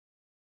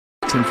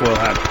tinfoil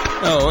hat.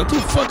 Oh, what the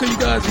fuck are you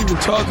guys even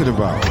talking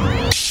about?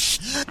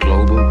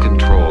 Global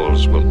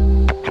controls will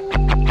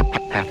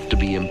have to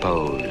be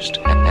imposed,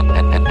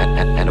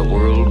 and a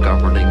world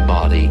governing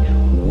body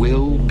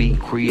will be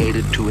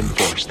created to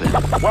enforce them.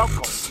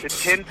 Welcome to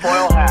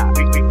Tinfoil Hat.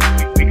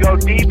 We go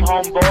deep,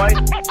 homeboy.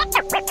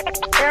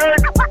 Aaron,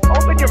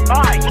 open your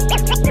mind.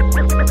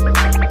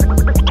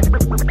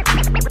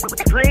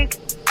 Drink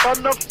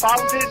from the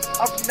fountain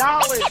of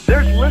knowledge.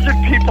 There's lizard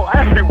people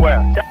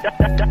everywhere.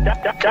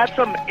 That's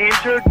some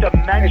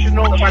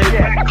interdimensional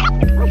shit.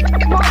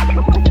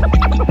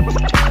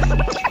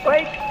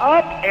 Wake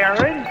up,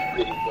 Aaron.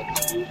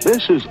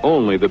 This is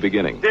only the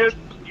beginning. Dude,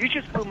 you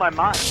just blew my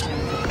mind.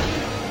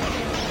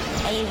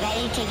 Are you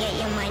ready to get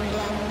your mind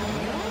blown?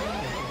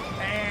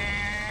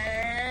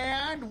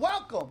 And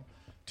welcome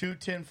to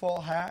Tinfoil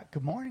Hat.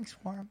 Good morning,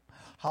 Swarm.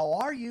 How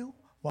are you?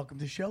 Welcome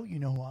to the show. You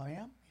know who I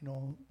am. You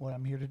know what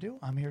I'm here to do.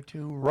 I'm here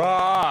to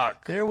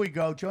rock. There we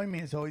go. Join me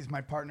as always,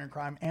 my partner in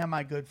crime and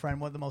my good friend,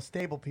 one of the most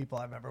stable people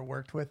I've ever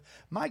worked with,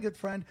 my good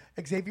friend,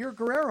 Xavier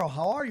Guerrero.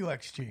 How are you,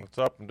 XG? What's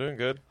up? I'm doing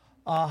good.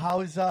 How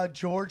is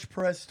George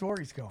Perez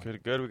Stories going?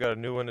 Good. We got a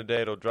new one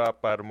today. It'll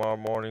drop by tomorrow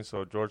morning.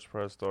 So George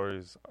Perez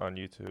Stories on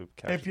YouTube.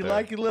 If you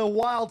like a little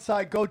wild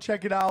side, go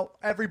check it out.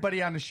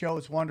 Everybody on the show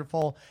is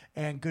wonderful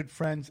and good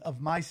friends of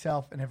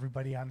myself and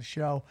everybody on the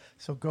show.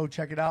 So go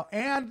check it out.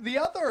 And the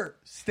other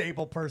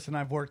stable person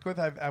I've worked with,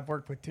 I've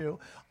worked with too.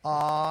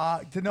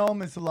 To know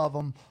him is to love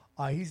him.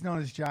 He's known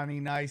as Johnny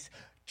Nice.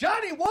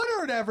 Johnny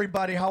Woodard,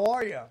 everybody. How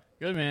are you?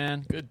 Good,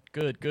 man.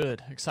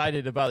 Good.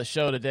 Excited about the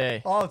show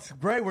today. Oh, it's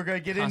great. We're going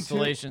to get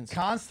Constellations. into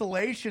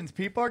Constellations.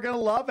 People are going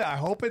to love it.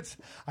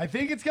 I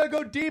think it's going to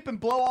go deep and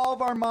blow all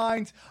of our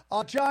minds.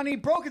 Johnny,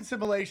 Broken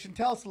Simulation.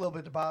 Tell us a little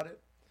bit about it.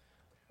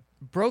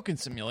 Broken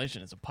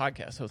Simulation is a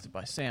podcast hosted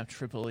by Sam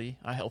Tripoli.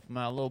 I help him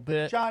out a little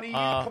bit. Come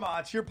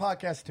on. It's your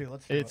podcast, too.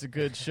 Let's do it. It's a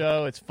good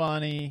show. It's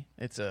funny.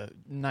 It's a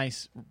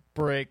nice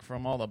break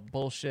from all the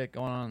bullshit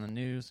going on in the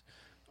news.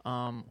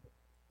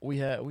 We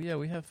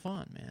have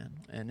fun,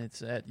 man. And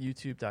it's at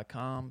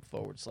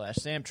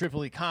youtube.com/Sam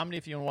Tripoli Comedy.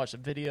 If you want to watch the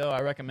video,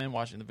 I recommend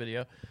watching the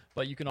video.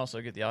 But you can also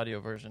get the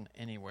audio version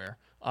anywhere.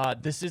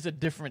 This is a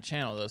different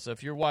channel, though. So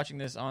if you're watching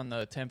this on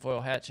the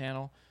Tinfoil Hat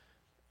channel,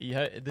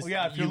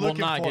 if you're will looking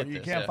not for get it, you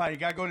this. can't find it.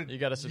 You got to go to you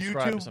got to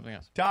subscribe to something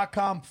else.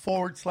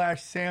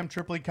 youtube.com/Sam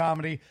Tripoli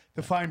Comedy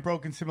to find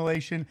Broken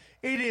Simulation.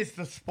 It is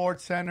the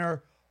Sports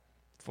Center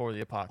for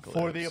the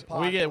apocalypse.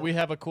 We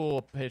have a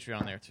cool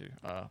Patreon there, too.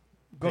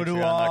 Go to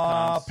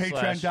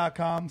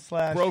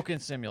patreon.com/Broken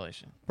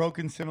Simulation.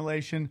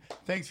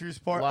 Thanks for your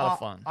support. A lot of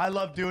fun. I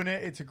love doing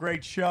it. It's a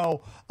great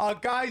show.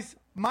 Guys,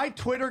 my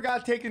Twitter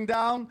got taken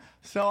down,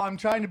 so I'm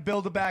trying to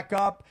build it back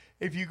up.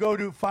 If you go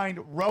to find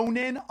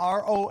Ronin,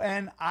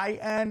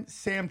 Ronin,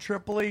 Sam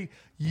Tripoli,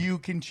 you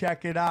can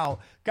check it out.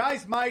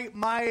 Guys, my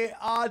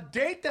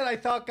date that I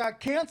thought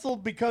got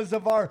canceled because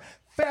of our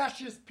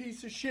fascist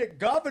piece of shit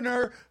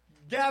governor,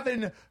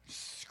 Gavin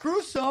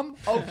Newsom,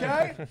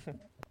 okay?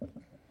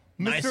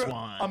 Nice Mr.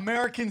 one.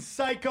 American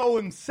Psycho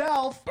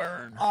himself.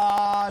 Burn.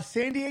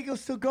 San Diego's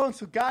still going.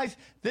 So, guys,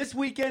 this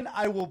weekend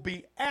I will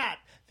be at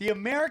the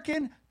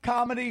American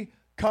Comedy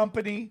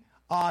Company.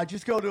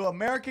 Just go to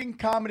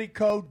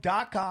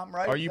AmericanComedyCo.com,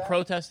 right? Are you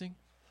protesting?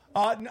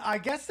 I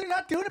guess they're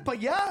not doing it,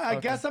 but yeah, I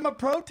guess I'm a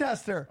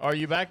protester. Are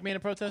you back being a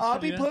protester? I'll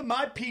be putting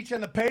my peach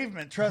on the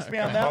pavement. Trust me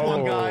on that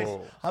one, guys.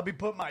 I'll be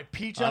putting my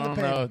peach on the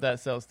pavement. I don't know if that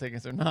sells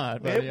tickets or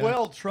not. But it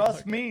will.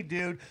 Trust me,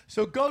 dude.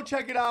 So go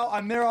check it out.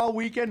 I'm there all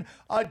weekend.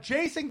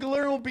 Jason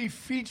Galera will be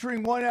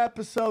featuring one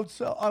episode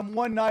on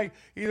one night,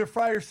 either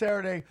Friday or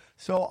Saturday.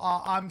 So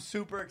I'm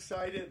super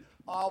excited.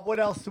 What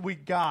else do we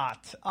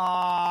got?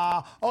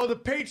 The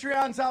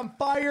Patreon's on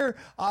fire.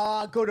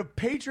 Go to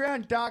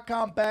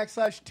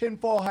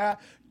patreon.com/tinfoil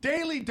hat.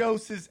 Daily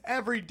doses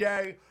every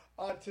day.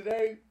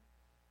 Today,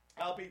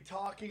 I'll be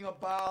talking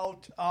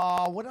about,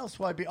 what else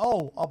will I be?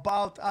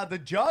 About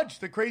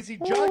the crazy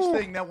judge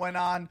thing that went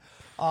on.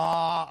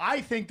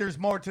 I think there's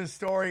more to the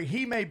story.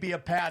 He may be a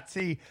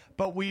patsy,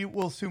 but we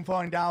will soon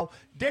find out.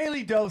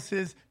 Daily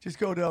doses. Just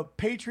go to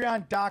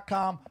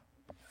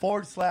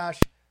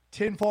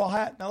patreon.com/tinfoil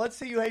hat. Now, let's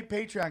say you hate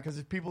Patreon because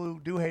there's people who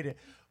do hate it.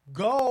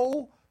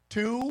 Go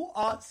to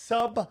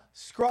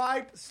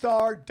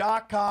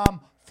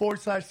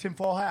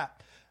subscribestar.com/tinfoil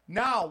hat.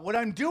 Now, what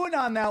I'm doing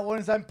on that one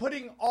is I'm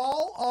putting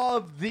all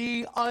of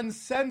the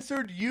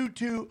uncensored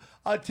YouTube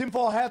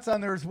tinfoil hats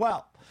on there as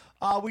well.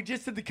 We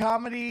just did the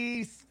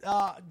Comedy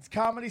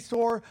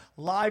Store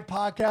live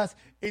podcast.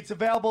 It's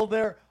available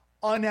there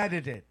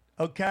unedited.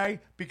 Okay,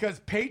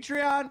 because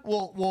Patreon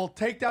will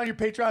take down your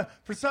Patreon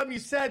for something you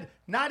said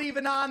not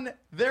even on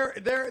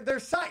their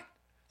site.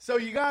 So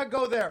you gotta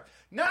go there.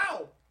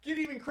 Now, get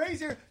even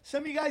crazier.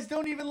 Some of you guys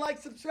don't even like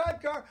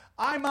Subscribe Car.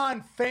 I'm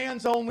on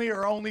Fans Only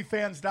or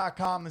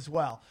OnlyFans.com as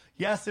well.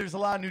 Yes, there's a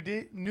lot of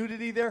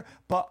nudity there,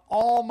 but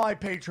all my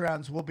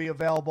Patreons will be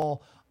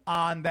available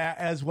on that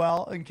as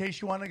well, in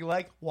case you want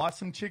to watch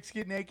some chicks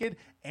get naked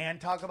and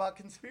talk about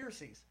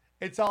conspiracies.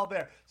 It's all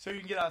there. So you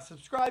can get on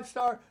Subscribe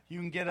Star, you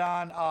can get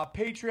on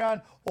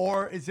Patreon,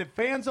 or is it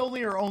fans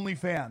only or only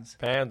fans?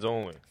 Fans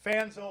only.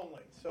 Fans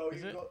only. So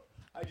you go,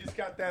 I just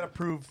got that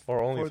approved. Or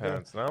for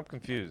OnlyFans. Now I'm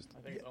confused.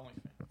 I think it's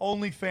OnlyFans.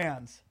 Only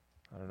fans.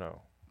 I don't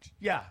know.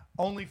 Yeah,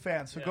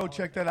 OnlyFans. So go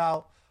check that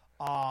out.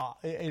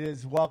 It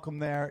is welcome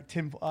there.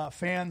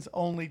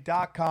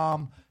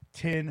 Fansonly.com,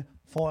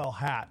 tinfoil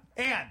hat.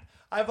 And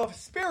I have a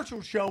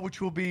spiritual show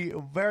which will be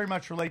very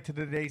much related to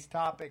today's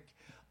topic.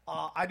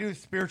 I do a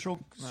spiritual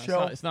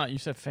show. It's not. You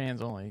said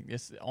fans only.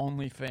 It's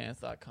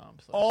onlyfans.com.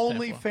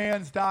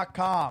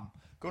 Onlyfans.com.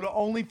 Go to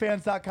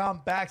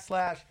onlyfans.com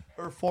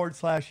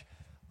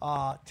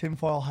 /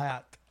 tinfoil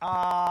hat.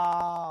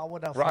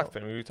 What else?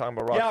 Rockfin. We were talking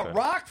about Rockfin. Yeah,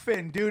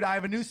 Rockfin, dude. I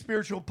have a new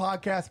spiritual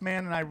podcast,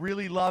 man, and I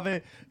really love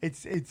it.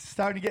 It's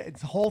starting to get.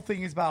 Its whole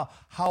thing is about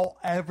how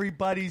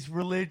everybody's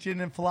religion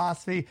and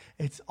philosophy.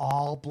 It's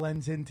all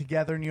blends in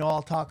together, and you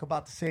all talk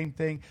about the same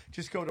thing.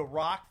 Just go to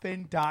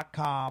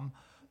rockfin.com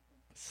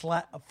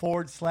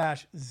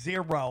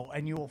 /0,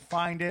 and you will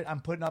find it. I'm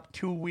putting up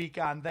 2 a week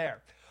on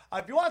there.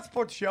 If you want to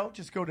support the show,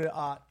 just go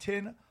to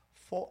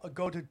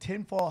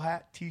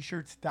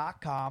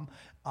tinfoilhattshirts.com.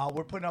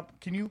 We're putting up.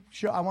 Can you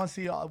show? I want to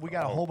see. We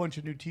got a whole bunch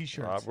of new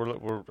T-shirts.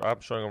 I'm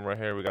showing them right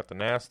here. We got the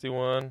nasty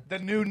one. The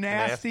new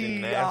nasty.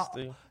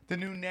 Nasty. The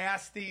new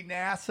nasty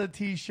NASA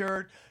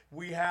T-shirt.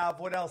 We have.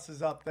 What else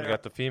is up there? We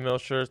got the female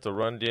shirts. The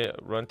Run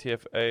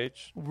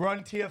TFH.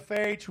 Run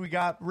TFH. We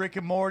got Rick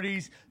and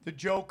Morty's. The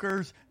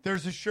Jokers.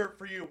 There's a shirt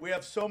for you. We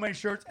have so many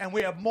shirts, and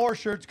we have more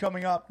shirts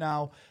coming up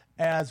now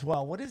as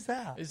well. What is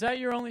that? Is that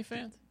your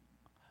OnlyFans?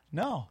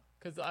 No.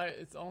 Because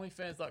it's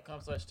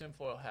onlyfans.com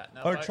 /tinfoil hat.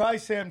 Now, Or try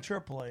Sam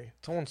Tripoli.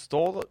 Someone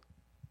stole it?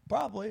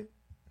 Probably.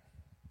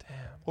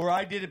 Damn. Or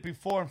I did it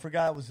before and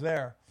forgot it was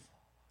there.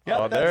 Yep,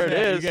 oh, there it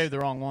is. You gave the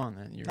wrong one.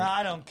 Then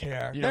I don't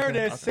care. There it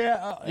is.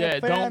 Okay.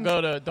 Don't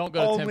go to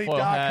tinfoil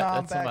hat.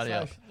 That's somebody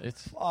else.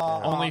 It's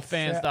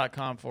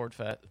onlyfans.com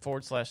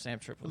 / Sam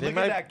Tripoli. Look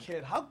at that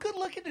kid. How good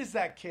looking is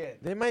that kid?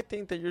 They might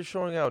think that you're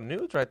showing out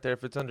nudes right there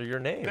if it's under your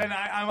name. Then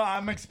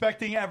I'm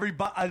expecting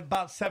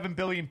about 7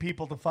 billion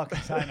people to fucking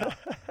sign up.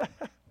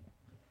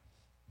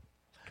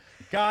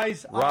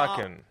 Guys,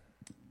 rocking.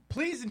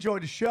 Please enjoy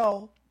the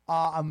show.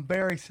 I'm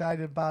very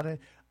excited about it.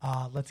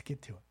 Let's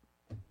get to it.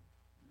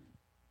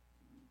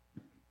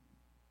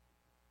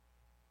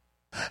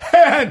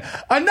 And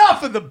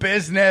enough of the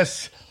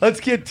business. Let's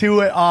get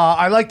to it.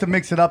 I like to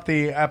mix it up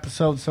the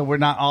episode so we're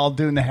not all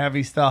doing the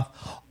heavy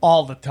stuff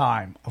all the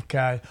time.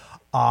 Okay.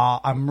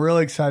 I'm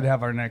really excited to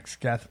have our next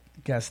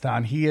guest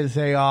on. He is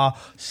a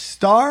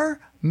star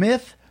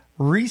myth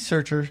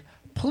researcher.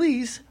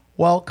 Please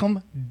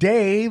welcome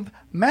Dave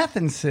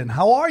Matheson.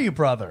 How are you,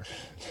 brother?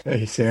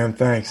 Hey, Sam.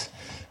 Thanks.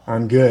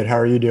 I'm good. How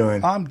are you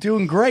doing? I'm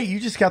doing great. You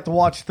just got to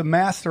watch The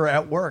Master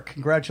at work.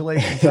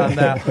 Congratulations on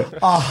that.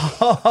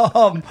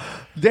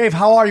 Dave,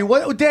 how are you?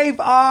 Dave,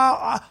 did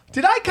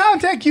I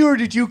contact you or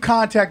did you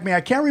contact me? I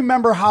can't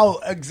remember how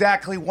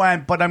exactly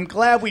went, but I'm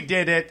glad we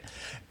did it.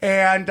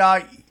 And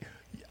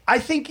I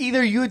think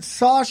either you had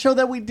saw a show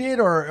that we did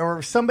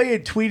or somebody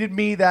had tweeted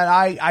me that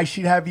I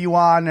should have you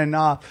on, and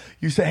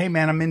you said, hey,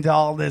 man, I'm into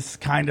all this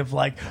kind of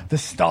like the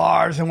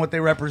stars and what they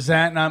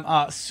represent, and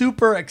I'm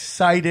super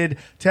excited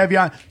to have you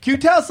on. Can you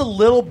tell us a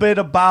little bit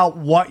about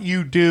what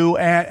you do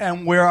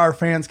and where our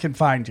fans can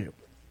find you?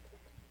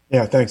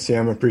 Yeah, thanks,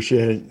 Sam. I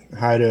appreciate it.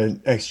 Hi to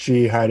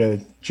XG, hi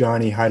to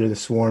Johnny, hi to the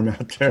swarm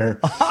out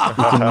there.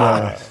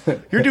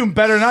 You're doing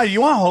better now.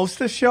 You want to host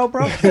this show,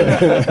 bro?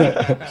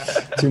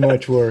 Too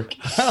much work.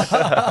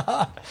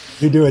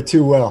 You do it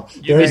too well.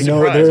 There is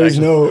no other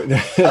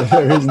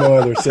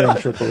Sam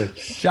Tripoli.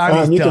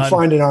 You can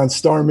find it on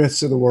Star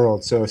Myths of the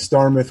World. So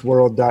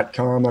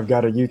starmythworld.com. I've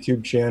got a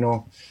YouTube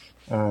channel.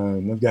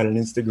 I've got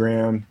an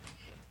Instagram.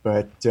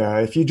 But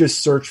if you just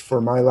search for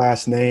my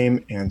last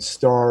name and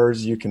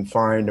stars, you can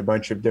find a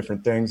bunch of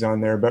different things on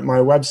there. But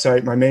my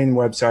main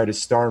website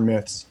is Star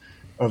Myths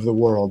of the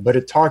World. But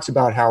it talks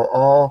about how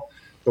all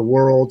the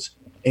world's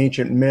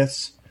ancient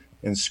myths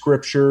and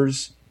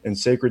scriptures and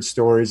sacred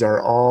stories are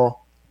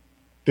all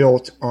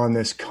built on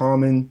this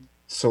common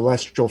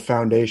celestial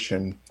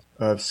foundation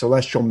of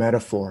celestial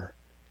metaphor.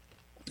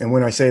 And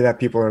when I say that,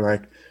 people are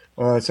like,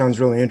 well, it sounds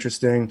really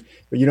interesting,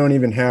 but you don't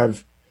even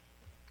have...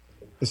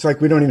 It's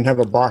like we don't even have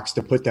a box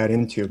to put that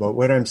into. But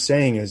what I'm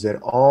saying is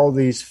that all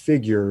these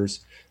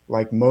figures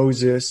like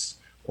Moses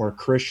or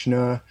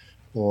Krishna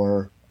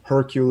or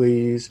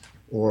Hercules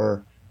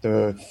or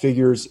the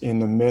figures in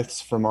the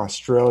myths from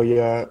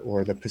Australia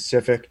or the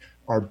Pacific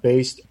are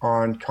based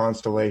on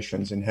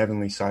constellations and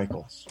heavenly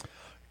cycles.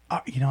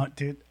 You know what,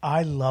 dude?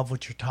 I love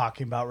what you're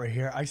talking about right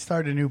here. I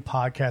started a new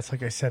podcast,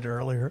 like I said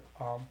earlier,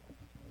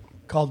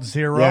 called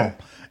Zero. Yeah.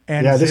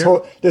 And yeah,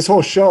 this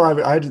whole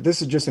show,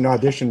 this is just an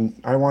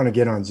audition. I want to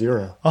get on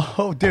Zero.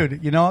 Oh,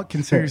 dude, you know what?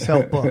 Consider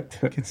yourself booked.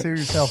 Consider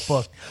yourself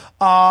booked.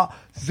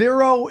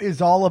 Zero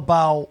is all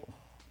about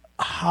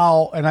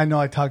how, and I know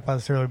I talked about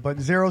this earlier,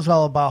 but Zero is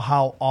all about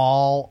how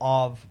all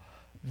of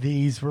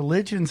these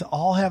religions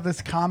all have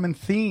this common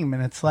theme,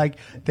 and it's like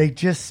they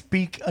just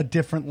speak a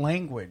different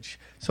language.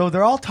 So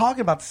they're all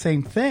talking about the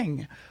same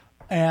thing,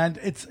 and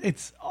it's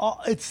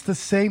the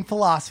same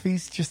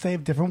philosophies, just they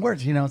have different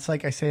words. You know, it's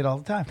like I say it all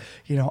the time.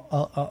 You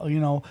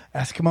know,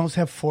 Eskimos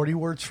have 40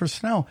 words for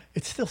snow.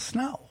 It's still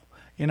snow.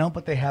 You know,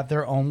 but they have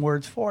their own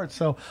words for it.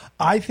 So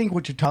I think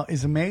what you're talking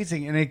is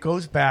amazing, and it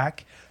goes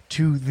back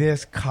to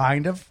this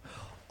kind of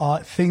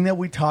thing that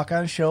we talk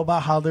on a show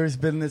about how there's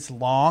been this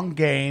long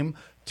game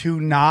to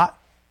not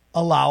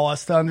allow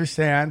us to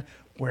understand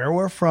where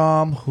we're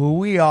from, who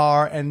we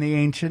are, and the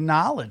ancient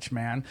knowledge,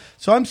 man.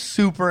 So I'm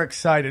super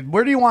excited.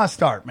 Where do you want to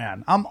start,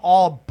 man? I'm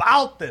all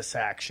about this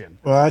action.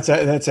 Well,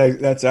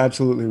 that's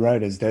absolutely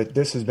right. Is that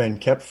this has been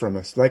kept from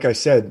us? Like I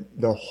said,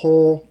 the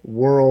whole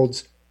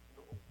world's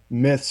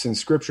myths and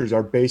scriptures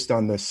are based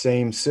on the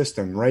same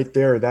system right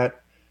there.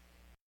 That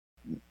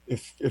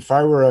if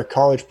I were a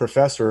college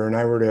professor and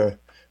I were to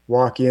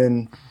walk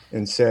in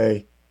and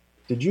say,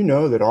 did you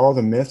know that all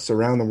the myths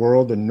around the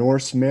world, the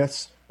Norse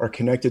myths, are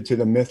connected to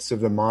the myths of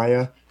the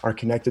Maya, are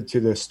connected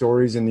to the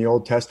stories in the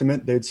Old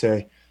Testament? They'd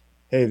say,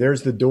 hey,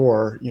 there's the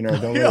door, you know,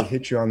 don't let it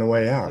hit you on the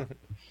way out.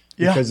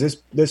 Because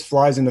this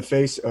flies in the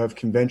face of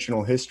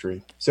conventional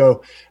history.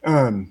 So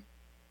I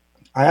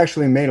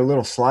actually made a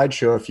little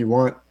slideshow if you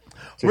want.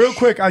 Real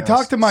quick, I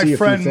talked to my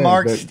friend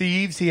Mark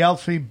Steves. He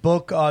helps me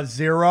book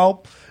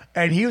Zero.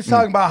 And he was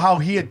talking about how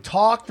he had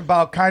talked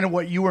about kind of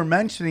what you were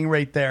mentioning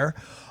right there.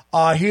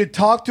 He had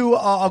talked to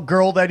a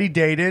girl that he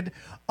dated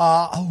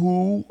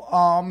who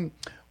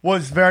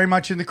was very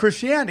much into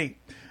Christianity.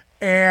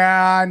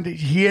 And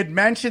he had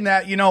mentioned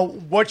that, you know,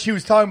 what she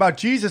was talking about,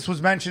 Jesus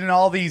was mentioned in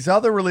all these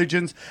other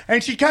religions.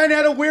 And she kind of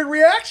had a weird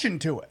reaction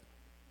to it.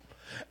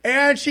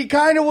 And she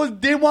kind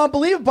of didn't want to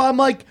believe it. But I'm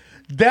like,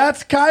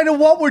 that's kind of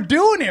what we're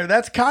doing here.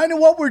 That's kind of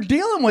what we're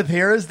dealing with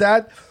here, is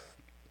that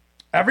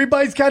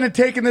everybody's kind of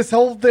taken this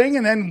whole thing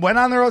and then went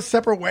on their own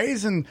separate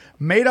ways and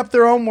made up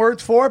their own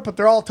words for it, but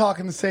they're all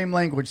talking the same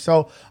language.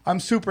 So I'm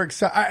super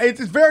excited.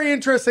 It's very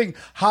interesting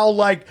how,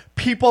 like,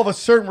 people of a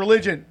certain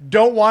religion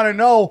don't want to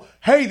know,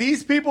 hey,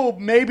 these people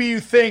maybe you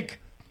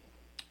think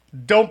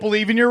don't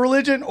believe in your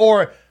religion,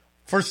 or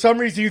for some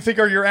reason you think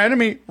are your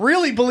enemy,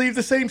 really believe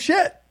the same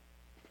shit.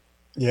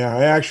 Yeah,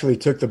 I actually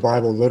took the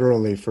Bible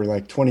literally for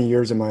like 20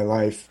 years of my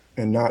life,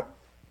 and not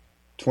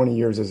 20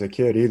 years as a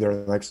kid either,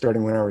 like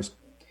starting when I was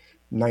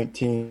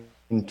 19,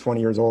 20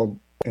 years old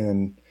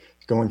and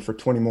going for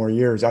 20 more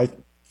years. I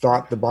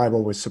thought the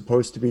Bible was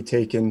supposed to be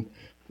taken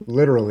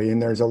literally,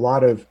 and there's a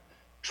lot of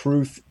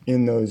truth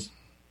in those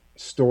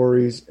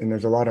stories, and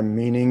there's a lot of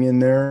meaning in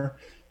there.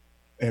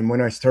 And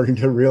when I started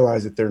to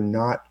realize that they're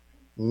not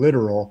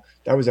literal,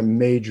 that was a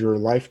major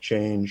life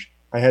change.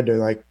 I had to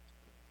like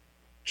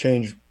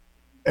change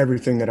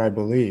everything that I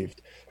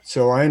believed.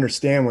 So I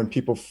understand when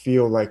people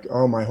feel like,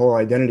 oh, my whole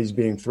identity is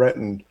being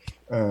threatened.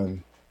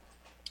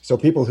 So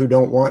people who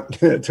don't want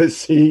to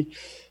see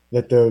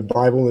that the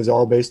Bible is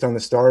all based on the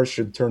stars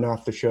should turn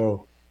off the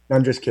show.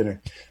 I'm just kidding.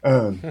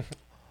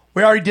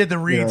 We already did the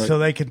read, so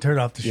they can turn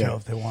off the show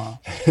if they want.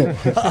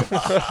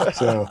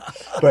 So,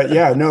 but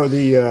yeah, no,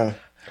 the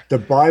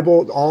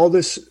Bible, all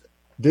this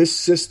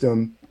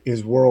system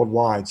is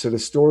worldwide. So the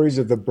stories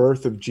of the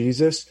birth of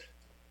Jesus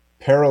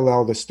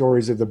parallel the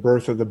stories of the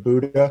birth of the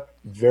Buddha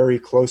very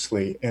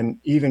closely. And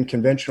even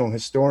conventional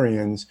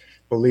historians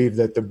believe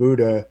that the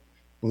Buddha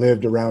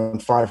lived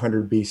around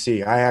 500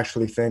 BC. I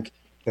actually think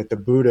that the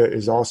Buddha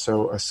is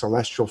also a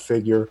celestial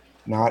figure,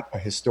 not a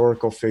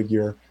historical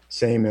figure,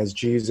 same as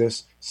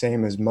Jesus,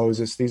 same as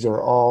Moses. These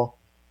are all,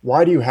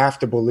 why do you have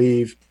to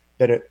believe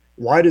that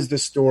why does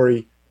this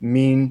story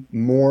mean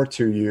more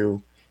to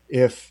you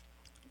if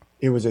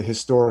it was a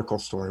historical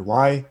story?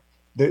 Why?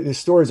 The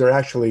stories are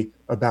actually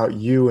about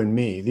you and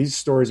me. These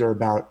stories are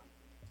about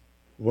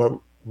what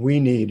we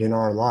need in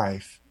our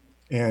life.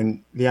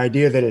 And the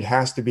idea that it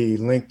has to be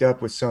linked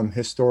up with some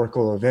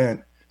historical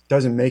event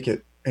doesn't make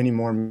it any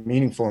more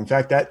meaningful. In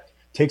fact, that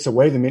takes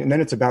away the meaning. And then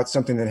it's about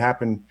something that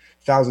happened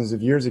thousands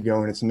of years ago,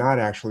 and it's not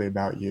actually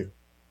about you.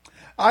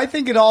 I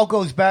think it all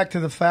goes back to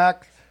the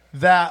fact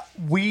that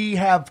we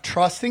have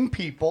trusting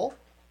people,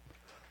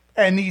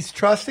 and these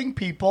trusting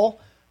people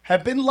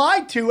have been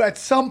lied to at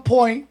some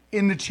point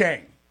in the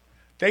chain.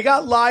 They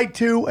got lied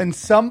to, and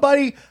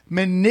somebody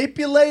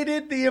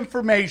manipulated the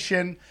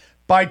information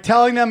by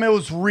telling them it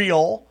was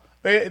real.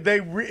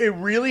 It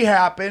really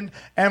happened,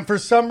 and for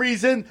some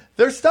reason,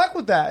 they're stuck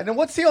with that. And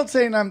what's the old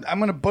saying? I'm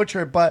going to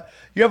butcher it, but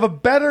you have a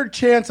better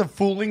chance of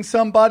fooling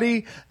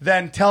somebody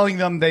than telling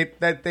them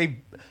that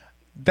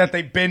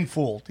they've been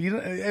fooled. You know,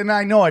 and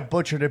I know I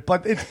butchered it,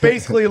 but it's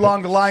basically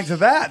along the lines of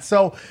that.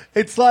 So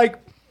it's like,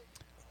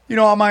 you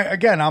know, on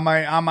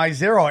my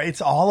Zero,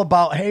 it's all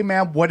about, hey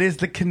man, what is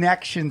the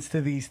connections to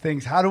these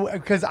things?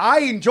 Because I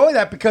enjoy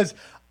that, because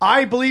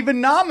I believe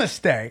in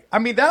namaste. I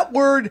mean, that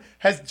word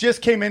has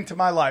just came into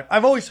my life.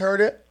 I've always heard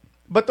it,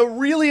 but to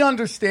really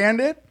understand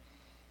it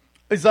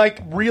is like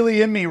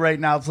really in me right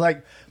now. It's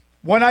like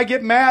when I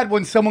get mad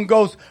when someone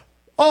goes,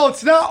 oh,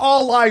 it's not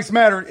all lives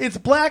matter. It's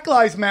Black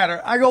Lives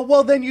Matter. I go,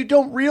 well, then you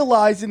don't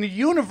realize in the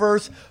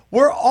universe,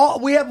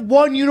 we have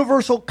one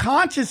universal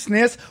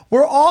consciousness.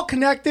 We're all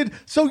connected.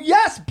 So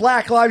yes,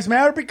 Black Lives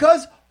Matter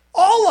because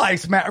all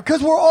lives matter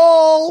because we're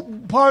all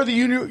part of the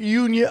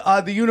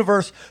the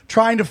universe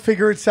trying to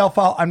figure itself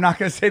out. I'm not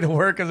going to say the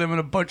word because I'm going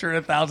to butcher it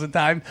 1,000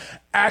 times.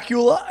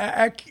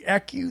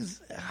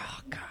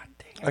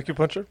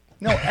 Acupuncture?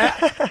 No,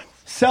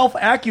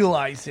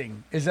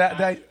 self-actualizing. Is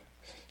that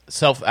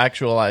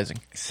Self-actualizing.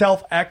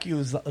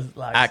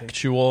 Self-actualizing.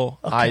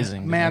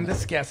 Actualizing. Man,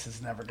 this guest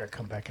is never going to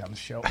come back on the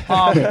show.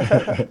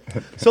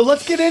 So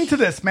let's get into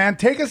this, man.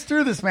 Take us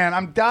through this, man.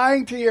 I'm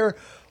dying to hear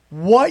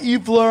what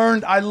you've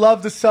learned. I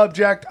love the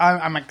subject.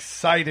 I'm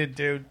excited,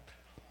 dude.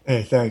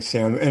 Hey, thanks,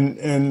 Sam.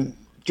 And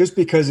just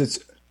because it's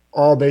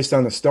all based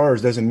on the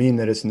stars doesn't mean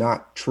that it's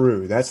not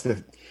true. That's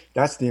the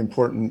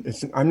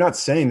important. I'm not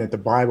saying that the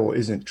Bible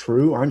isn't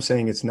true. I'm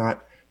saying it's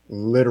not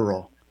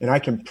literal, and I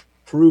can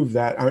prove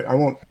that. I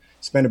won't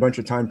spend a bunch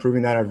of time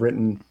proving that. I've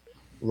written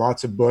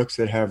lots of books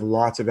that have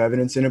lots of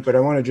evidence in it, but I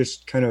want to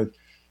just kind of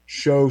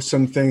show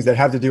some things that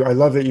have to do. I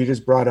love that you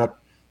just brought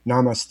up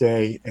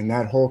Namaste and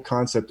that whole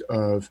concept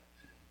of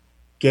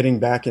getting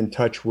back in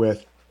touch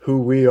with who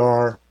we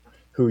are,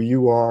 who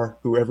you are,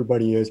 who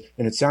everybody is.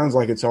 And it sounds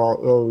like it's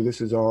all, this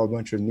is all a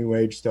bunch of new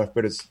age stuff,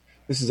 but this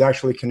is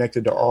actually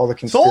connected to all the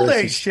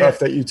conspiracy stuff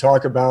that you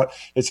talk about.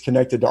 It's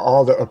connected to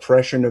all the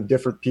oppression of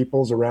different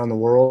peoples around the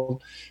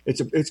world.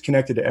 It's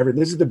connected to everything.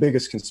 This is the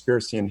biggest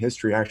conspiracy in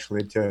history,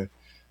 actually,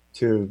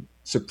 to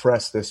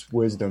suppress this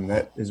wisdom.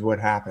 That is what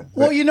happened.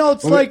 Well,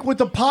 it's like with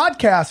the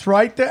podcast,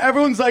 right?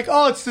 Everyone's like,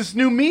 oh, it's this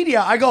new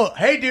media. I go,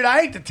 hey, dude,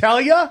 I hate to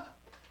tell you,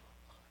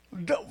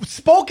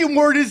 spoken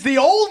word is the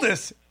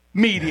oldest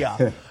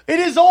media. It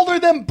is older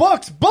than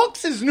books.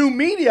 Books is new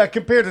media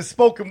compared to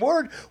spoken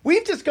word.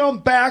 We've just gone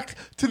back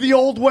to the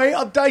old way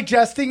of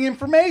digesting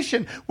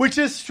information, which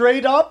is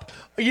straight up,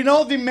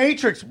 the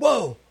Matrix.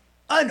 Whoa,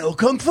 I know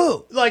Kung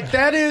Fu. Like,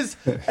 that is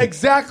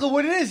exactly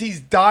what it is.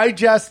 He's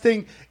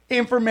digesting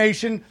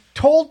information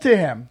told to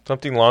him.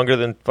 Something longer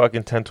than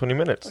fucking 10, 20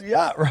 minutes.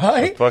 Yeah,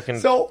 right? Like fucking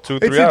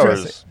 2-3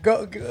 hours.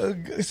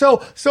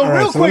 So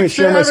real quick,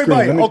 everybody.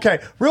 Screen. Okay,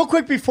 real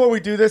quick before we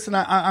do this, and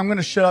I'm going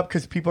to shut up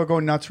because people are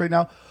going nuts right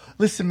now.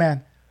 Listen,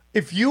 man,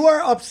 if you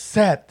are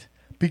upset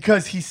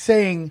because he's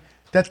saying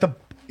that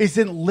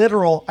isn't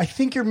literal, I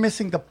think you're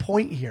missing the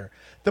point here.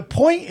 The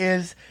point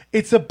is,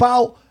 it's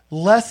about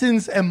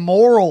lessons and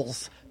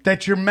morals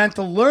that you're meant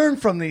to learn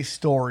from these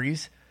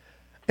stories.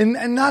 And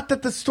not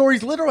that the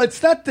story's literal. It's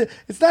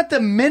not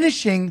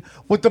diminishing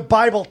what the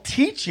Bible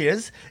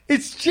teaches.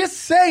 It's just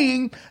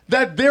saying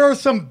that there are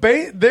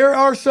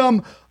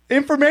some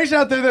information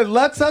out there that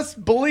lets us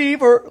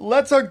believe or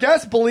lets our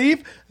guests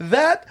believe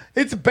that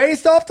it's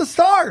based off the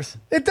stars.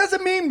 It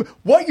doesn't mean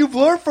what you've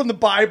learned from the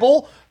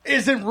Bible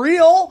isn't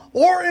real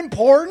or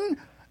important.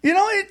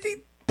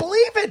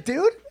 Believe it,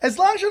 dude. As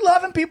long as you're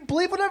loving people,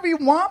 believe whatever you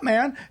want,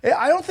 man.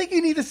 I don't think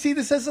you need to see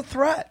this as a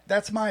threat.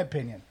 That's my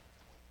opinion.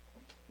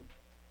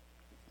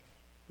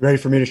 Ready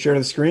for me to share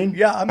the screen?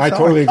 Yeah, I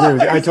totally agree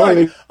with you.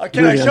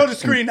 Can I show the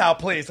screen now,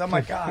 please? Oh,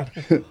 my God.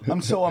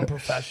 I'm so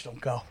unprofessional.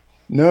 Go.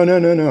 No. You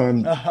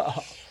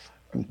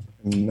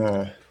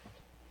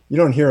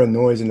don't hear a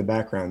noise in the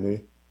background, do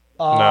you?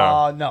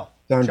 No.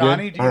 Sound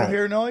Johnny, good? do you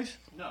hear a noise?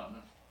 No.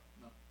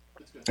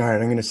 It's good. All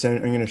right, I'm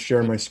gonna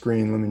share my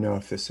screen. Let me know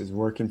if this is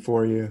working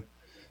for you.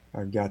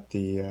 I've got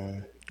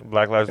the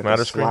Black Lives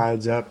Matter screen.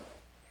 Slides up.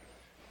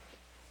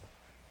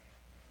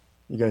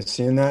 You guys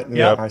seeing that?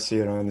 Yeah, I see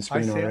it on the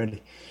screen already.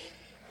 It.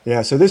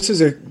 Yeah, so this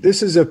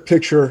is a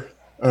picture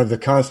of the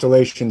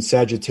constellation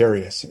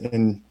Sagittarius,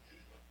 and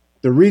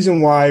the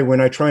reason why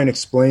when I try and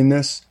explain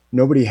this,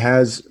 nobody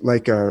has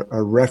like a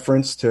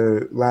reference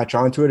to latch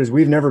onto it is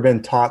we've never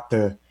been taught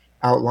the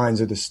outlines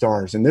of the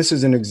stars, and this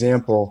is an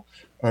example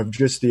of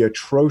just the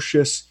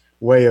atrocious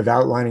way of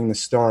outlining the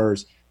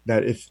stars.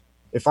 That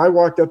if I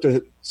walked up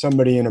to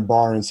somebody in a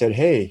bar and said,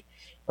 "Hey,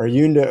 are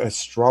you into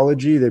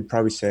astrology?" They'd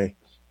probably say,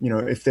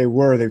 if they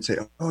were, they'd say,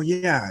 "Oh,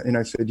 yeah." And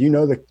I said,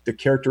 the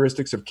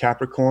characteristics of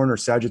Capricorn or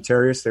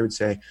Sagittarius? They would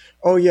say,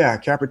 "Oh, yeah,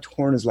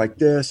 Capricorn is like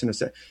this." And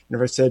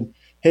if I said,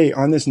 "Hey,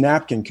 on this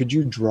napkin, could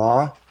you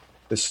draw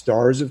the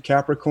stars of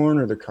Capricorn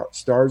or the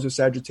stars of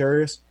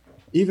Sagittarius?"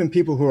 Even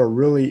people who are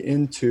really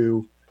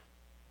into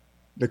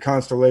the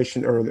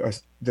constellation or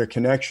the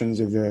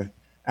connections of the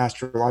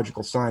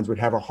astrological signs would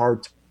have a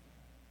hard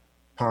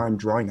time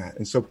drawing that.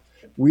 And so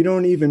we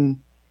don't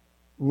even...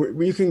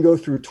 You can go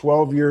through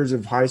 12 years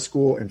of high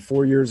school and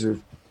 4 years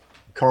of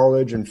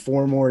college and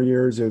 4 more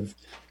years of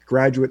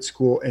graduate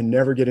school and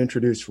never get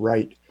introduced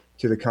right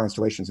to the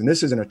constellations. And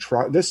this is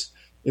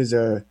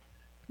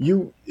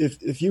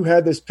if you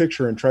had this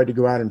picture and tried to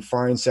go out and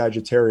find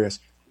Sagittarius,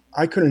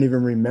 I couldn't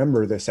even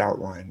remember this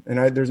outline.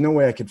 And there's no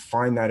way I could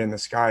find that in the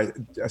sky,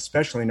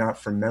 especially not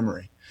from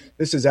memory.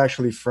 This is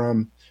actually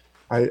from,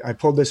 I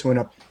pulled this one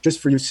up just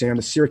for you, Sam,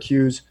 the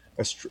Syracuse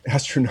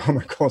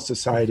Astronomical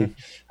Society.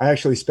 I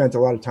actually spent a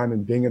lot of time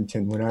in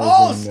Binghamton when I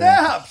was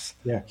snaps!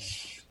 Yeah.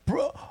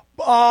 Bro,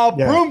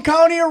 Broome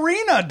County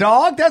Arena,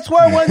 dog. That's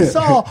where I went and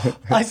saw.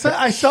 I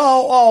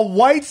saw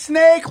White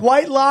Snake,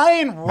 White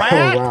Lion,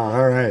 Rat. Oh, wow.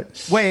 All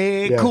right.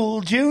 Way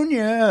Cool Jr.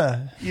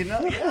 You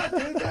know?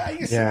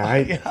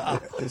 Yeah,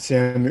 dude.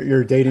 Sam,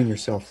 you're dating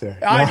yourself there.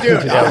 I do.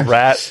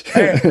 Rat.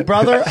 Hey,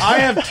 brother, I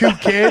have 2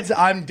 kids.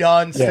 I'm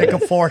done. Stick a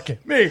fork in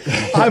me.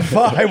 I'm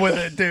fine with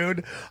it,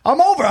 dude.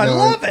 I'm over. I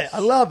love it.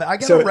 I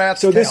got a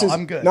rat's tail. This is,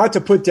 I'm good. not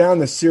to put down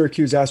the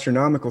Syracuse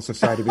Astronomical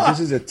Society, but this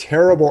is a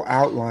terrible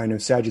outline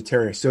of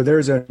Sagittarius. So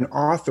there's an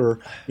author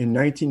in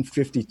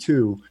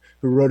 1952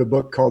 who wrote a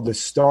book called The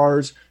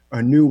Stars,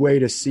 A New Way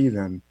to See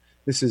Them.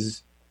 This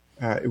is,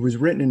 it was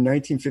written in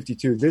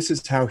 1952. This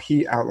is how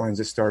he outlines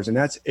the stars, and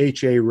that's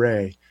H.A.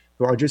 Rey,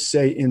 who I'll just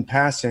say in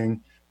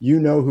passing, you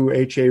know who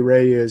H.A.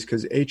 Rey is,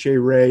 because H.A.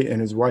 Rey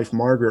and his wife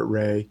Margaret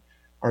Rey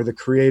are the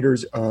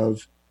creators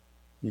of,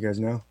 you guys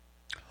know?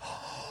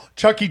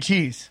 Chuck E.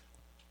 Cheese.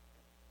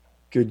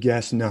 Good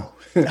guess, no.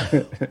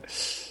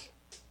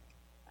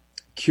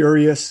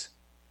 Curious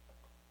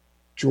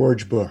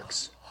George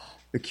books.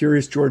 The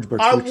Curious George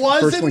books. I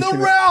was in the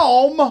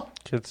realm.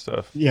 Kid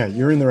stuff. Yeah,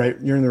 you're in the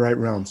right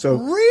realm. So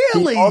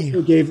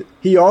really,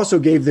 he also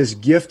gave this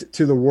gift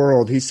to the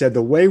world. He said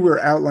the way we're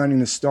outlining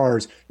the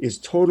stars is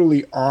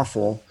totally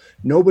awful.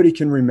 Nobody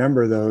can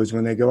remember those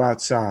when they go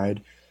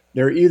outside.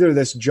 They're either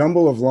this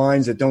jumble of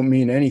lines that don't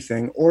mean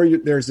anything, or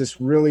there's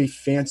this really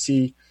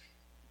fancy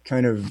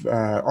kind of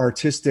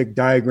artistic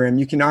diagram.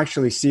 You can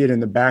actually see it in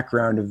the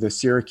background of the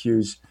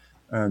Syracuse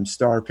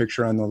star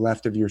picture on the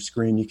left of your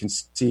screen. You can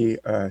see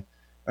a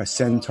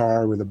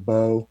centaur with a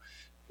bow.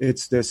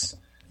 It's this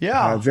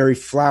very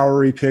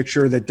flowery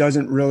picture that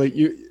doesn't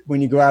really,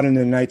 when you go out into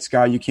the night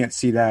sky, you can't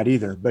see that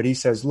either. But he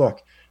says,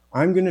 look,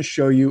 I'm going to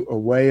show you a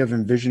way of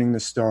envisioning the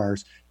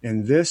stars.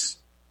 And this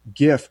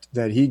gift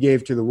that he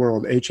gave to the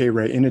world, H.A.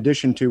 Rey, in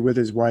addition to with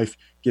his wife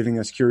giving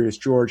us Curious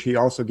George, he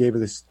also gave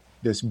us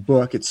this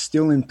book. It's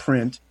still in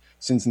print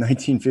since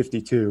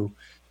 1952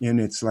 in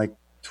its like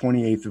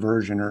 28th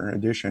version or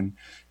edition.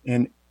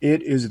 And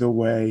it is the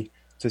way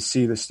to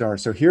see the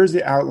stars. So here's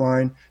the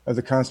outline of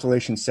the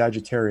constellation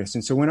Sagittarius.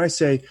 And so when I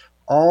say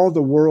all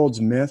the world's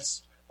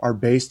myths are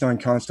based on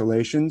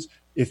constellations,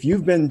 if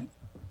you've been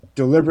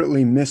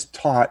deliberately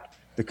mistaught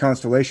the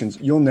constellations,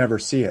 you'll never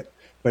see it.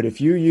 But if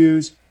you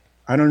use,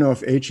 I don't know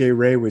if H.A.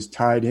 Rey was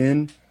tied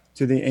in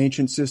to the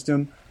ancient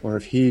system or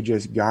if he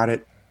just got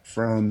it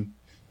from,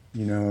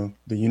 the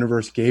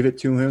universe gave it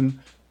to him,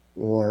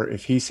 or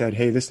if he said,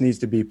 hey, this needs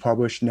to be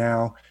published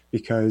now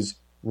because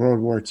World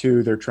War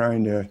II, they're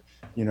trying to,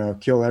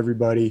 kill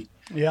everybody.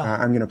 Yeah,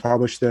 I'm going to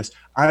publish this.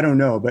 I don't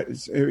know, but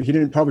he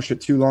didn't publish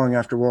it too long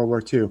after World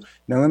War II.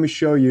 Now, let me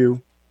show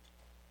you.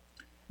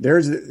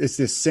 It's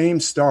the same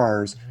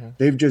stars. Mm-hmm.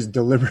 They've just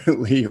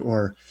deliberately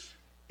or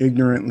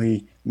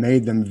ignorantly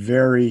made them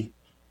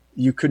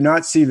you could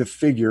not see the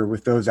figure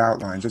with those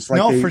outlines. It's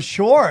like for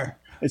sure.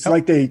 It's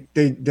like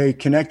they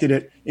connected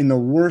it in the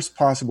worst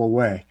possible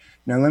way.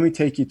 Now, let me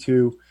take you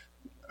to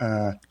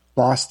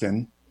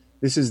Boston.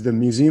 This is the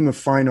Museum of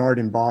Fine Art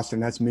in Boston.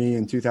 That's me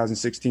in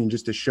 2016,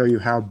 just to show you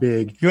how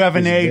big. You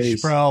haven't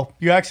aged, bro.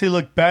 You actually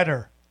look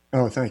better.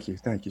 Oh, thank you.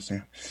 Thank you,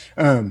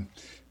 Sam.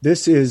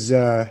 This is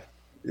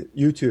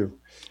you too.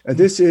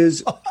 This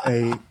is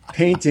a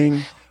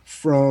painting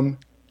from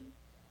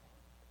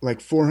like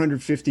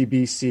 450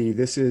 BC.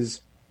 This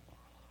is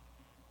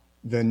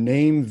the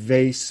name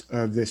vase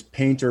of this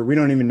painter. We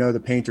don't even know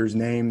the painter's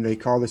name. They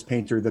call this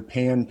painter the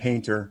Pan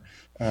Painter.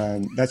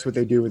 That's what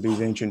they do with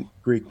these ancient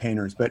Greek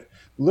painters. But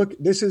look,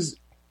 this is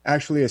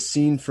actually a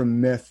scene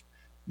from myth.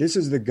 This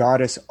is the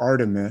goddess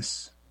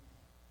Artemis,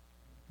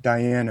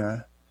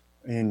 Diana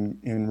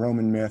in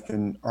Roman myth,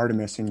 and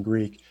Artemis in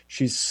Greek.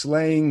 She's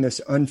slaying this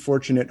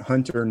unfortunate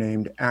hunter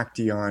named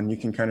Actaeon. You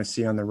can kind of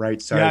see on the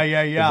right side,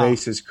 the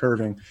vase is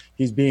curving.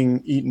 He's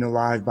being eaten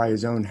alive by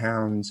his own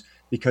hounds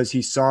because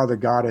he saw the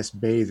goddess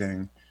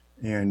bathing,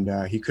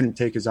 and he couldn't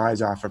take his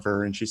eyes off of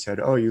her. And she said,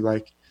 oh, you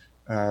like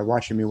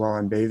watching me while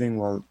I'm bathing?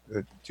 Well,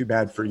 too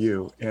bad for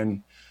you.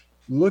 And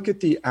look at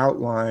the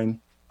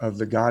outline of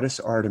the goddess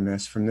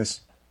Artemis from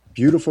this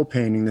beautiful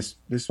painting. This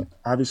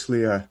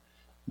obviously a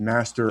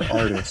master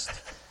artist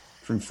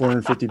from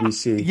 450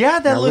 BC. Yeah,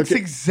 that looks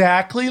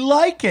exactly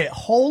like it.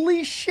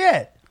 Holy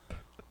shit.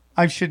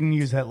 I shouldn't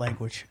use that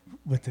language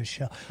with this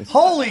show.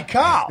 Holy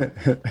cow.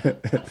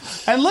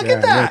 And look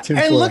at that.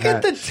 And look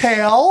at the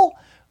tail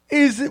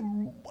is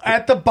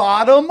at the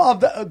bottom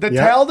of the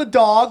tail of the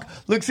dog.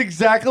 Looks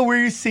exactly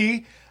where you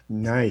see.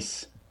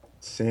 Nice.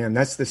 Sam,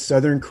 that's the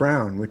Southern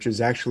Crown, which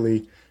is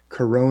actually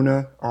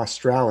Corona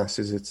Australis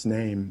is its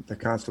name, the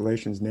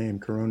constellation's name,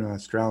 Corona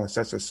Australis.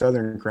 That's a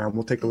Southern Crown.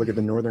 We'll take a look at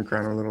the Northern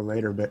Crown a little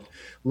later, but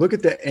look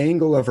at the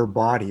angle of her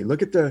body.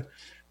 Look at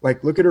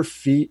her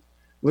feet.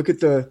 Look at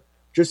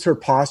just her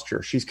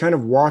posture. She's kind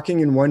of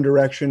walking in one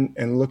direction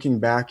and looking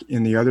back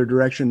in the other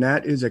direction.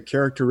 That is a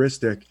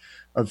characteristic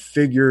of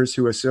figures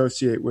who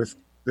associate with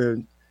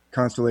the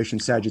constellation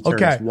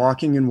Sagittarius,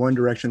 walking in one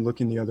direction,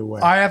 looking the other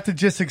way. I have to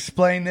just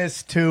explain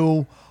this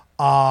to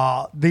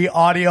the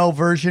audio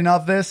version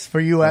of this for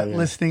you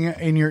listening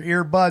in your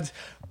earbuds.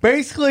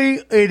 basically,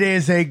 it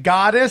is a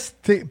goddess.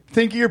 Think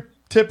of your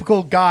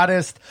typical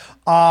goddess.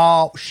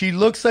 She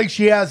looks like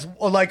she has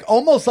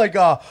almost like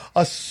a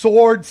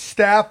sword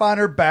staff on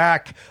her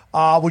back,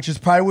 which is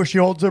probably where she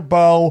holds her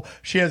bow.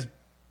 She has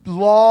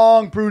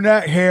long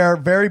brunette hair,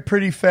 very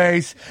pretty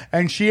face,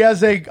 and she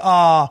has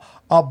a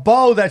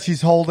bow that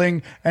she's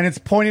holding, and it's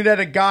pointed at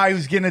a guy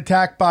who's getting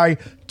attacked by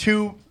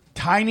two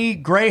tiny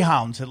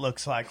greyhounds. It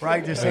looks like,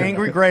 right? Just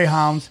angry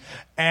greyhounds,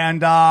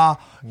 and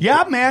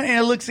yeah, man, and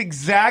it looks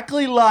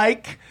exactly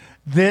like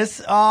this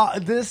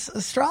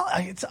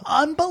astrology. It's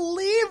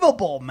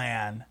unbelievable,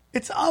 man.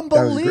 It's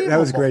unbelievable.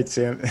 That was great,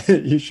 Sam.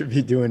 You should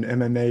be doing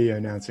MMA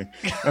announcing.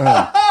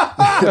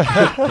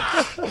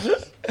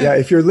 Yeah,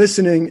 if you're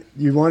listening,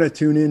 you want to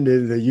tune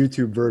into the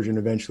YouTube version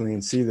eventually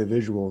and see the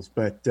visuals.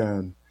 But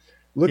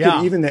look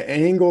at even the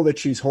angle that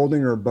she's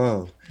holding her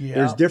bow. Yeah.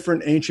 There's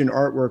different ancient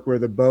artwork where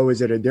the bow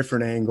is at a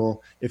different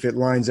angle if it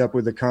lines up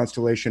with the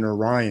constellation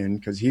Orion,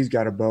 because he's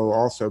got a bow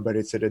also, but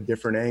it's at a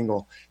different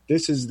angle.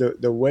 This is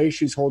the way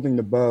she's holding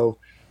the bow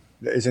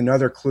is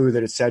another clue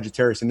that it's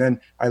Sagittarius. And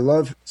then I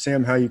love,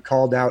 Sam, how you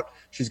called out,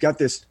 she's got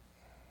this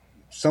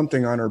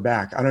something on her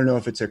back. I don't know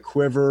if it's a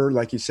quiver,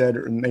 like you said,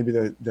 or maybe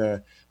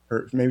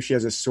maybe she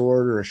has a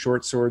sword or a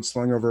short sword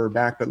slung over her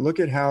back. But look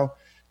at how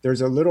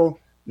there's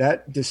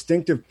that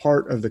distinctive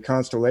part of the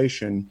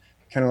constellation,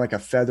 kind of like a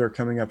feather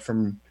coming up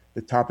from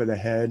the top of the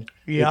head.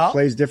 Yeah. It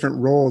plays different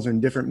roles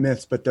in different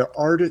myths. But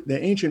the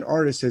ancient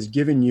artist has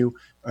given you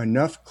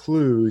enough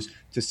clues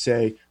to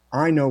say,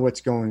 I know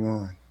what's going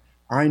on.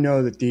 I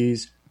know that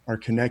these are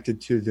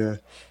connected to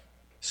the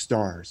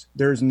stars.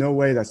 There's no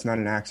way that's not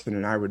an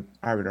accident. I would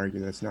argue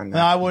that's not an accident.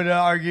 I would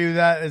argue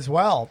that as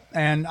well.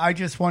 And I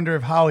just wonder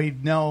how he'd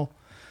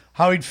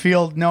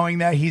feel knowing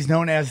that he's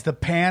known as the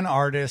Pan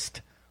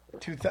artist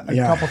a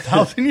couple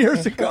thousand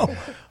years ago.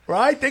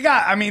 Right?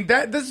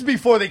 This is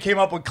before they came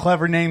up with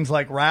clever names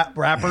like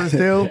rappers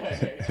do.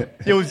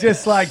 It was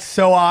just like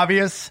so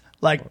obvious.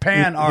 Like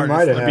Pan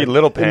artist. It'd be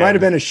Little Pan. It might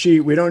have been a she.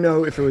 We don't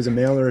know if it was a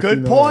male or a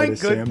female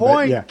artist, Good Sam,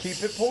 point. Yeah.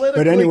 Keep it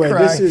politically But anyway,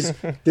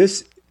 correct.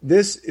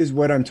 this is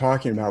what I'm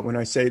talking about when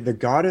I say the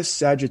goddess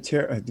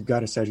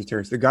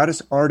the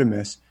goddess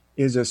Artemis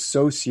is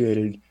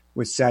associated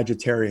with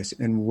Sagittarius,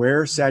 and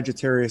where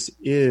Sagittarius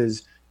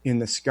is in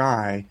the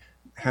sky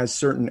has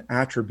certain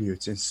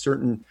attributes and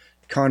certain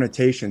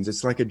connotations.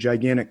 It's like a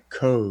gigantic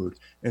code,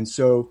 and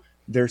so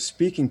they're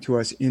speaking to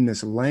us in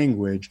this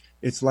language.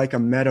 It's like a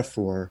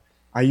metaphor.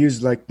 I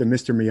use like the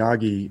Mr.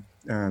 Miyagi.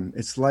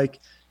 It's like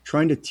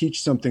trying to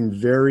teach something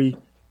very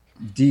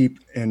deep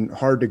and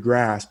hard to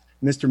grasp.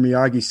 Mr.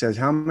 Miyagi says,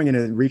 how am I going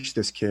to reach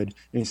this kid?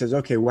 And he says,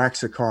 okay,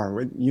 wax a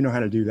car. You know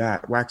how to do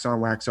that. Wax on,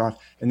 wax off.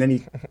 And then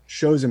he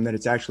shows him that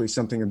it's actually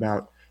something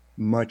about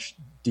much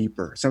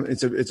deeper.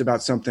 It's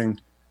about something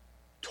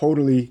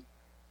totally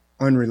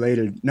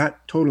unrelated,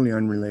 not totally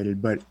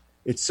unrelated, but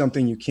it's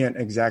something you can't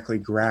exactly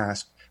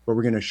grasp, but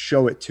we're going to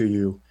show it to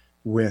you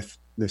with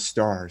the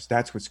stars.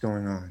 That's what's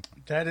going on.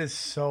 That is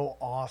so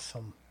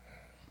awesome.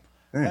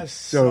 That's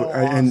so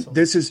awesome. And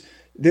this is,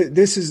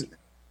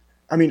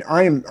 I mean,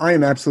 I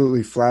am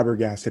absolutely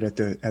flabbergasted at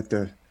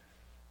the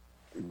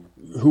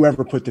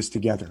whoever put this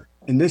together.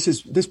 And this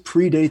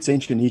predates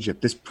ancient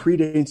Egypt. This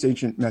predates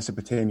ancient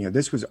Mesopotamia.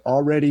 This was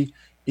already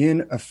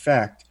in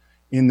effect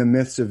in the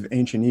myths of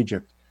ancient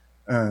Egypt,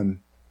 the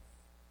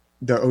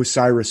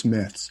Osiris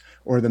myths,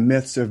 or the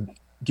myths of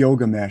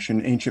Gilgamesh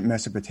in ancient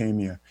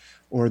Mesopotamia,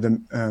 or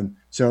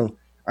so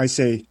I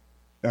say,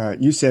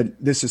 you said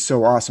this is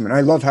so awesome, and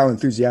I love how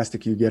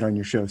enthusiastic you get on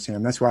your show,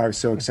 Sam. That's why I was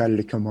so excited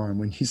to come on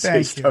when you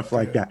say stuff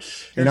like that.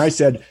 And I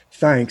said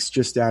thanks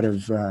just out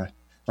of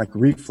like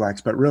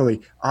reflex, but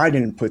really I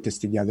didn't put this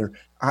together,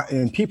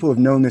 and people have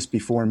known this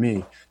before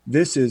me.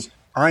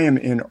 I am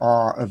in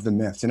awe of the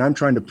myths, and I'm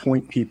trying to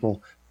point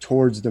people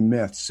towards the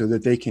myths so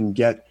that they can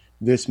get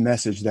this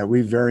message that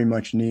we very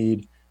much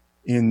need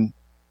in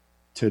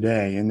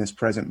today, in this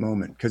present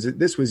moment, because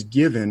this was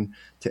given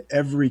to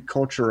every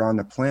culture on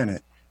the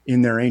planet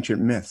in their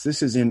ancient myths.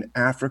 This is in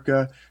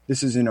Africa,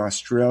 this is in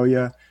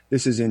Australia,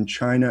 this is in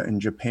China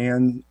and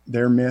Japan,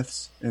 their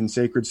myths and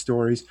sacred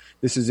stories.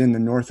 This is in the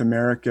North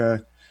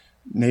America,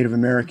 Native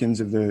Americans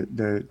of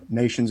the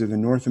nations of the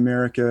North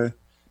America,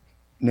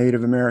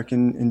 Native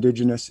American,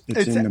 indigenous.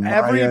 It's in the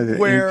Maya,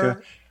 everywhere, the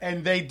Inca.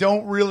 And they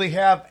don't really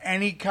have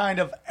any kind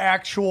of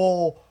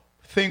actual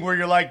thing where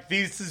you're like,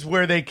 this is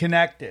where they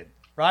connected.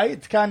 Right?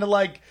 It's kind of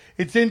like,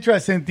 it's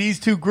interesting.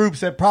 These two groups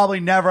that probably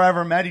never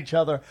ever met each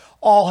other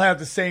all have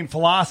the same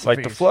philosophy.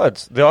 Like the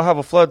floods. They all have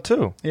a flood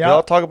too. Yeah. They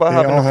all talk about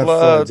having a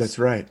flood. That's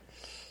right.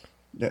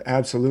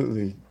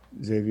 Absolutely,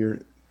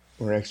 Xavier.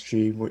 Or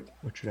XG, what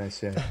should I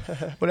say?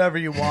 Whatever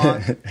you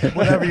want.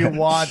 Whatever you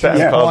want.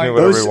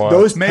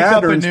 Those Make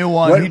patterns, up a new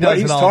one. What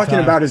he's talking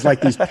about is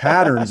like these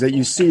patterns that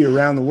you see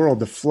around the world.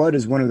 The flood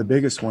is one of the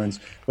biggest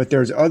ones, but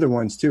there's other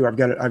ones too. I've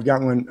got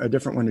a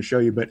different one to show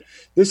you. But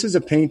this is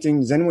a painting.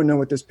 Does anyone know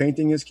what this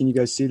painting is? Can you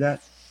guys see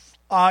that?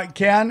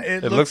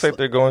 It looks like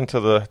they're going to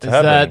heaven. Is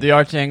that the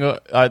Archangel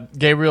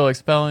Gabriel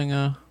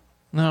expelling?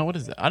 No, what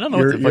is that? I don't know.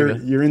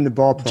 You're in the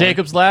ballpark.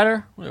 Jacob's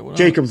Ladder.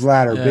 Jacob's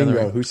Ladder. Yeah,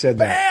 bingo. Who said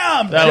that?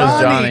 Bam! That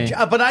was Johnny.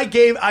 But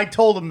I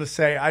told him to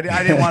say. I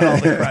didn't want all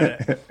the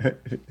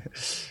credit.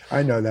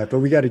 I know that, but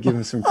we got to give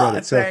him some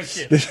credit. So Thank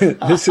you.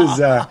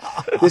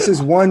 this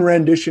is one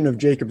rendition of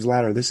Jacob's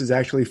Ladder. This is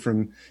actually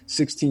from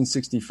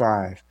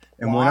 1665.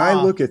 And when I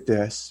look at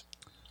this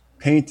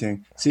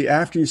painting, see,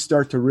 after you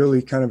start to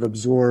really kind of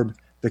absorb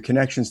the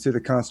connections to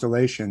the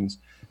constellations,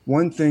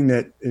 one thing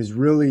that is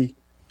really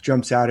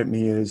jumps out at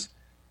me is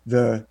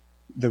the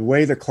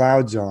way the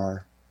clouds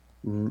are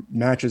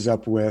matches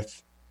up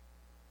with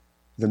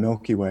the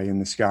Milky Way in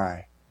the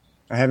sky.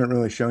 I haven't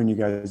really shown you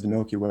guys the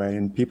Milky Way,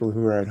 and people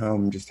who are at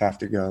home just have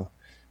to go,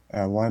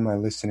 why am I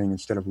listening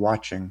instead of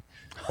watching?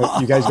 But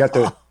you guys got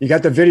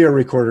the video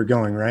recorder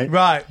going, right?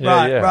 Right.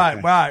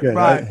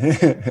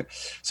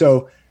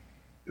 So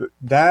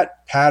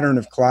that pattern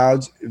of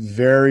clouds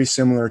very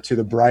similar to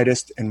the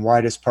brightest and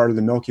widest part of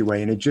the Milky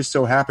Way, and it just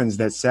so happens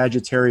that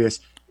Sagittarius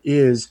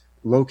is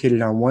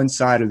located on one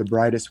side of the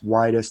brightest,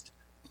 widest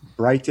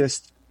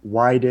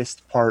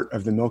part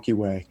of the Milky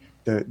Way.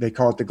 They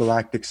call it the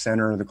galactic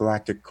center or the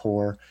galactic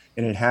core,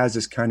 and it has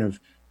this kind of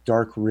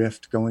dark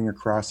rift going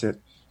across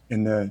it.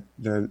 And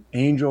the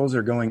angels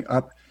are going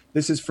up.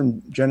 This is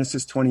from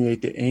Genesis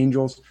 28. The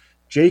angels,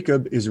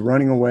 Jacob is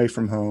running away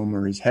from home,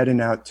 or he's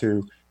heading out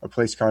to a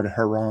place called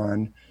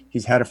Haran.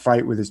 He's had a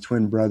fight with his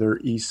twin brother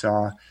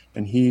Esau,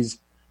 and he's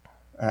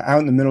out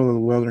in the middle of the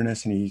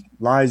wilderness, and he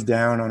lies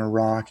down on a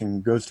rock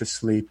and goes to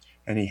sleep,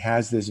 and he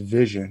has this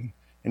vision,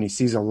 and he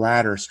sees a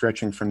ladder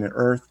stretching from the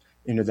earth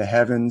into the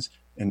heavens,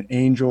 and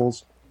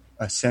angels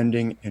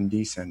ascending and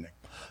descending.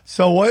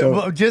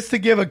 So just to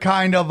give a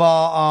kind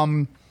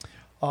of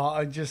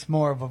just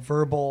more of a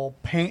verbal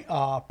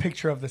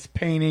picture of this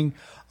painting,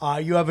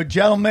 you have a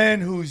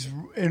gentleman who's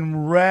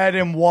in red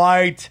and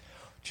white,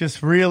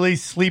 just really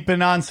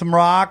sleeping on some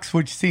rocks,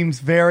 which seems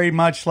very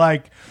much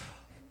like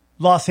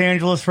Los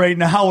Angeles right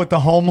now with the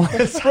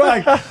homeless,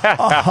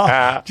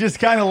 right? Just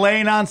kind of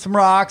laying on some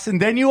rocks.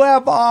 And then you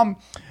have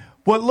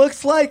what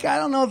looks like, I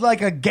don't know,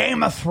 like a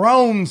Game of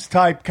Thrones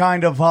type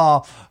kind of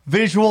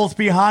visuals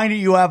behind it.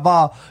 You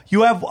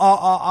have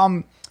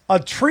a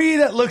tree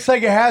that looks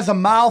like it has a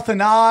mouth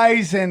and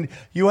eyes, and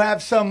you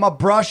have some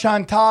brush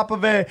on top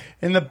of it,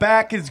 and the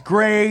back is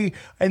gray.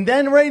 And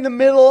then right in the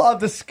middle of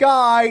the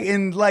sky,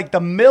 in like the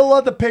middle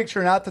of the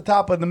picture, not the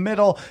top of the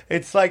middle,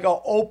 it's like an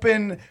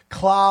open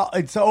cloud.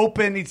 It's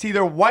open. It's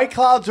either white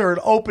clouds or an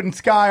open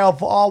sky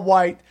of all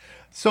white.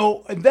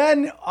 So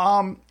then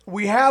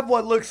we have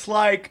what looks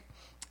like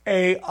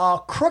a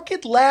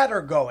crooked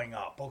ladder going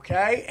up,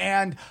 okay?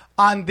 And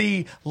on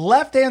the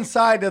left-hand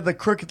side of the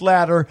crooked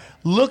ladder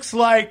looks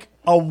like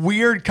a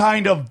weird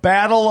kind of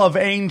battle of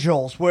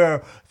angels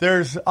where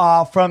there's,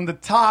 from the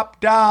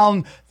top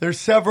down, there's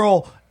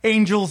several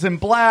angels in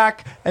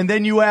black, and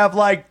then you have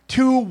like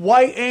two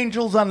white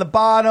angels on the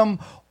bottom.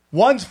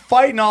 One's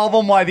fighting all of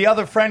them while the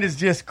other friend is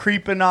just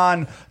creeping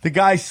on the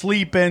guy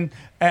sleeping.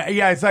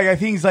 It's like, I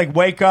think he's like,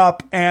 wake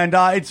up. And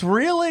it's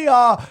really,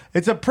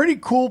 it's a pretty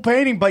cool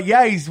painting. But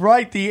yeah, he's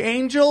right. The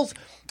angels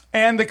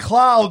and the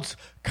clouds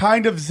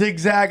kind of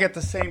zigzag at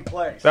the same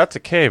place. That's a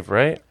cave,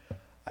 right?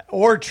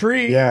 Or a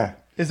tree. Yeah.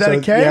 Is that a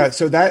cave? Yeah.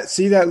 So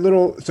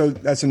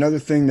that's another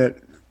thing that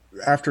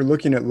after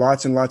looking at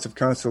lots and lots of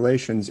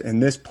constellations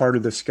in this part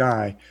of the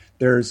sky,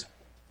 there's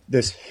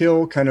this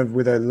hill kind of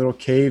with a little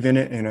cave in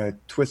it and a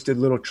twisted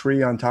little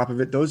tree on top of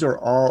it. Those are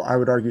all, I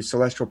would argue,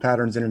 celestial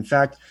patterns. And in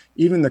fact,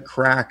 even the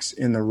cracks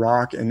in the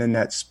rock and then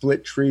that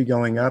split tree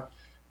going up,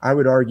 I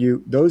would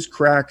argue those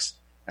cracks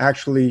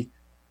actually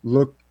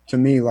look to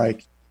me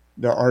like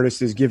the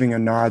artist is giving a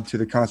nod to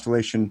the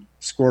constellation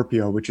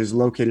Scorpio, which is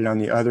located on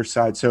the other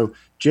side. So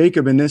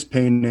Jacob in this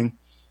painting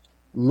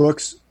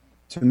looks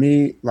to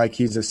me like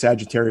he's a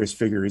Sagittarius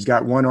figure. He's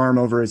got one arm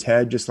over his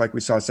head, just like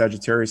we saw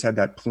Sagittarius had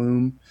that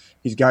plume.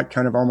 He's got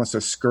kind of almost a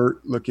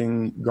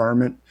skirt-looking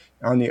garment.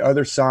 On the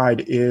other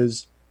side of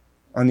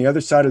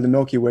the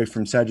Milky Way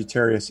from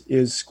Sagittarius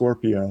is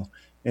Scorpio,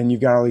 and you've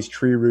got all these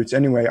tree roots.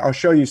 Anyway, I'll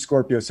show you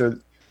Scorpio.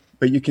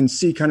 But you can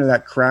see kind of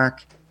that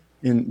crack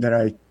in that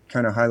I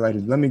kind of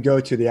highlighted. Let me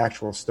go to the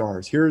actual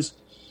stars.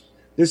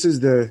 This is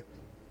the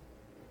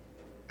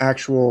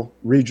actual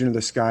region of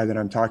the sky that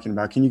I'm talking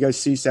about. Can you guys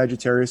see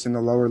Sagittarius in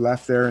the lower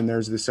left there? And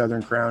there's the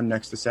Southern Crown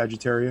next to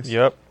Sagittarius.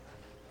 Yep.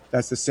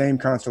 That's the same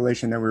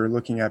constellation that we were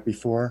looking at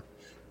before.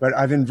 But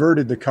I've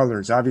inverted the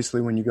colors. Obviously,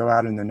 when you go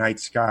out in the night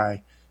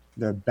sky,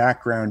 the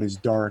background is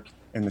dark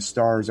and the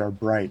stars are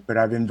bright. But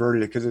I've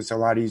inverted it because it's a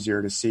lot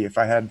easier to see. If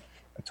I had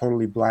a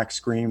totally black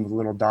screen with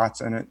little dots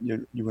in it,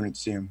 you wouldn't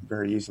see them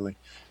very easily.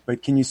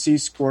 But can you see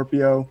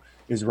Scorpio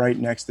is right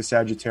next to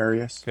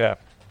Sagittarius? Yeah.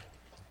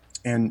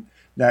 And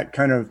that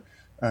kind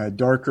of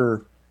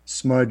darker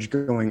smudge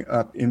going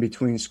up in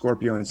between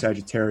Scorpio and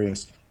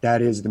Sagittarius,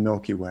 that is the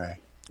Milky Way.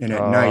 And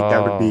at night,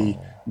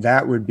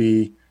 that would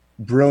be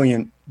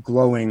brilliant,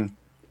 glowing,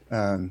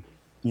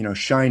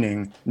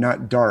 shining,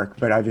 not dark.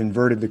 But I've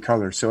inverted the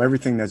color, so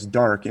everything that's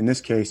dark, in this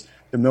case,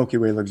 the Milky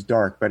Way looks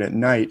dark. But at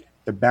night,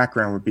 the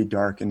background would be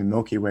dark, and the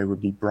Milky Way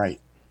would be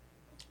bright.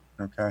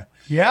 Okay.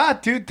 Yeah,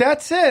 dude,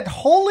 that's it.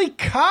 Holy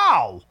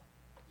cow.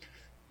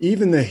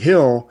 Even the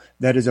hill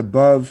that is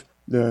above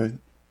the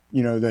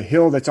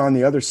hill that's on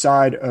the other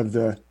side of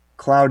the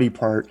cloudy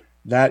part,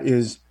 that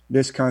is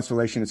this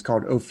constellation. It's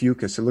called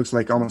Ophiuchus. It looks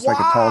like almost like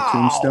a tall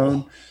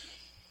tombstone.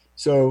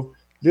 So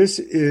this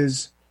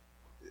is,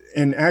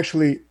 and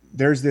actually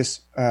there's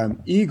this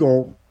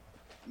eagle.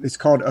 It's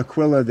called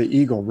Aquila the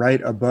Eagle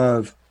right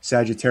above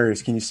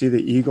Sagittarius. Can you see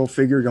the eagle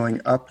figure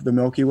going up the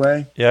Milky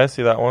Way? Yeah, I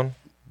see that one.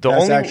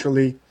 That's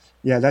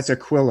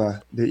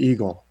Aquila the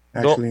Eagle.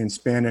 Actually, in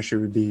Spanish, it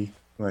would be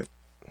what?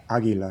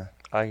 Águila.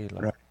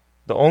 Águila. Right.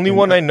 The only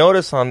one I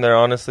notice on there,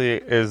 honestly,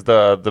 is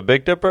the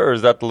Big Dipper, or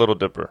is that the Little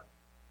Dipper?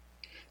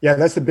 Yeah,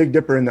 that's the Big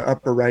Dipper in the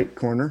upper right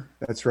corner.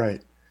 That's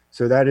right.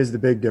 So that is the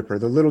Big Dipper.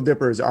 The Little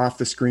Dipper is off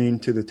the screen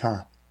to the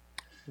top.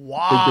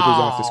 Wow. Big Dipper's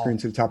off the screen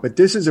to the top. But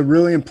this is a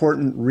really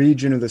important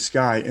region of the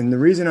sky. And the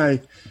reason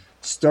I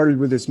started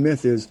with this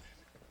myth is,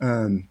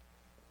 the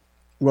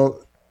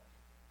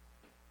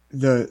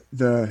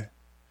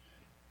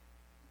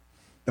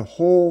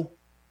whole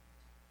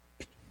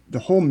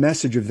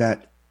message of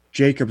that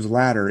Jacob's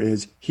ladder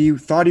is he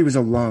thought he was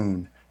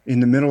alone in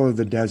the middle of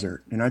the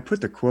desert. And I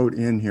put the quote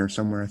in here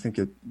somewhere. I think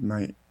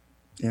my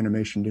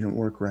animation didn't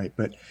work right,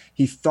 but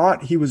he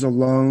thought he was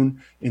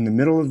alone in the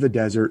middle of the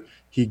desert.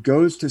 He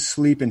goes to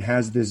sleep and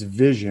has this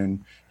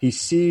vision. He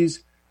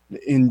sees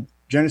in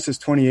Genesis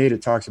 28,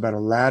 it talks about a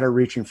ladder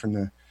reaching from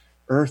the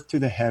earth to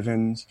the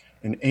heavens,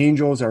 and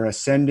angels are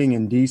ascending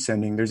and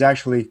descending. There's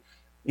actually,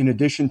 in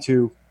addition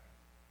to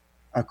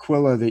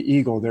Aquila the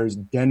eagle, there's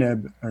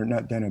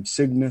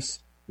Cygnus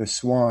the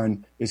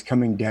swan is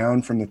coming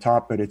down from the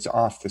top, but it's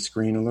off the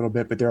screen a little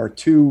bit. But there are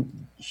two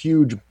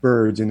huge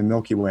birds in the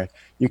Milky Way.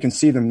 You can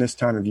see them this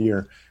time of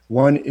year.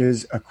 One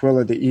is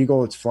Aquila the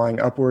eagle, it's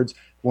flying upwards.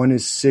 One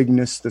is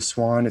Cygnus the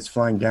swan, it's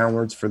flying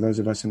downwards for those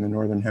of us in the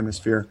northern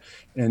hemisphere.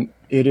 And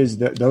it is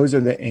those are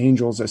the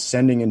angels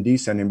ascending and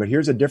descending. But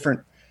here's a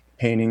different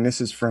painting.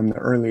 This is from the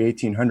early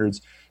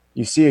 1800s.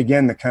 You see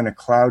again the kind of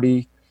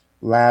cloudy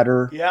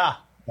ladder. Yeah.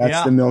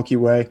 That's the Milky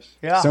Way.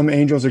 Yeah. Some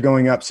angels are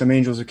going up, some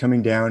angels are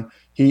coming down.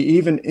 He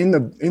even in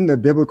the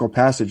biblical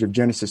passage of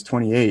Genesis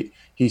 28,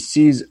 he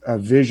sees a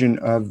vision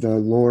of the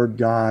Lord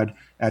God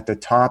at the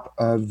top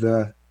of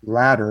the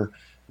ladder,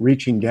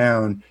 reaching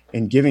down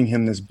and giving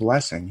him this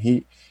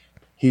blessing.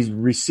 He's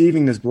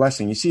receiving this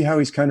blessing. You see how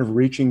he's kind of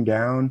reaching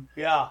down?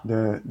 Yeah.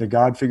 The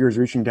God figure is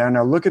reaching down.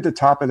 Now look at the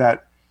top of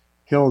that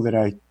hill that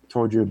I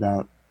told you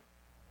about.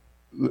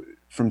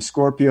 From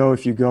Scorpio,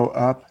 if you go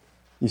up,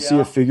 you see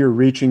a figure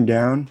reaching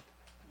down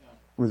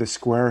with a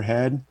square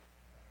head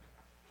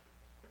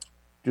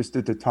just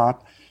at the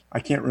top. I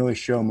can't really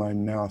show my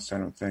mouse, I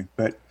don't think.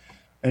 But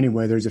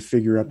anyway, there's a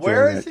figure up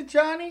there. Where is it,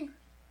 Johnny?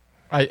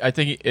 I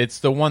think it's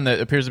the one that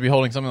appears to be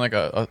holding something like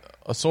a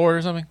sword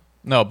or something.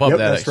 No, above that,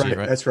 that's actually,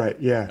 right? That's right,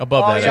 yeah.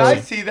 Above that. Yeah, actually.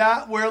 I see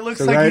that, where it looks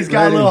So like he's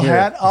got a little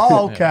hat.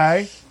 Oh,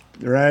 okay.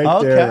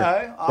 Right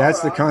there. All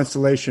That's the right.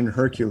 constellation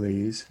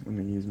Hercules. Let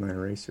me use my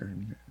eraser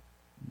and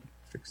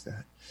fix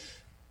that.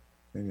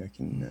 Maybe I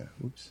can,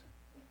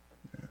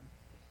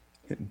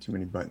 hitting too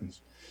many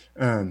buttons.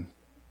 Can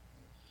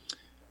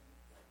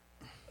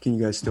you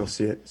guys still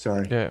see it?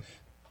 Sorry. Yeah.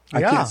 I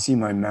Yeah. can't see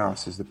my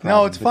mouse is the problem.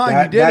 No, it's But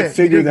fine. You did it.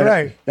 You did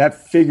great. That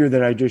figure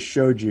that I just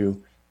showed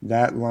you,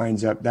 that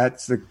lines up.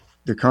 That's the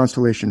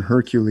constellation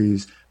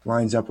Hercules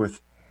lines up with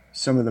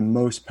some of the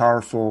most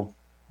powerful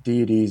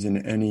deities in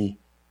any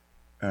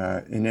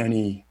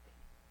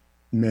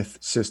myth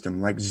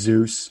system, like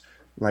Zeus,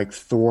 like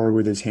Thor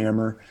with his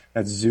hammer.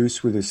 That's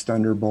Zeus with his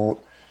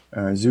thunderbolt.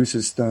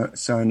 Zeus's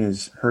son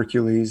is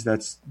Hercules.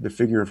 That's the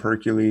figure of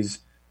Hercules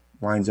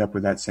lines up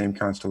with that same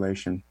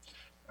constellation.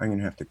 I'm going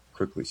to have to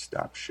quickly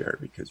stop share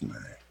because my...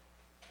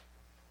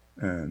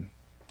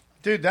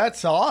 Dude,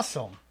 that's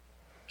awesome.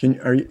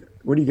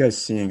 What are you guys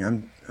seeing?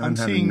 I'm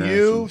seeing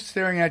you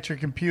staring at your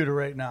computer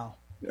right now.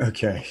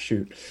 Okay,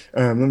 shoot.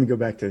 Let me go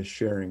back to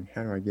sharing.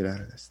 How do I get out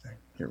of this thing?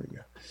 Here we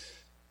go.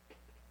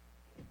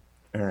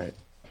 All right.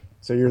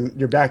 So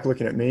you're back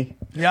looking at me?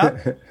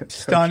 Yeah.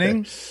 Stunning.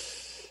 Okay.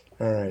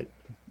 All right.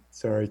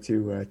 Sorry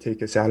to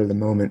take us out of the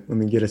moment. Let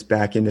me get us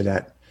back into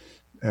that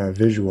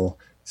visual.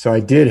 So I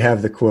did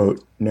have the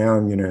quote. Now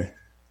I'm going to...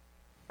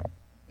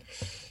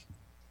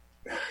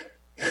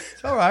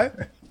 It's all right.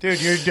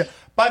 Dude,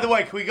 by the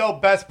way, can we go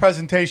best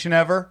presentation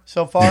ever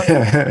so far?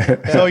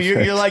 So you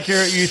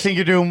think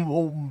you're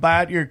doing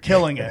bad, you're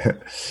killing it.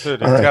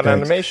 Dude, it's All right, got thanks.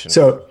 animation.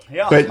 So,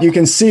 Yeah. but you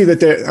can see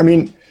that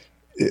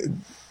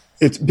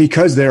it's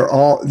because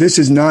this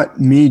is not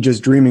me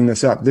just dreaming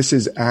this up. This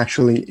is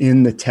actually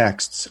in the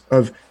texts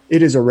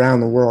it is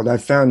around the world.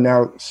 I've found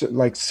now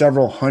like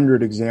several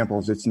hundred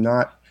examples.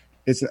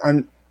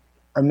 I'm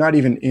not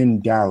even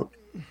in doubt.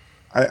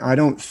 I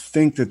don't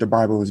think that the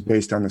Bible is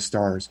based on the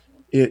stars.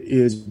 It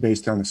is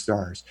based on the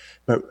stars.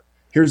 But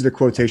here's the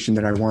quotation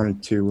that I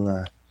wanted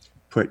to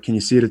put. Can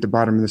you see it at the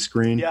bottom of the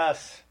screen?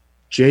 Yes.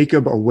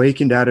 Jacob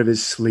awakened out of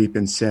his sleep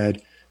and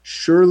said,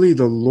 "Surely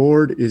the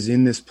Lord is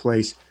in this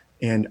place,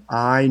 and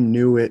I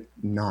knew it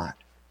not."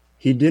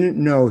 He didn't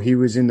know he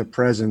was in the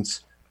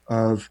presence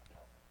of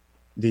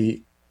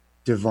the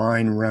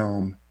divine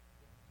realm,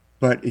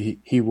 but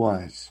he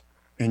was.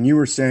 And you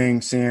were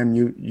saying, Sam,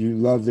 you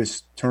love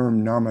this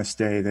term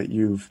namaste that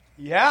you've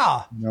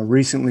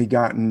recently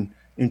gotten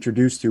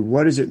introduced to.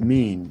 What does it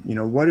mean?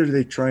 What are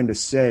they trying to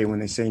say when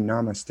they say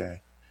namaste?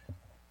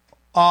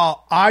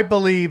 I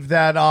believe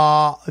that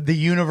the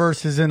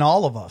universe is in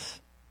all of us.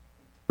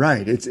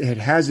 Right. It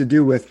has to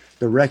do with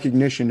the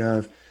recognition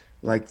of,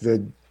 like,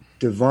 the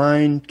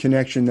divine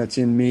connection that's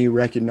in me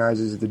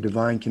recognizes the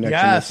divine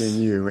connection that's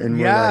in you. And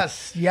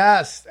yes,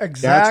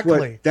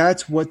 exactly.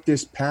 That's what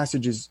this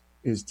passage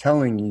is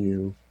telling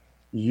you.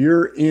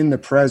 You're in the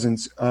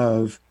presence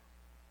of,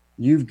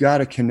 you've got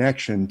a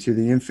connection to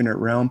the infinite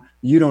realm.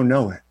 You don't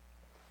know it.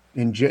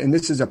 And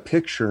this is a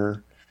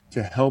picture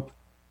to help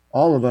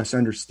all of us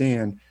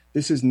understand.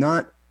 This is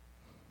not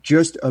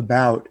just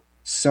about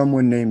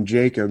someone named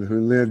Jacob who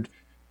lived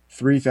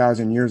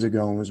 3,000 years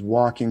ago and was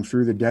walking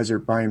through the desert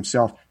by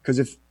himself. Because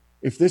if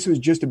this was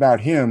just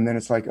about him, then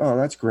it's like, oh,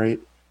 that's great.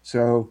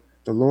 So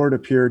the Lord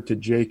appeared to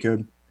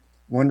Jacob.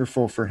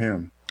 Wonderful for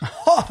him.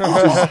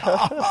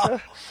 Yeah,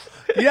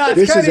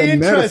 it's kind of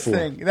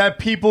interesting that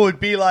people would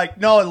be like,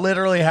 no, it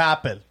literally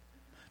happened.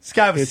 This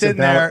guy was sitting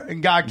there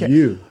and God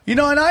came. And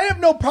I have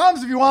no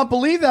problems if you want to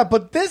believe that.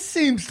 But this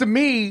seems to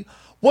me,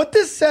 what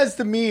this says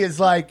to me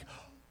is like,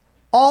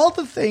 all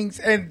the things,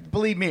 and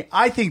believe me,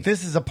 I think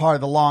this is a part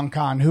of the long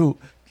con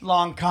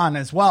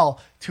as well,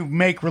 to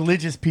make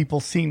religious people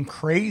seem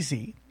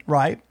crazy,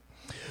 right?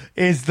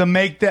 Is to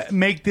make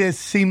this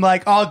seem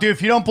like, oh, dude,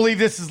 if you don't believe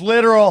this is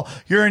literal,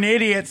 you're an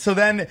idiot. So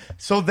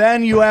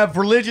then you have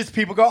religious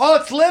people go, oh,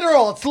 it's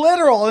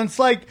literal, and it's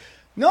like,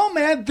 no,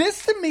 man,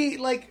 this to me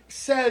like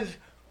says,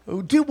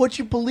 dude, what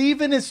you believe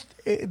in is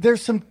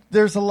there's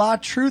a lot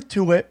of truth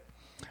to it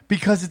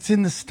because it's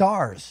in the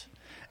stars.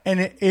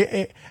 And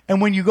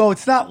and when you go,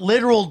 it's not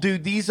literal,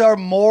 dude. These are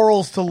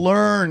morals to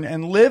learn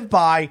and live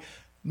by.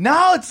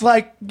 Now it's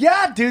like,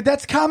 yeah, dude,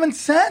 that's common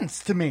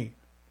sense to me.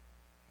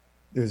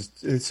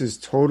 This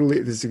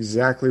is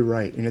exactly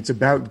right. And it's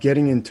about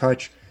getting in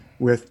touch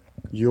with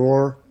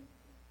your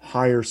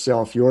higher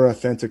self, your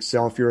authentic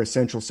self, your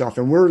essential self.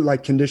 And we're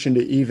like conditioned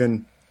to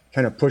even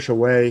kind of push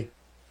away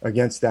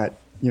against that.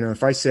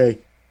 If I say,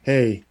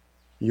 hey,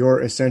 your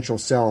essential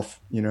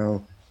self,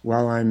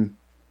 while I'm,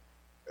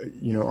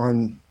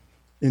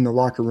 in the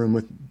locker room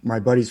with my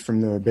buddies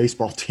from the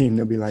baseball team,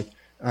 they'll be like,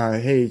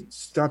 hey,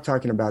 stop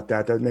talking about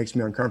that. That makes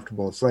me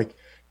uncomfortable. It's like,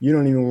 you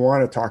don't even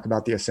want to talk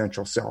about the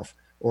essential self,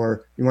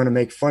 or you want to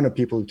make fun of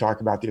people who talk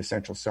about the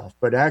essential self.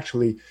 But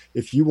actually,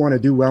 if you want to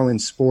do well in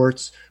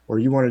sports or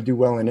you want to do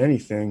well in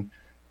anything,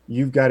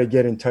 you've got to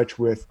get in touch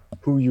with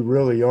who you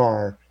really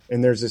are.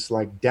 And there's this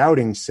like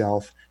doubting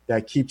self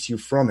that keeps you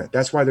from it.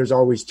 That's why there's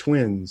always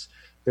twins.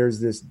 There's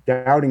this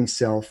doubting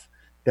self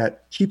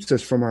that keeps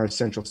us from our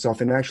essential self.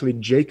 And actually,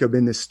 Jacob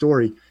in this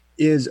story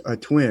is a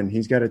twin.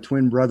 He's got a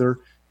twin brother,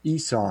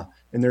 Esau.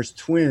 And there's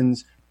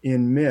twins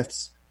in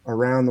myths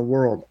around the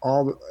world.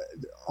 All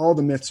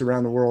the myths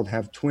around the world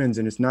have twins.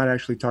 And it's not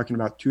actually talking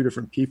about two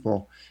different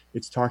people.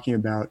 It's talking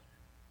about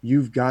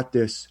you've got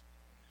this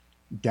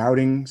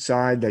doubting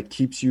side that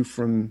keeps you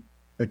from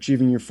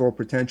achieving your full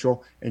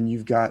potential. And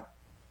you've got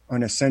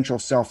an essential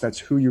self that's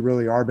who you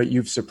really are, but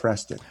you've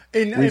suppressed it.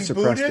 In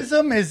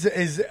Buddhism,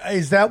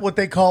 is that what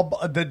they call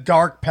the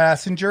dark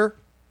passenger?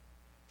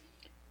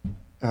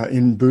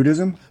 In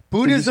Buddhism?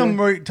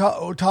 Buddhism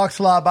talks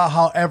a lot about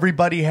how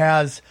everybody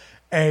has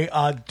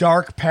a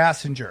dark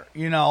passenger,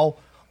 and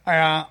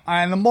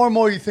the more and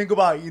more you think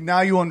about it,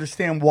 now you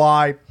understand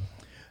why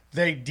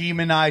they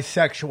demonize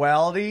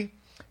sexuality.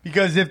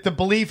 Because if the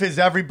belief is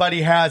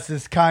everybody has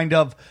this kind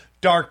of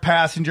dark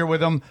passenger with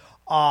them,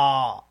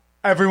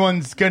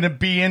 everyone's going to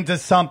be into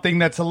something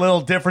that's a little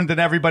different than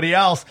everybody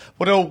else.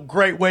 What a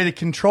great way to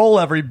control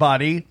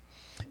everybody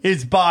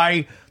is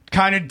by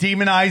kind of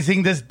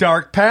demonizing this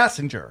dark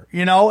passenger,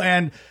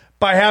 and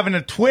by having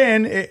a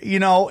twin,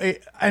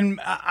 and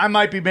I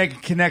might be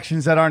making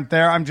connections that aren't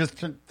there. I'm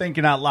just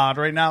thinking out loud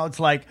right now. It's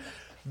like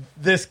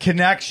this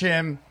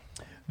connection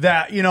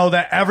that,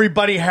 that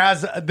everybody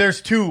has.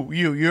 There's two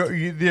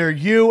you're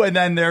you, and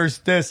then there's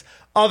this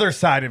other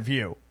side of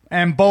you,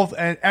 and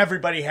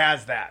everybody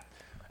has that.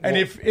 And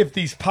if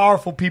these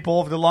powerful people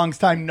over the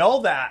longest time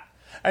know that,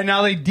 and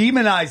now they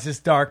demonize this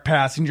dark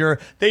passenger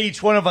that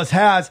each one of us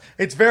has,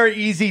 it's very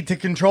easy to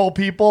control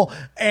people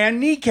and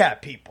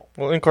kneecap people.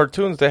 Well, in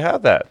cartoons, they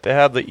have that. They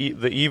have the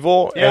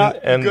evil and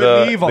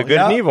the good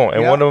and evil.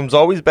 And one of them's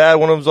always bad,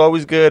 one of them's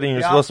always good, and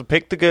you're supposed to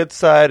pick the good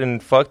side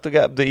and fuck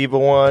the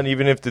evil one,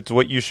 even if it's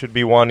what you should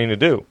be wanting to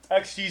do.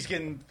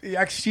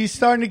 XG's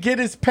starting to get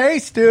his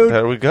pace, dude.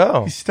 There we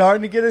go. He's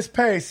starting to get his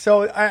pace.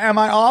 So am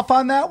I off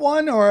on that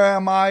one, or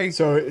am I?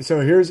 So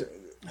here's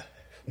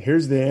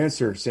the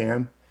answer,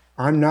 Sam.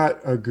 I'm not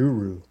a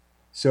guru.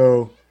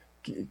 So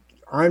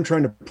I'm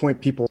trying to point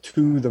people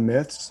to the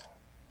myths.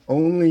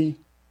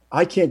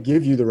 I can't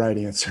give you the right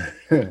answer.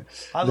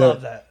 I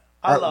love that.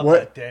 I love what,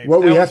 that, Dave.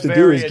 What that we have to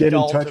do is get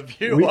in touch.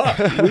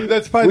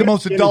 That's probably the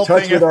most adult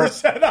thing ever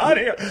said on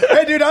here.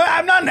 Hey, dude,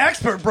 I'm not an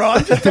expert, bro.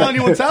 I'm just telling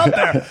you what's out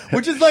there,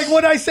 which is like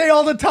what I say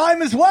all the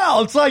time as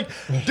well. It's like,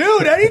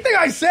 dude, anything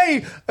I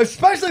say,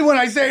 especially when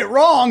I say it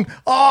wrong,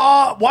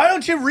 why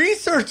don't you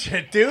research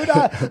it, dude?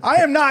 I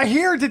am not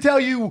here to tell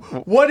you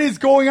what is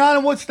going on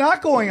and what's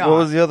not going on. What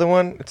was the other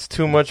one? It's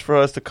too much for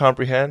us to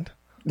comprehend.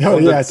 No,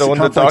 it's the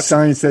complex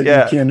science that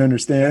you can't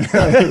understand.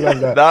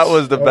 That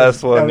was the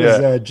best one.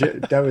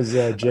 That was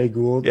Jay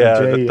Gould.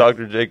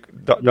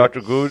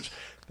 Dr. Gooch.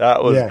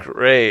 That was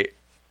great.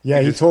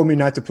 Yeah, he told me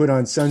not to put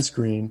on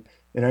sunscreen,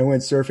 and I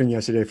went surfing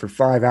yesterday for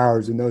 5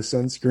 hours with no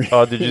sunscreen.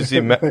 Oh, did you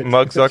see Mark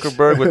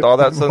Zuckerberg with all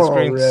that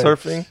sunscreen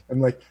surfing?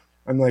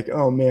 I'm like,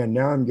 oh man,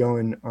 now I'm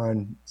going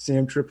on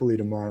Sam Tripoli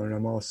tomorrow, and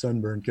I'm all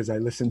sunburned because I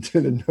listened to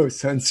the no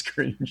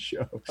sunscreen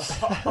show.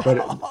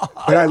 But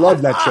I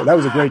love that show. That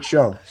was a great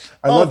show.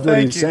 I loved what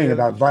he was saying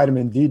about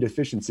vitamin D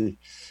deficiency.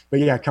 But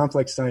yeah,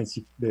 complex science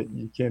that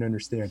you can't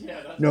understand.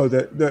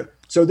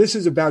 So this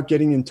is about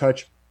getting in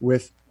touch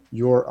with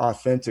your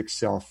authentic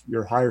self,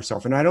 your higher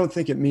self, and I don't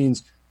think it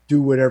means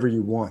do whatever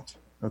you want.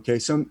 Okay,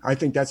 I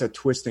think that's a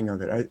twisting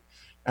of it.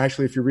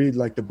 Actually, if you read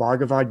like the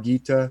Bhagavad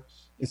Gita,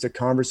 it's a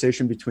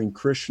conversation between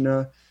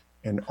Krishna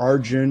and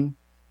Arjun,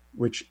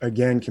 which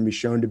again can be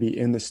shown to be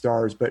in the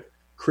stars. But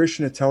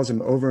Krishna tells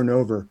him over and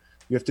over,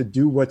 you have to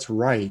do what's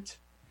right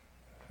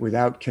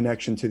without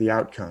connection to the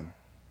outcome,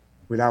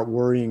 without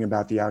worrying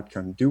about the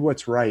outcome. Do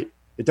what's right.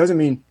 It doesn't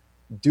mean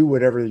do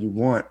whatever you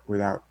want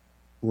without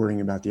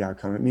worrying about the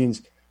outcome. It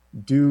means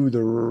do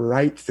the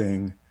right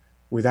thing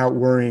without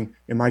worrying,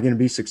 am I going to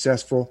be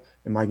successful?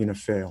 Am I going to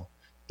fail?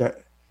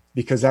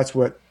 Because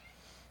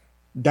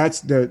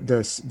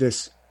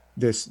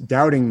this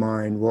doubting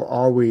mind will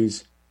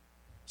always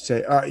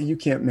say, you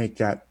can't make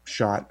that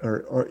shot,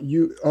 or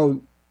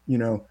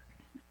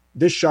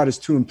this shot is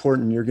too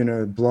important. You're going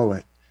to blow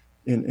it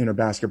in a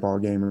basketball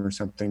game or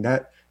something.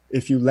 That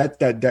if you let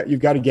that,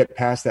 you've got to get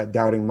past that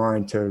doubting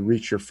mind to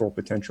reach your full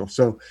potential.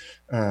 So,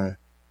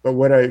 but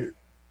what I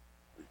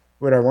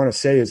want to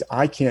say is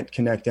I can't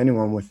connect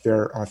anyone with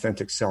their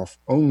authentic self.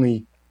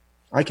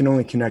 I can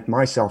only connect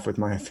myself with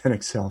my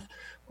authentic self.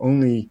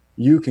 Only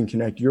you can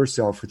connect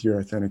yourself with your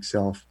authentic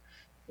self.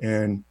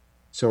 And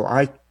so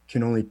I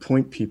can only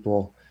point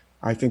people.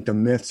 I think the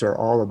myths are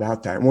all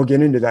about that. And we'll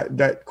get into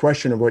that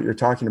question of what you're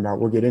talking about.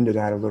 We'll get into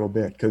that a little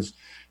bit, because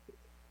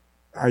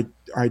I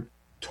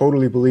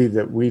totally believe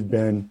that we've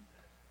been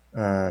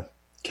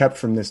kept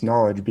from this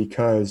knowledge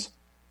because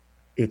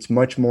it's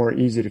much more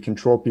easy to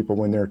control people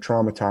when they're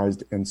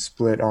traumatized and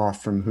split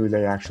off from who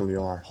they actually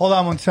are. Hold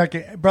on one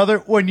second, brother.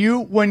 When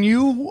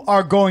you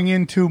are going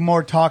into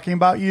more talking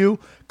about you,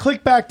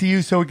 click back to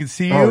you so we can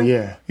see you. Oh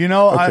yeah.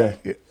 Okay.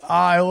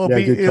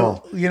 Good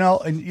call.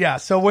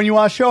 So when you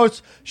want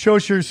to show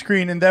us your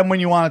screen, and then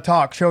when you want to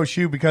talk, show us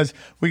you, because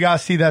we got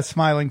to see that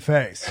smiling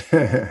face.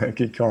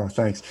 Good call.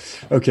 Thanks.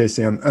 Okay,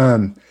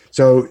 Sam.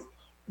 So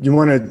you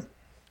want to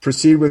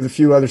proceed with a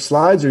few other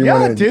slides, or you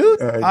want to?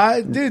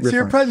 Dude, it's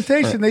your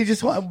presentation. Right. They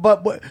just want,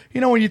 but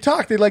when you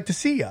talk, they like to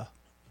see you.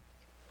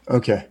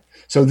 Okay,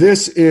 so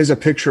this is a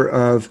picture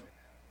of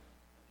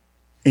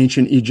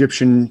ancient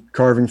Egyptian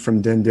carving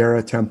from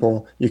Dendera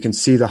Temple. You can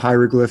see the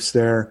hieroglyphs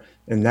there,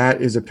 and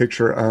that is a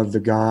picture of the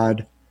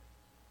god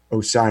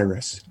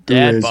Osiris.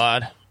 Dad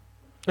bod.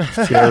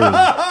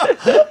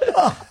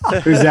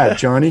 Who's that,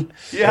 Johnny?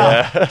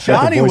 Yeah.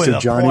 Johnny with a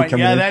point.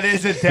 Yeah, that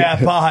is a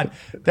dad bod.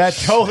 That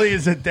totally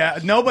is a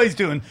dad. Nobody's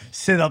doing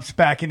sit-ups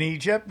back in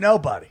Egypt.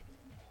 Nobody.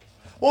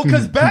 Well,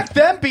 because back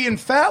then being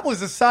fat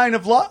was a sign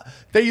of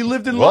that you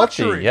lived in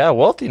luxury. Yeah,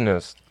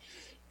 wealthiness.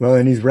 Well,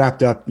 and he's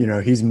wrapped up,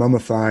 he's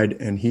mummified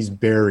and he's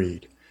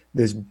buried.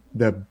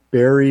 The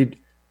buried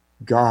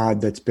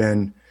god that's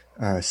been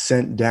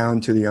sent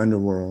down to the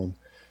underworld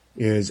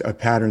is a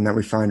pattern that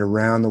we find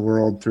around the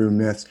world through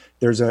myths.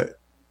 There's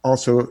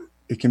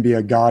it can be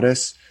a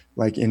goddess,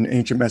 like in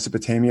ancient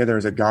Mesopotamia,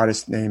 there's a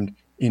goddess named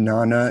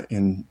Inanna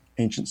in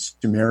ancient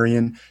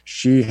Sumerian.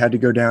 She had to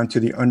go down to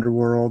the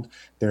underworld.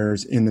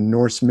 There's in the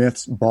Norse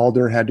myths,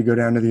 Balder had to go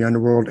down to the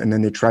underworld, and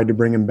then they tried to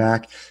bring him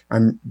back.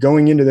 I'm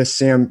going into this,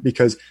 Sam,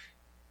 because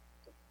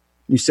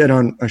you said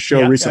on a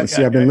show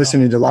recently, I've been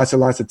listening to lots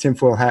of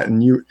Tinfoil Hat,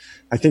 and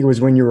I think it was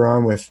when you were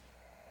on with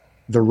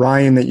the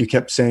Ryan that you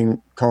kept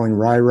calling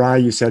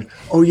Rai. You said,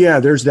 oh yeah,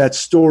 there's that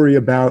story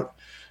about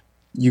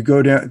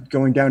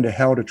going down to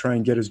hell to try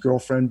and get his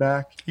girlfriend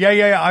back. Yeah.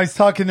 I was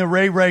talking to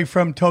Ray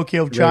from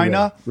Tokyo,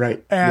 China.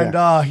 Right. And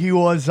he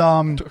was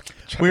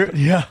we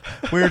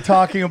were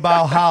talking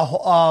about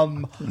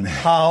how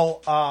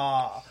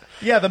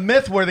the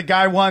myth where the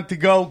guy wanted to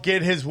go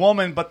get his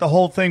woman, but the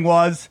whole thing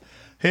was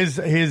his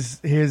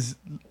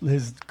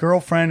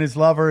girlfriend, his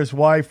lover, his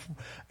wife,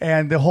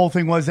 and the whole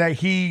thing was that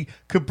he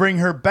could bring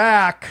her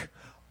back,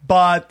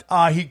 but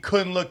he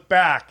couldn't look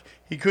back.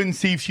 He couldn't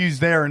see if she was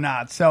there or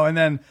not. So, and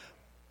then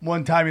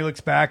one time he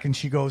looks back and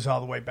she goes all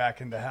the way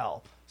back into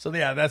hell. So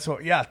yeah, that's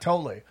what. Yeah,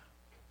 totally.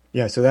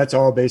 Yeah, so that's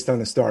all based on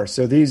the stars.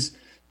 So these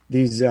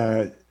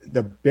the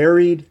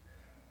buried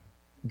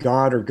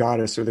god or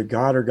goddess, or the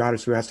god or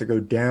goddess who has to go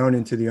down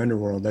into the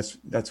underworld.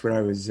 That's what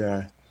I was.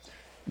 I'm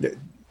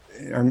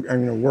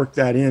going to work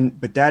that in,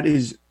 but that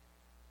is,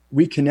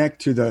 we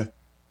connect to the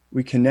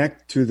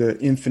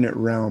infinite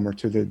realm, or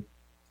to the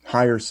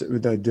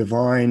the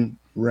divine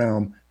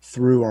realm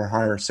through our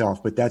higher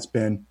self. But that's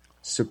been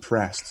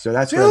suppressed. So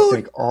that's what I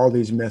think all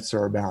these myths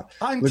are about.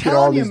 I'm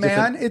telling you,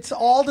 man, it's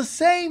all the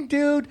same,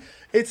 dude.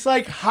 It's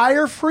like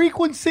higher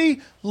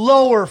frequency,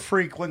 lower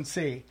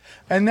frequency.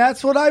 And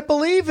that's what I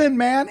believe in,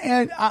 man.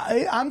 And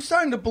I'm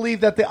starting to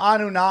believe that the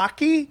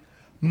Anunnaki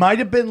might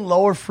have been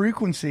lower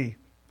frequency.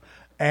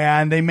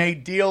 And they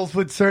made deals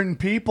with certain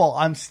people.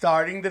 I'm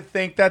starting to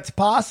think that's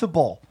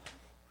possible.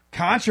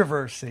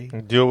 Controversy.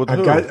 Deal with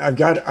who? I've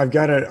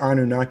got an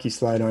Anunnaki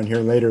slide on here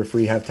later if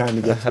we have time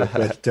to get to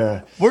it.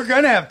 But we're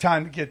gonna have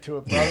time to get to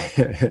it,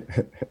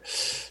 brother.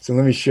 So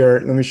let me show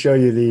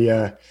you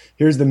the.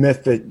 Here's the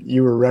myth that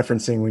you were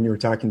referencing when you were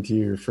talking to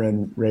your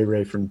friend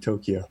Ray from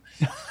Tokyo.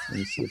 Let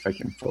me see if I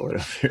can pull it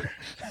up here.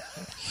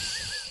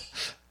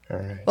 All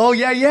right. Oh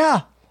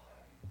yeah.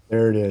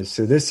 There it is.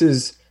 So this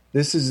is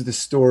the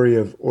story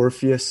of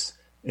Orpheus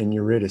and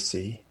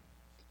Eurydice.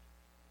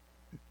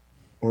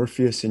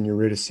 Orpheus and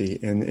Eurydice,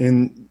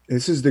 and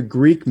this is the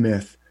Greek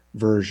myth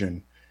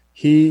version.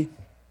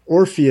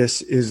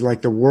 Orpheus is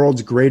like the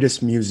world's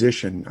greatest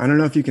musician. I don't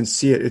know if you can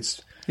see it.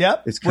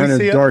 It's kind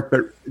of dark,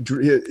 but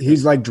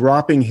he's like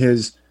dropping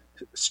his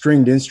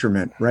stringed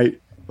instrument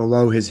right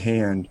below his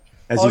hand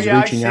as he's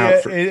reaching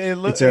out.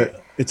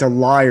 It's a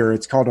lyre.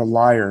 It's called a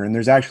lyre, and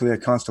there's actually a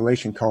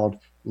constellation called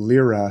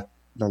Lyra,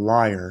 the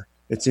lyre.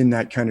 It's in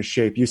that kind of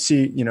shape. You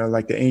see,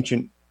 like the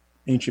ancient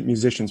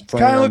musicians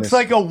playing. Kind of looks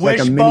like a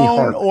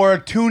wishbone or a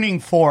tuning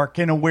fork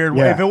in a weird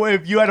way.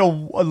 If you had a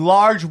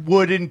large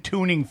wooden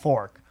tuning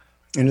fork.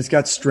 And it's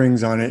got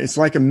strings on it. It's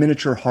like a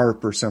miniature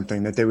harp or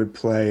something that they would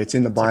play. It's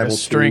in the Bible. Like a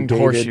stringed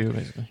horseshoe,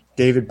 basically.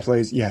 David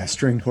plays,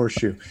 stringed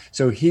horseshoe.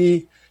 So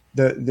in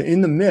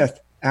the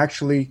myth,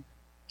 actually,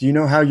 do you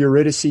know how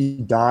Eurydice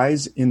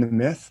dies in the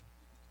myth?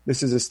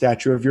 This is a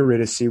statue of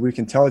Eurydice. We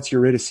can tell it's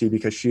Eurydice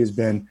because she has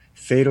been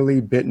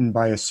fatally bitten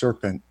by a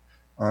serpent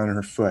on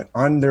her foot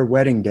on their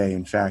wedding day.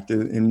 In fact,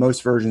 in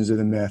most versions of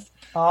the myth,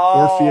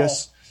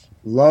 Orpheus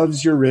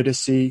loves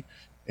Eurydice,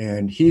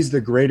 and he's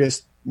the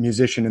greatest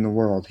musician in the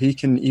world. He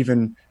can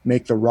even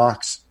make the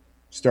rocks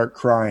start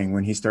crying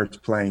when he starts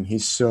playing.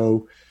 He's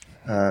so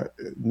the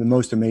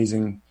most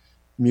amazing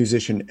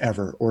musician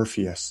ever,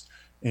 Orpheus.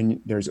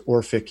 And there's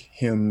Orphic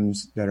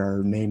hymns that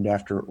are named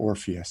after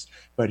Orpheus.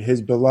 But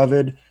his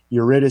beloved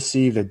Eurydice,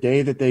 the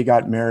day that they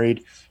got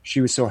married,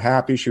 she was so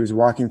happy. She was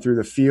walking through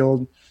the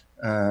field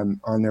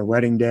on their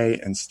wedding day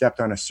and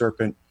stepped on a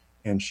serpent,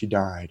 and she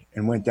died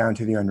and went down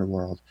to the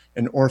underworld.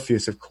 And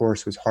Orpheus, of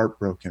course, was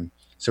heartbroken.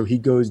 So he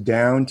goes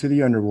down to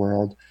the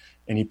underworld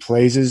and he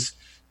plays his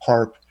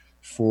harp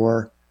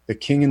for the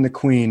king and the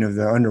queen of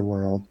the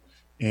underworld,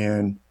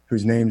 and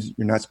whose names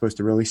you're not supposed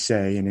to really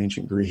say in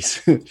ancient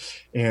Greece.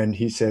 And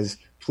he says,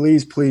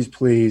 please, please,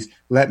 please,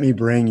 let me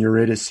bring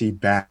Eurydice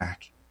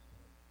back.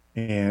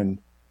 And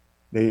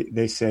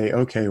they say,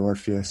 okay,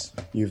 Orpheus,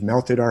 you've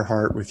melted our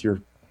heart with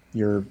your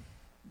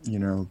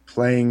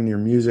playing your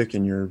music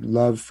and your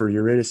love for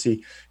Eurydice.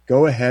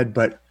 Go ahead,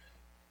 but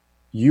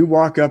you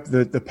walk up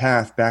the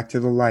path back to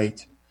the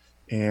light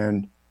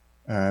and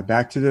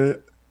back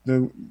to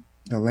the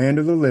land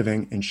of the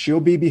living, and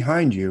she'll be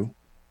behind you.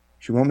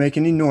 She won't make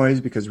any noise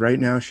because right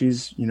now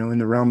she's, in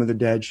the realm of the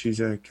dead.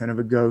 She's a kind of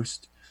a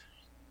ghost.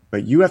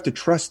 But you have to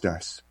trust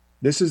us.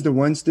 This is the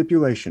one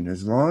stipulation.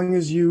 As long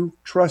as you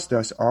trust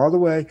us all the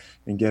way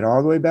and get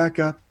all the way back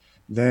up,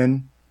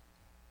 then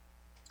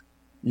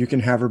you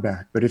can have her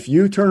back. But if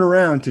you turn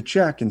around to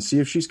check and see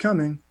if she's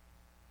coming,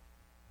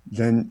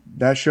 then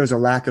that shows a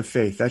lack of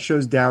faith. That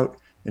shows doubt,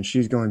 and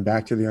she's going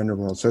back to the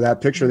underworld. So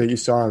that picture that you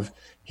saw of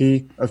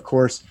of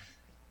course,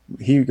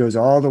 he goes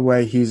all the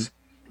way. He's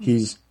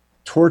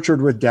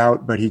tortured with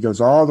doubt, but he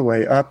goes all the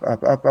way up,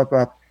 up, up, up,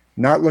 up,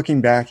 not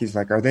looking back. He's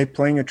like, are they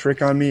playing a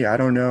trick on me? I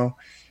don't know.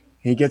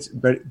 He gets,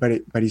 but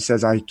he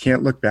says, I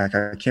can't look back.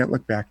 I can't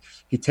look back.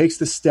 He takes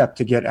the step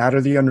to get out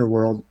of the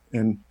underworld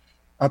and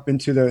up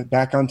into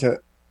back onto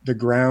the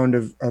ground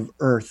of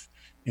earth.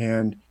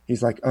 And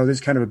he's like, oh, this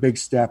is kind of a big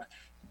step.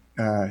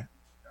 I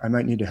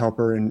might need to help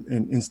her. And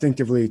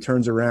instinctively he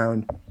turns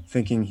around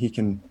thinking he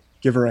can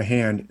give her a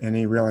hand. And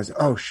he realizes,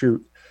 oh,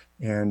 shoot.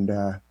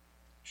 And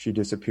she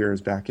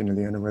disappears back into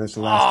the underworld. That's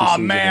the last he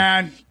sees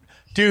man. of her.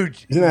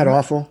 Dude. Isn't that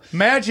awful?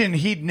 Imagine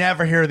he'd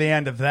never hear the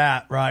end of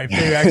that, right? If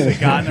they actually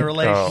got in a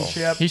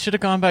relationship. He should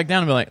have gone back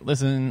down and be like,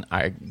 listen,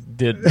 I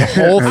did the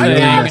whole thing.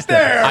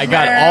 I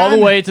got all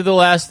the way to the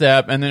last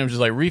step, and then it was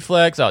just like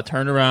reflex. I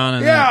turned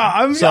around. And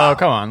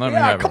come on, let me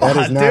have it. That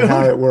is not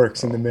how it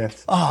works in the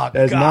myth. That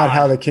is not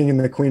how the king and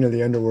the queen of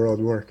the underworld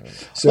work.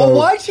 So, well,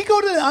 why'd she go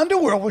to the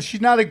underworld? Was she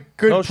not a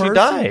good person? She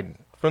died.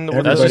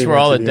 That's just where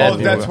all the dead people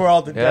go. That's where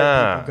all the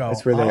dead people go.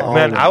 That's where they all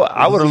man,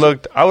 I would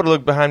have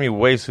looked behind me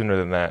way sooner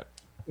than that.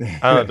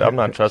 I'm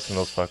not trusting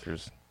those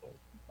fuckers.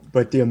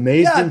 But the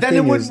amazing thing then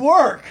it wouldn't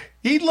work.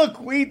 He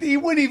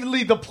wouldn't even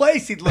leave the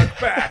place. He'd look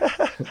back.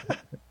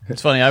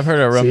 It's funny. I've heard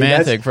a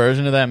romantic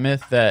version of that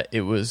myth that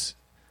it was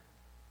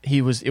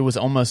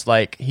almost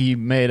like he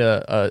made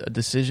a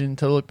decision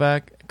to look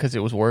back because it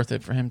was worth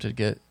it for him to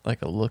get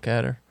like a look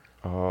at her.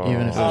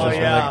 Even if it was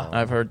just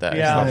I've heard that.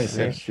 Yeah. Nice,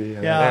 actually,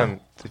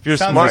 Damn. If you're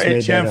Sounds smart, like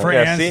a Jennifer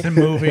Aniston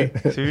movie.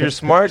 So if you're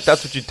smart,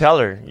 that's what you tell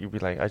her. You'd be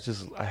like,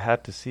 I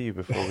had to see you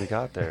before we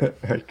got there.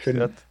 I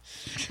couldn't.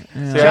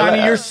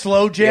 Johnny, you're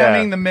slow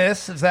jamming the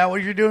myths. Is that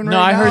what you're doing right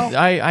now? I heard.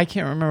 I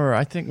can't remember.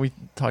 I think we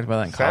talked about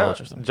that in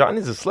college or something.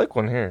 Johnny's a slick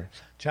one here.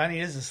 Johnny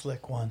is a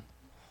slick one.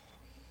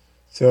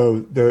 So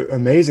the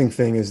amazing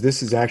thing is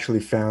this is actually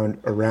found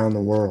around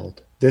the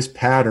world. This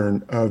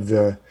pattern of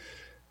the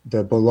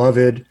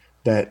beloved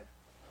that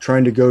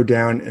trying to go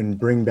down and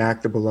bring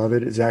back the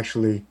beloved is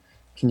actually,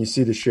 can you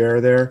see the share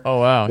there? Oh,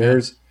 wow.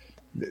 There's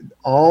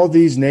all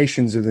these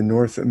nations of the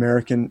North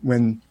American,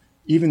 when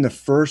even the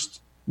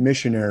first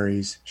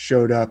missionaries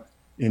showed up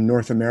in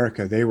North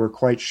America, they were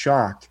quite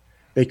shocked.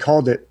 They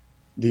called it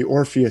the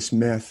Orpheus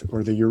myth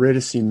or the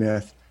Eurydice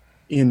myth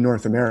in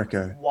North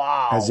America.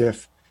 Wow. As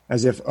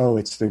if, oh,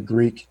 it's the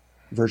Greek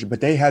version.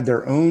 But they had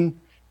their own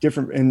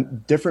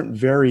different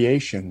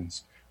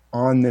variations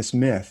on this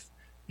myth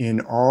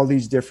in all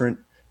these different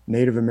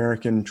Native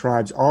American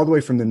tribes, all the way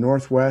from the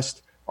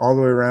Northwest, all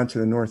the way around to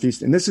the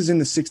Northeast. And this is in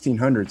the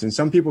 1600s. And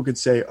some people could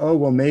say, oh,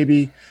 well,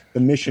 maybe the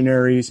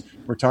missionaries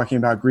were talking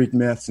about Greek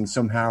myths and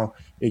somehow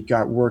it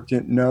got worked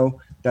in. No,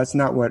 that's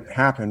not what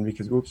happened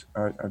because,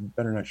 I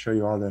better not show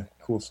you all the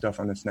cool stuff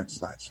on this next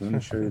slide. So let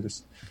me show you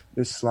this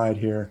slide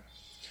here.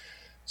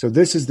 So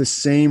this is the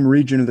same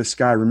region of the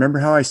sky. Remember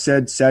how I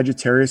said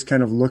Sagittarius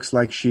kind of looks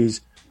like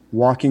she's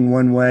walking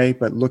one way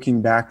but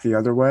looking back the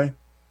other way?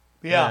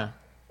 Yeah.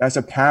 That's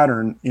a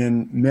pattern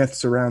in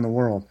myths around the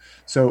world.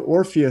 So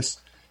Orpheus,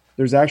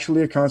 there's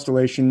actually a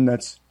constellation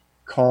that's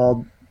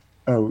called,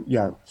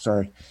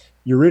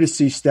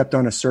 Eurydice stepped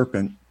on a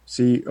serpent.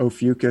 See,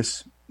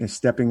 Ophiuchus is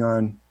stepping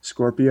on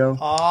Scorpio.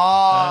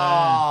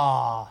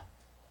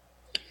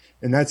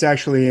 And that's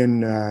actually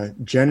in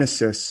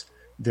Genesis.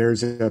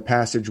 There's a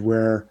passage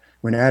where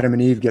when Adam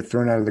and Eve get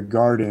thrown out of the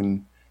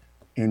garden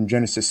in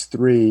Genesis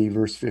 3,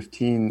 verse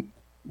 15,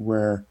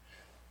 where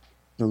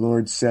the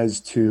Lord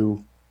says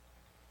to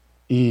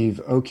Eve,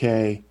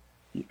 okay,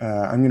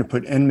 I'm going to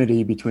put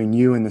enmity between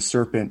you and the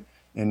serpent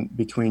and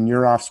between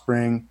your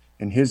offspring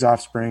and his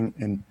offspring,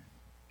 and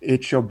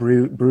it shall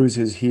bruise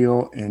his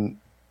heel, and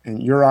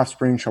your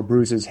offspring shall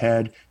bruise his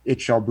head. It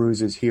shall bruise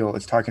his heel.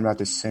 It's talking about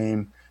the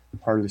same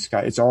part of the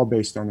sky. It's all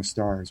based on the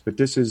stars. But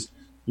this is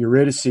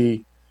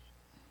Eurydice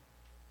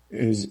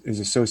is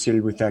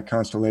associated with that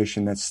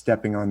constellation that's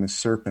stepping on the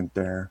serpent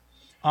there.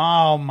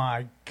 Oh,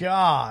 my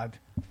God.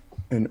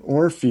 And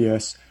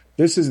Orpheus,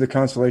 this is the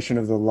constellation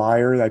of the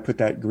Lyre. I put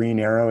that green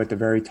arrow at the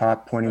very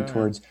top pointing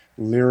towards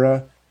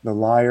Lyra, the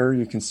lyre.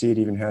 You can see it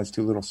even has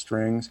two little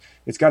strings.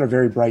 It's got a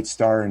very bright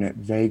star in it,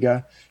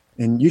 Vega.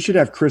 And you should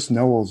have Chris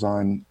Knowles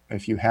on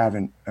if you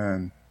haven't,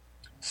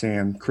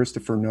 Sam.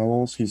 Christopher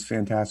Knowles, he's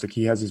fantastic.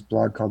 He has his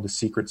blog called The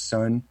Secret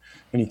Sun,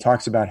 and he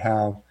talks about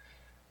how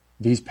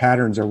these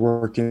patterns are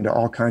worked into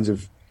all kinds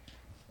of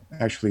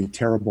actually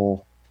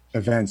terrible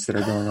events that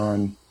are going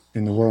on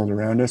in the world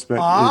around us.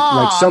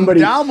 But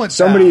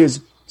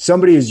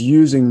somebody is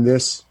using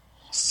this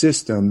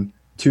system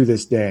to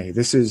this day.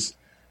 This is.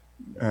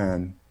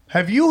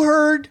 Have you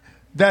heard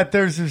that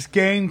there's this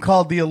game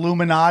called the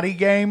Illuminati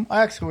game?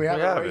 Actually, we have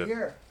it right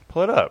here.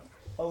 Pull it up.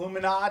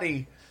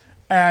 Illuminati.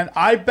 And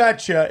I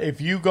bet you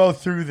if you go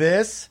through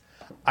this,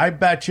 I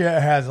bet you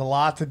it has a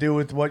lot to do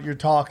with what you're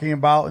talking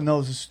about in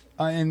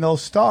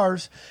those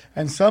stars.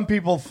 And some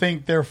people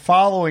think they're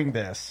following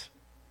this.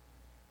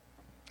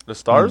 The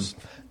stars?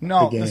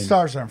 No, the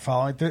stars aren't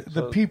following.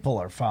 The people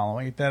are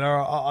following it that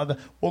are,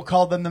 we'll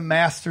call them the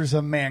masters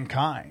of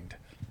mankind.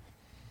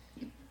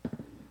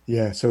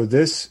 Yeah, so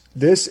this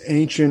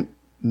ancient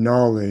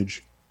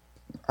knowledge,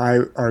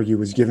 I argue,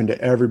 was given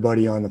to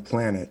everybody on the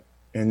planet.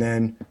 And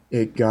then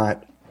it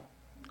got...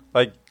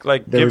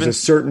 there was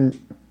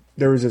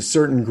a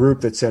certain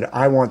group that said,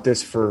 I want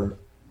this for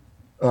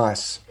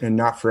us and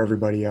not for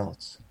everybody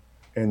else.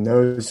 And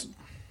those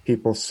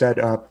people set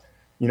up,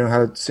 you know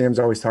how Sam's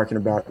always talking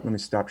about, let me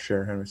stop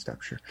share. How do I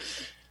stop share?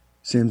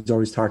 Sam's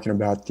always talking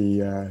about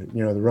the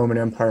Roman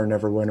Empire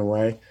never went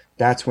away.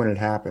 That's when it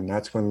happened.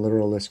 That's when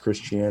literalist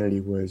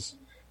Christianity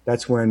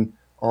that's when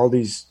all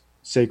these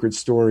sacred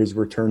stories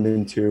were turned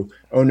into,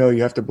 oh no,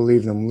 you have to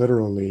believe them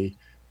literally.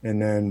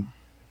 And then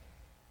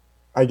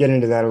I get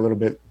into that a little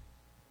bit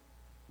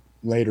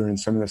later in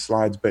some of the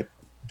slides, but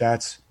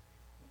that's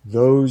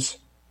those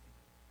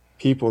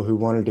people who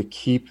wanted to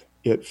keep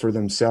it for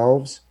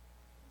themselves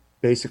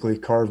basically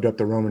carved up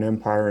the Roman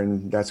Empire,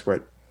 and that's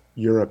what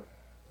Europe,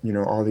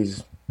 all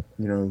these,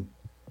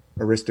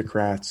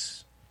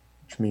 aristocrats,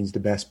 which means the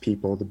best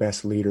people, the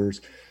best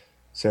leaders,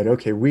 said,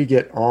 okay, we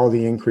get all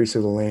the increase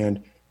of the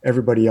land.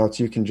 Everybody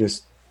else, you can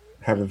just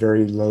have a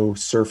very low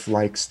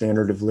serf-like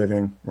standard of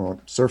living,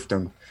 well,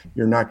 serfdom.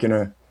 You're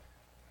going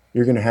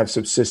to have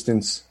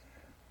subsistence,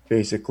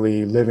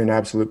 basically live in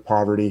absolute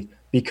poverty,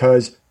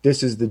 because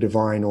this is the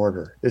divine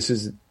order. This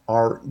is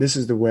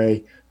the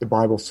way the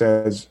Bible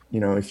says,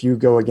 if you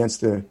go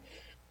against this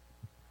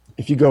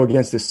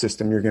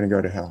system, you're going to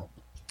go to hell.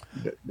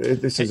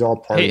 This is all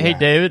part of that. Hey,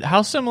 David,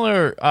 how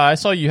similar, I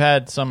saw you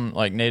had some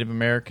like Native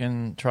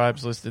American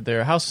tribes listed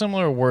there. How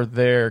similar were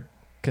their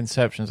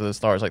conceptions of the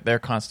stars, like their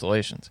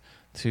constellations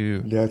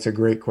to... Yeah, that's a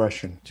great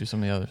question. To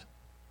some of the others.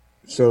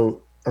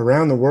 So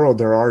around the world,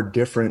 there are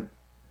different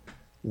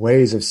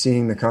ways of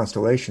seeing the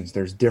constellations.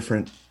 There's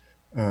different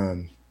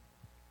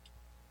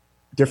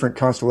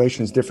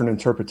constellations, different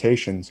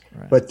interpretations,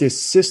 right. But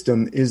this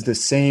system is the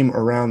same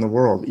around the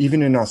world.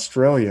 Even in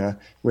Australia,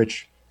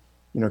 which,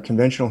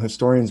 conventional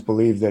historians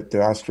believe that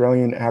the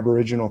Australian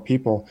Aboriginal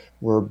people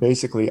were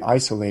basically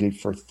isolated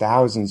for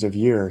thousands of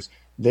years.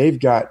 They've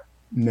got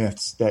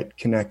myths that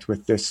connect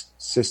with this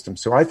system.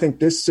 So I think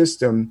this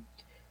system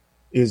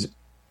is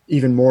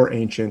even more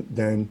ancient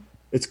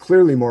it's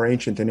clearly more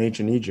ancient than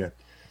ancient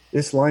Egypt.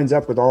 This lines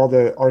up with all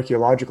the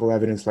archaeological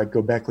evidence like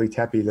Göbekli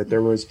Tepe that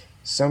there was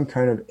some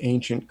kind of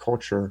ancient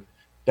culture.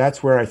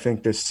 That's where I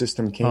think this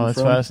system came from. Oh,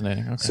 that's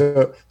fascinating.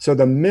 Okay. So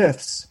the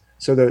myths,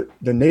 the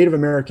Native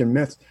American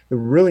myths, the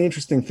really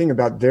interesting thing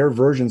about their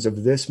versions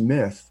of this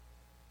myth,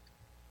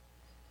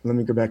 let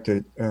me go back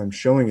to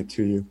showing it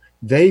to you.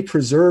 They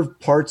preserve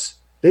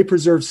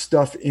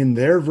stuff in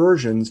their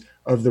versions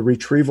of the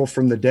retrieval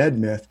from the dead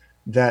myth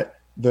that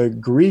the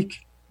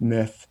Greek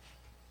myth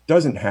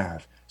doesn't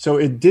have. So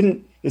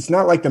it's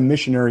not like the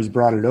missionaries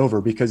brought it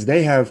over because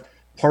they have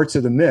parts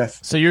of the myth.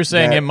 So you're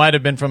saying it might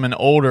have been from an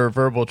older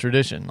verbal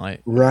tradition,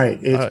 like right?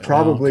 It's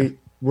probably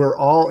we're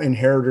all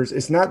inheritors.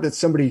 It's not that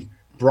somebody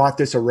brought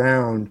this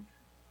around,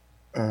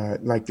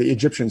 like the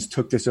Egyptians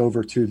took this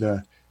over to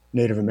the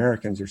Native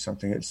Americans or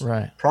something. It's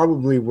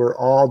probably we're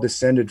all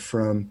descended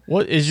from.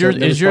 What is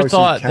your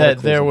thought that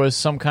there was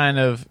some kind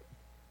of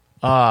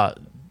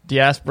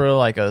diaspora,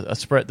 like a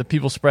spread, the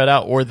people spread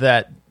out, or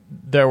that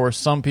there were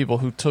some people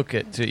who took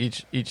it to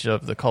each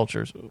of the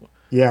cultures?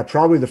 Yeah,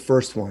 probably the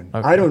first one.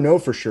 Okay. I don't know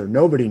for sure.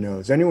 Nobody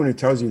knows. Anyone who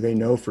tells you they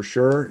know for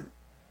sure,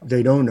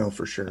 they don't know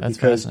for sure. That's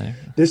because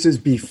fascinating. This is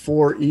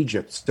before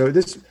Egypt. So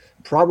this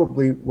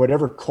probably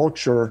whatever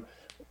culture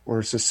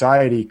or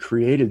society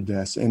created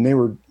this, and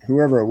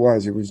whoever it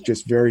was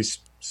just very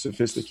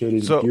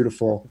sophisticated and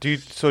beautiful. Do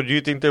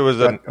you think there was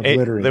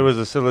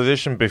a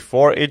civilization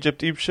before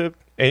Egypt, ancient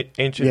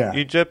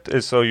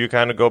Egypt? So you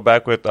kind of go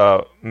back with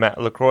Matt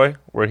LaCroix,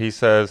 where he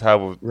says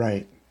how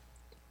right.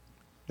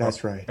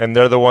 That's right. And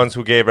they're the ones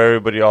who gave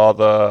everybody all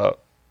the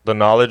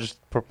knowledge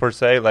per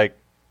se, like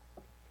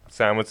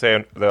Sam would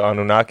say, the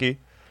Anunnaki.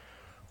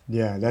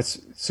 Yeah,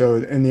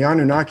 and the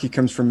Anunnaki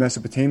comes from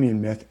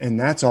Mesopotamian myth, and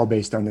that's all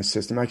based on this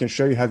system. I can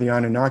show you how the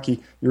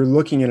Anunnaki, you're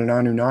looking at an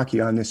Anunnaki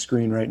on this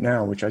screen right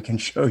now, which I can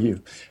show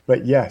you.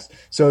 But yes,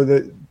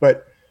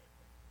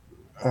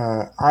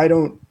 I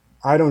don't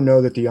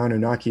know that the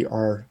Anunnaki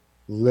are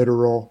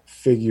literal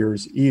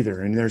figures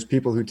either. And there's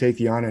people who take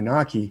the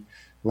Anunnaki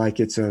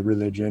like it's a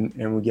religion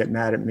and will get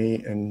mad at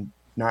me and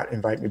not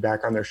invite me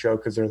back on their show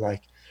because they're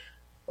like,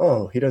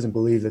 oh, he doesn't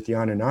believe that the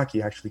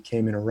Anunnaki actually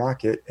came in a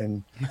rocket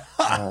and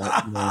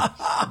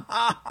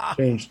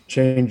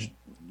changed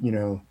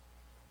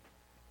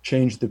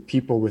the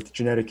people with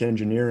genetic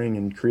engineering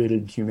and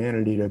created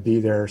humanity to be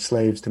their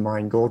slaves to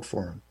mine gold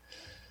for them.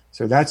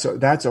 So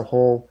there's a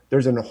whole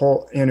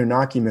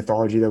Anunnaki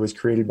mythology that was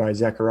created by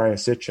Zecharia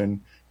Sitchin,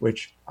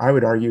 which I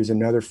would argue is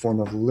another form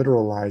of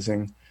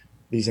literalizing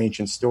these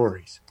ancient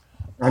stories.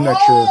 I'm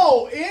not sure.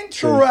 Oh,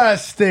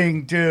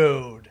 interesting,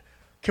 dude.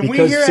 Can we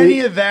hear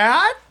any of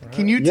that?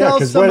 Can you tell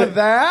some of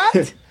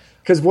that?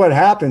 Because what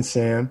happened,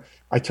 Sam,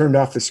 I turned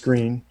off the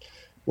screen.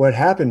 What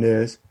happened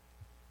is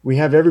we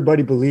have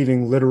everybody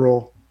believing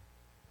literal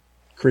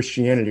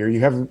Christianity, or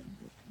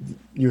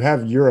you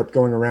have Europe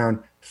going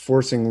around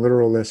forcing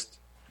literalist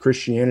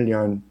Christianity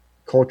on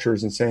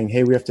cultures and saying,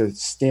 hey, we have to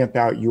stamp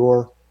out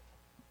your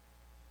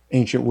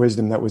ancient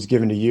wisdom that was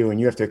given to you, and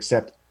you have to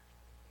accept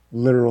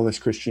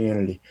literalist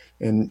Christianity,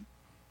 and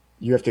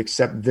you have to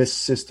accept this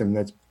system.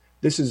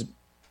 This is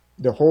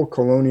the whole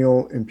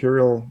colonial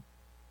imperial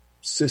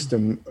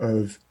system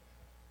of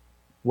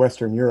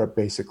Western Europe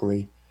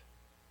basically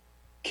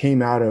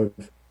came out of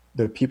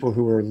the people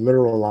who were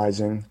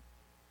literalizing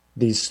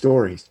these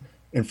stories.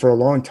 And for a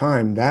long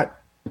time, that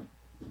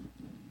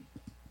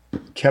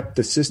kept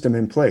the system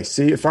in place.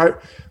 See,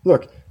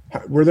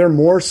 were there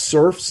more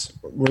serfs?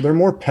 Were there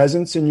more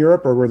peasants in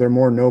Europe, or were there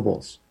more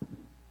nobles?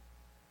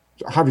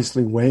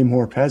 Obviously, way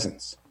more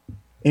peasants.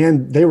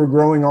 And they were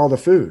growing all the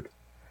food.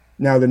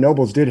 Now, the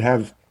nobles did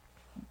have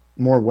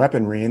more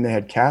weaponry and they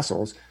had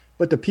castles,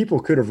 but the people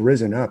could have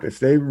risen up. If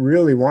they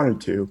really wanted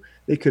to,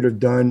 they could have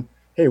done,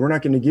 hey, we're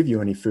not going to give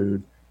you any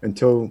food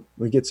until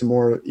we get some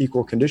more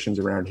equal conditions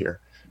around here.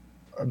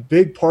 A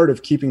big part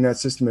of keeping that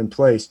system in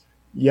place,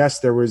 yes,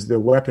 there was the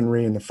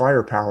weaponry and the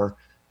firepower,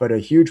 but a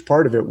huge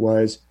part of it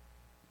was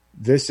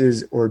this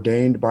is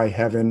ordained by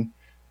heaven.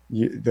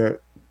 The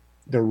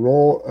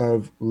role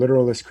of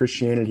literalist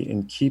Christianity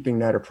in keeping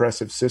that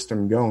oppressive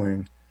system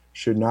going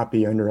should not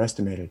be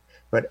underestimated.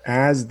 But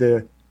as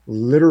the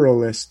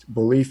literalist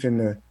belief in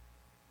the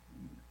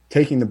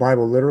taking the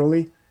Bible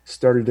literally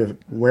started to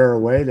wear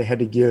away. They had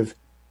to give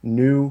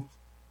new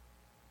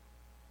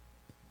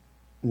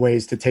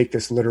ways to take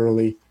this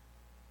literally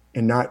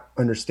and not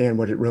understand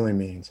what it really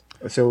means.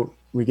 So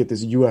we get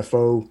this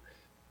UFO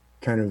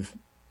kind of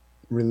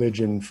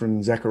religion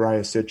from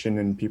Zecharia Sitchin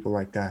and people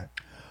like that.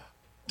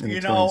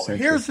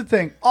 Here's the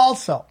thing.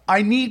 Also,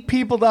 I need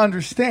people to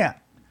understand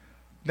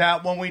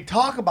that when we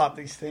talk about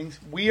these things,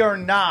 we are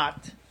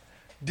not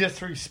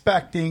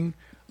disrespecting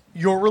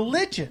your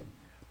religion.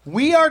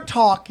 We are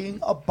talking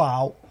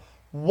about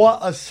what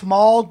a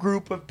small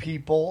group of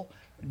people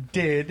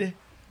did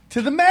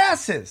to the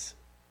masses.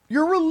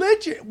 Your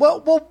religion,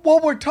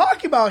 what we're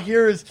talking about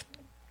here is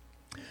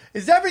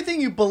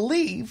everything you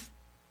believe,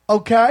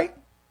 okay,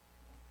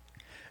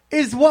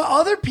 is what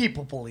other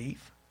people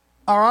believe.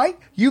 All right?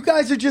 You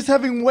guys are just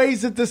having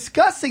ways of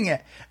discussing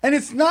it. And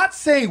it's not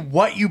saying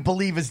what you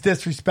believe is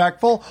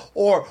disrespectful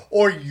or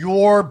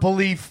your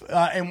belief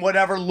in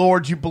whatever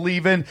Lord you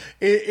believe in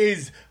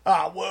is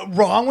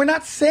wrong. We're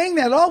not saying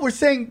that at all. We're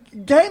saying,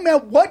 hey,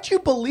 man, what you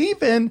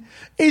believe in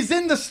is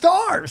in the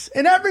stars.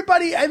 And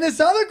everybody, and this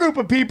other group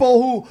of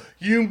people who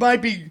you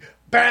might be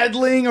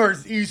battling or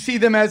you see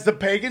them as the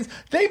pagans,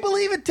 they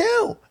believe it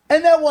too.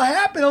 And that what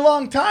happened a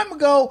long time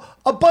ago,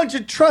 a bunch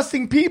of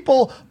trusting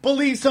people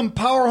believed some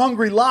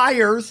power-hungry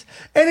liars,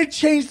 and it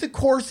changed the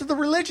course of the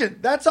religion.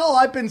 That's all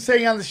I've been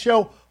saying on the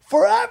show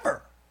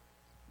forever.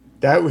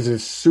 I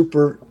love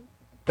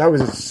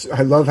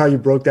how you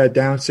broke that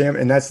down, Sam,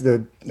 and that's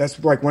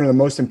like one of the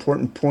most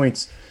important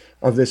points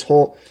of this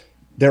whole,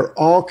 they're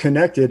all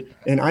connected,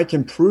 and I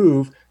can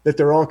prove that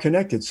they're all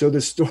connected. So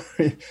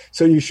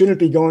so you shouldn't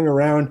be going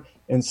around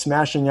and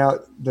smashing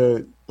out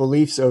the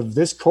beliefs of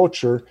this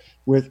culture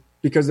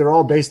because they're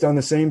all based on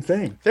the same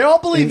thing. They all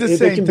believe the same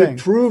thing. They can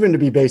be proven to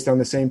be based on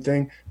the same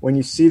thing when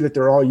you see that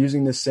they're all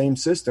using the same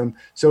system.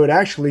 So it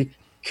actually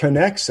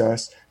connects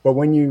us. But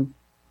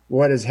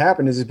what has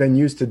happened is it's been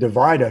used to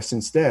divide us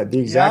instead.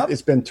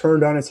 It's been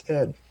turned on its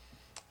head.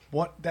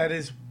 That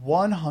is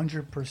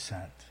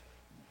 100%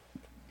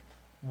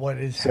 what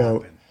has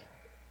happened.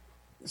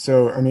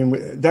 So I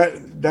mean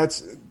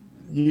that's.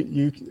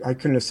 I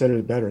couldn't have said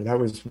it better. That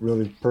was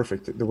really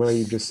perfect, the way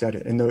you just said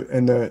it. And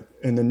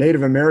the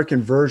Native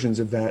American versions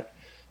of that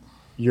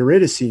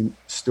Eurydice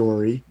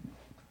story,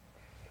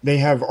 they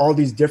have all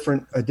these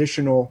different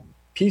additional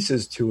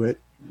pieces to it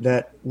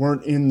that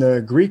weren't in the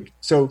Greek.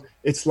 So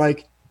it's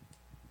like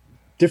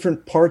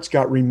different parts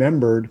got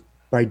remembered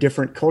by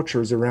different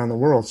cultures around the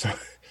world. So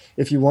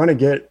if you want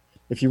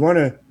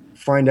to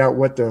find out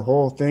what the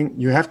whole thing,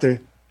 you have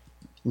to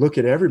look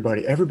at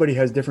everybody. Everybody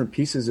has different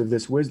pieces of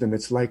this wisdom.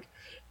 It's like,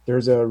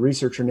 there's a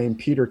researcher named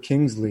Peter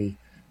Kingsley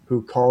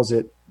who calls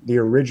it the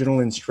original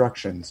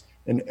instructions.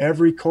 And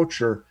every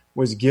culture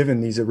was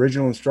given these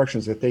original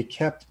instructions that they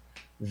kept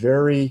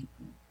very,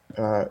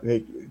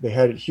 they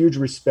had huge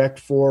respect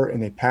for,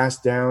 and they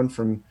passed down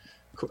from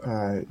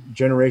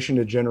generation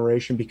to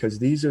generation, because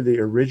these are the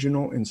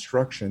original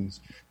instructions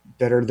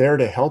that are there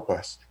to help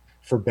us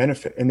for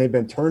benefit. And they've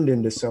been turned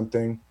into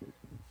something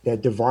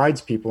that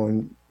divides people,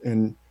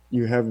 and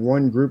you have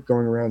one group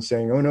going around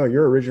saying, oh no,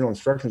 your original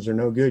instructions are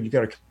no good. You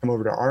got to come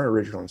over to our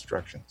original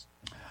instructions.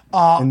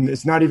 And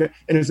it's not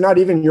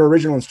even your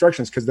original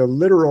instructions, because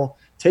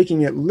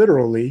taking it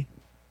literally,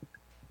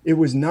 it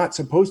was not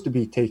supposed to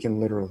be taken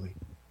literally.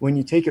 When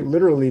you take it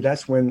literally,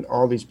 that's when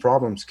all these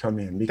problems come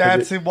in.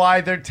 That's why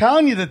they're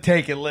telling you to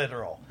take it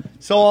literal.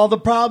 So all the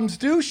problems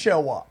do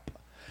show up.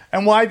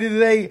 And why do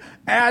they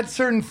add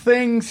certain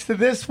things to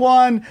this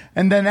one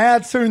and then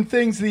add certain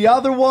things to the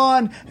other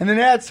one and then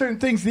add certain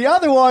things to the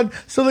other one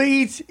so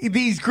that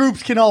these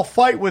groups can all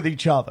fight with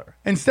each other?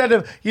 Instead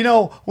of,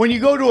 when you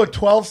go to a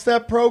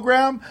 12-step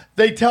program,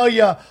 they tell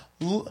you,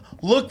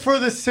 look for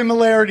the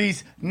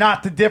similarities,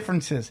 not the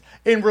differences.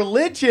 In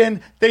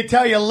religion, they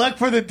tell you, look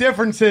for the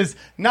differences,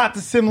 not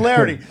the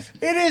similarity.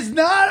 It is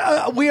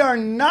not, we are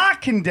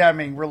not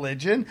condemning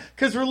religion,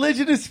 because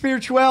religion is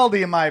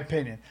spirituality, in my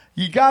opinion.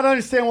 You got to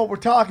understand what we're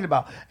talking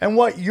about. And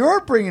what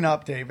you're bringing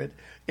up, David,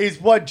 is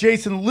what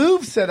Jason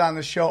Louv said on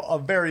the show a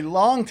very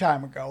long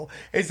time ago,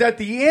 is that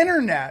the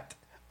internet,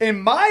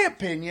 in my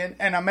opinion,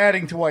 and I'm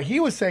adding to what he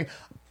was saying,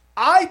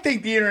 I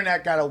think the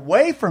internet got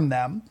away from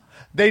them.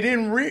 They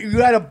didn't. You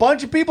had a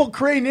bunch of people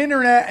creating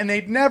internet, and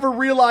they'd never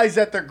realized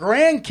that their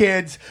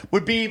grandkids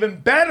would be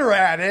even better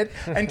at it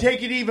and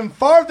take it even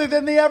farther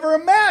than they ever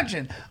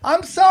imagined.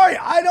 I'm sorry,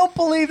 I don't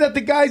believe that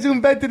the guys who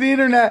invented the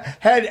internet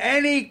had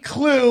any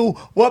clue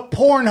what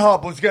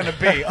Pornhub was going to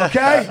be.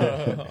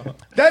 Okay,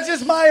 that's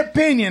just my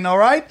opinion. All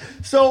right.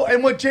 So,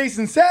 and what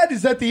Jason said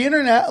is that the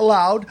internet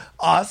allowed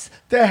us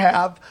to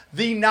have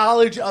the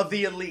knowledge of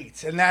the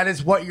elites, and that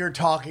is what you're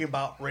talking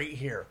about right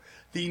here.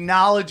 The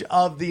knowledge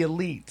of the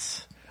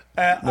elites.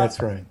 That's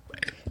right.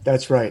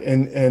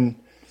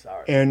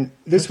 And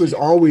this was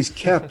always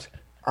kept.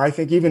 I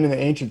think even in the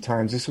ancient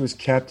times, this was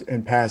kept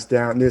and passed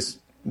down. This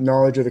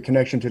knowledge of the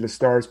connection to the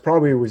stars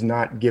probably was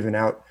not given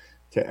out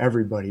to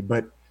everybody,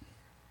 but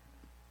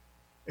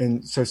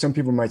and so some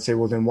people might say,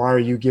 well, then why are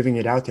you giving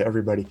it out to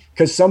everybody?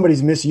 Because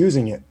somebody's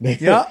misusing it.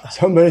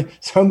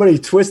 Somebody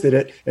twisted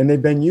it, and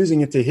they've been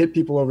using it to hit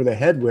people over the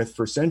head with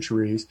for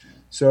centuries.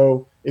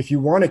 So if you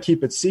want to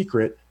keep it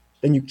secret,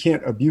 then you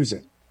can't abuse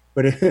it.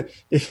 But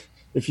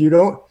if you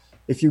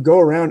go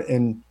around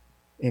and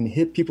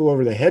hit people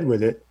over the head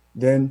with it,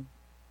 then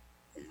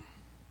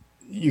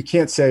you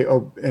can't say,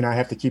 oh, and I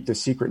have to keep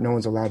this secret. No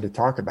one's allowed to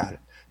talk about it.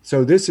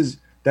 So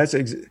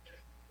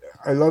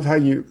I love how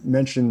you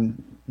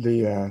mentioned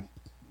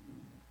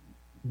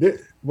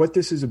what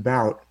this is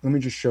about. Let me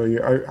just show you.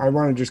 I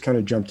want to just kind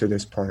of jump to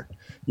this part.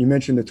 You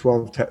mentioned the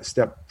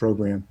 12-step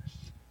program.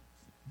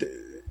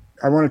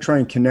 I want to try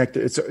and connect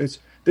it.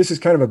 This is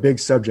kind of a big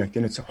subject,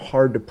 and it's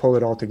hard to pull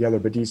it all together.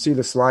 But do you see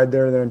the slide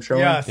there that I'm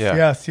showing?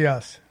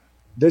 Yes.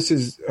 This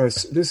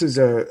is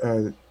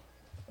a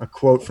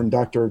quote from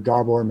Dr.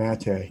 Gabor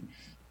Mate,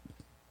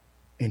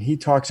 and he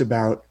talks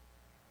about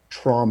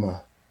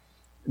trauma.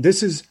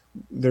 There's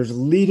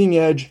leading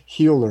edge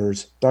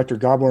healers. Dr.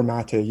 Gabor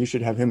Mate, you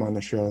should have him on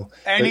the show.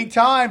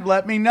 Anytime,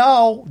 let me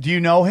know. Do you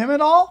know him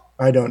at all?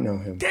 I don't know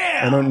him.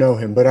 Damn. I don't know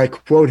him, but I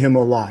quote him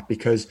a lot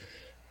because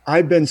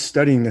I've been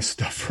studying this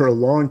stuff for a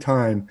long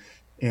time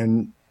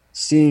and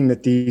seeing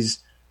that these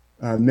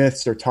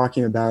myths are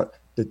talking about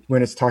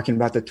when it's talking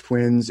about the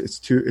twins,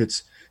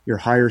 it's your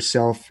higher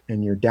self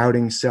and your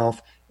doubting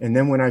self. And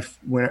then when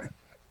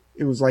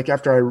it was like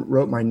after I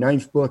wrote my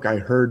 9th book, I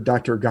heard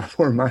Dr.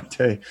 Gabor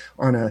Mate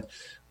on a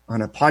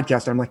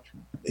podcast. I'm like,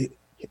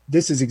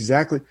 this is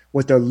exactly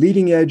what the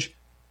leading edge.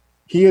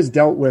 He has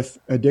dealt with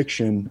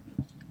addiction.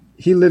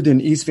 He lived in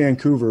East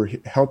Vancouver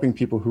helping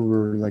people who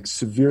were like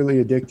severely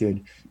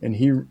addicted. And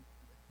he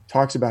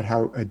talks about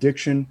how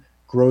addiction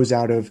grows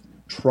out of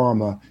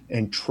trauma,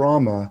 and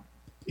trauma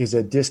is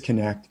a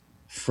disconnect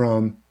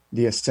from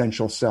the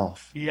essential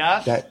self.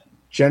 Yes. That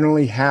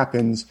generally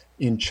happens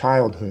in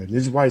childhood.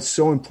 This is why it's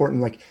so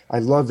important. Like, I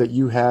love that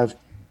you have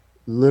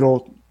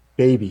little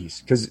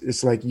babies, because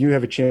it's like you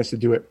have a chance to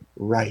do it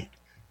right.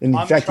 And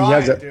in fact,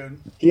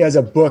 he has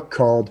a book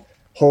called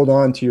Hold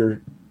On to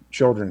Your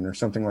Children or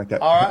something like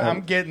that. All right, I'm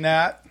getting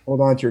that.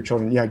 Hold On to Your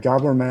Children. Yeah,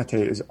 Gabor Mate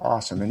is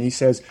awesome. And he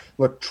says,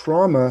 look,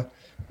 trauma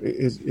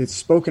it's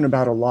spoken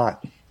about a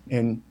lot.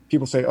 And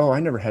people say, oh, I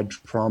never had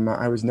trauma.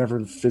 I was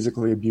never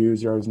physically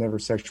abused, or I was never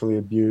sexually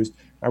abused.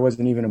 I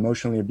wasn't even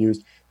emotionally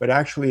abused. But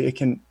actually,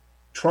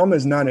 trauma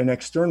is not an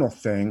external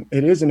thing.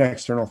 It is an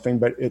external thing,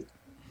 but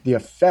the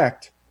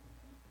effect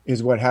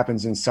is what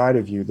happens inside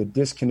of you, the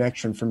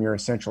disconnection from your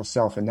essential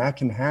self. And that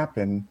can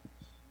happen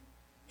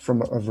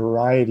from a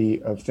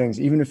variety of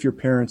things. Even if your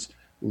parents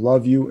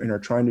love you and are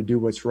trying to do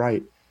what's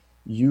right,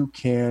 you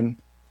can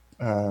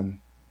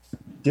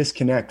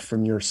disconnect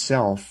from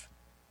yourself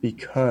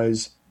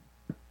because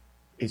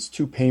it's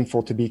too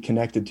painful to be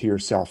connected to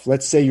yourself.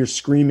 Let's say you're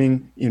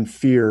screaming in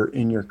fear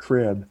in your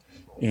crib,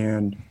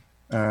 and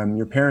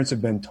your parents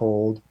have been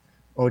told,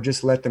 oh,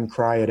 just let them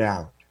cry it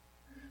out.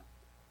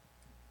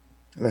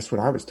 That's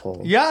what I was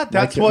told. Yeah,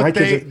 that's what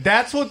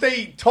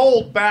they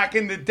told back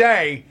in the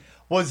day,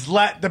 was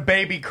let the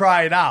baby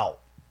cry it out.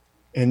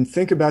 And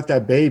think about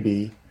that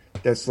baby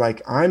that's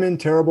like, I'm in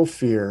terrible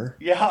fear.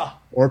 Yeah.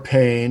 Or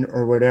pain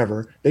or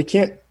whatever. They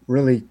can't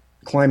really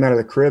climb out of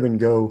the crib and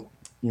go,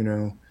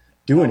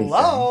 do anything.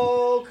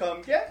 Hello,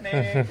 come get me.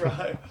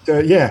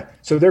 Right.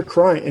 So they're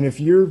crying. And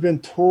if you've been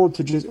told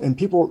to and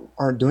people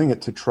aren't doing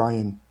it to try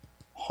and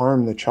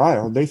harm the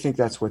child. They think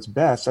that's what's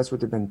best. That's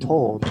what they've been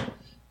told.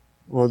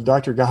 Well,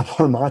 Dr.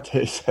 Gabor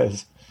Mate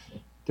says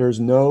there's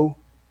no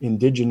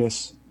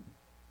indigenous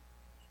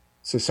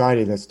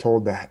society that's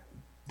told that.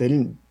 They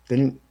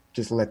didn't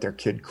just let their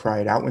kid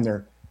cry it out when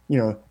they're,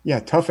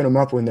 toughen them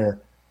up when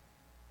they're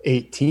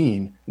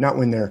 18, not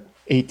when they're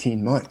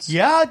 18 months.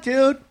 Yeah,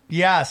 dude.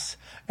 Yes.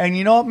 And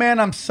you know what, man?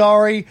 I'm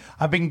sorry.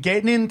 I've been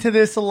getting into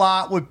this a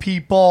lot with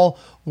people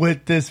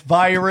with this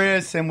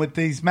virus and with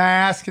these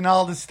masks and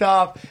all this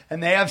stuff.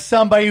 And they have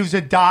somebody who's a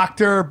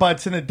doctor, but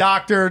it's a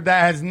doctor that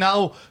has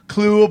no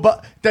clue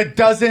about, that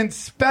doesn't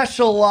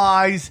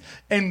specialize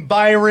in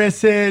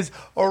viruses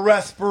or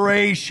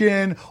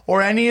respiration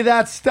or any of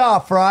that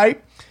stuff,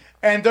 right?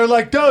 And they're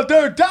like,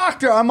 they're a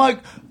doctor. I'm like,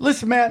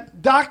 listen, man,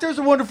 doctors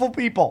are wonderful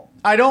people.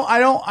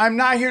 I'm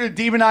not here to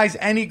demonize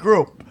any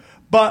group,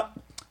 but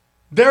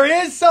there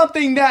is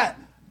something that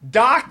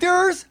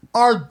doctors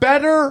are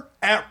better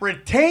at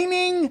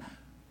retaining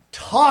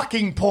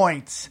talking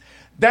points.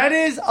 That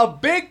is a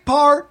big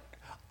part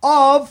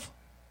of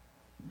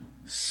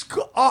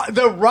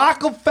the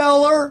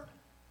Rockefeller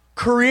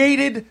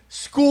created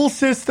school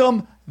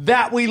system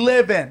that we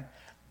live in.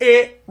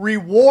 It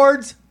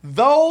rewards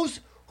those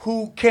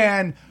who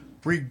can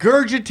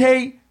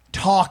regurgitate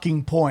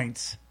talking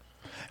points.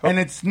 And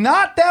it's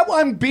not that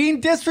I'm being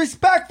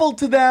disrespectful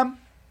to them,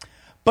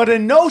 but a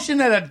notion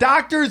that a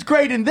doctor is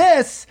great in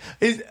this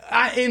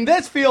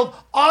field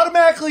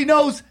automatically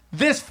knows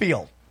this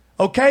field.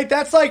 Okay?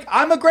 That's like,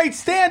 I'm a great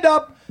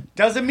stand-up.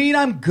 Doesn't mean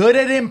I'm good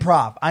at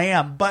improv. I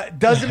am, but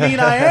doesn't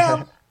mean I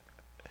am.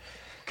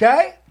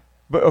 Okay?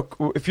 But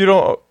if you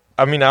don't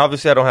I mean,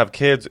 obviously, I don't have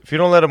kids. If you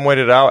don't let them wait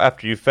it out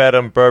after you fed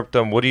them, burped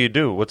them, what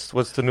do? What's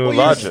the new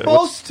logic? You're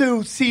supposed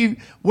to see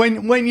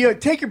when you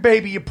take your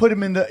baby, you put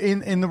them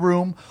in the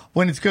room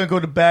when it's going to go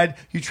to bed.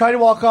 You try to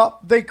walk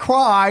up, they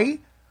cry,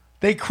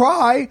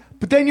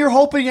 but then you're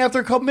hoping after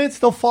a couple minutes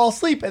they'll fall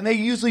asleep, and they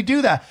usually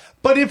do that.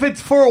 But if it's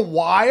for a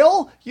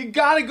while, you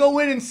got to go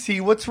in and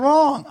see what's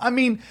wrong. I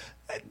mean,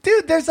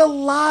 dude, there's a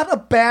lot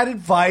of bad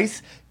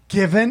advice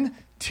given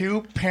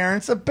to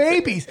parents of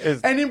babies,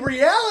 and in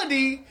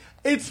reality,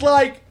 it's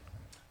like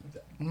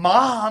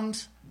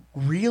moms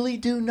really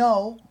do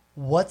know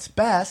what's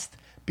best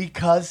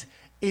because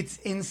it's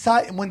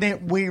inside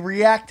when we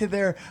react to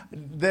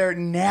their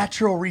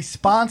natural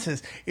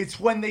responses. It's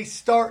when they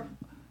start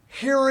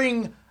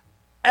hearing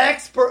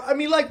expert. I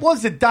mean, like, what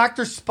was it,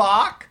 Dr.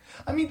 Spock?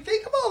 I mean,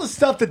 think of all the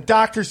stuff that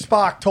Dr.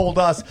 Spock told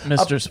us.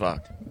 Mr.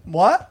 Spock.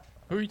 What?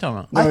 Who are you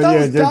talking about?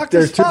 No,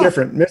 they're two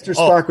different. Mr.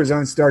 Spock was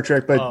on Star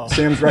Trek, but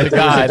Sam's right. The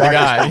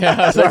guy.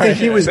 Yeah, I think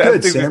he was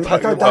good, Sam. I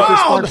thought Dr.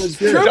 Spock was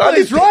good.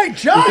 Johnny's right.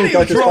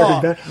 Johnny's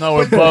wrong. No,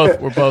 we're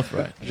both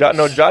right.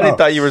 Johnny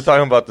thought you were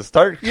talking about the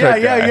Star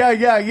Trek guy.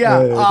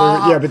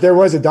 Yeah. But there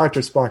was a Dr.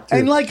 Spock, too.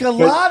 And like a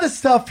lot of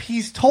stuff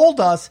he's told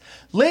us,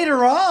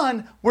 later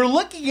on, we're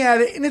looking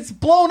at it, and it's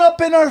blown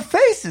up in our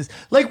faces.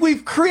 Like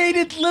we've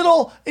created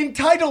little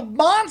entitled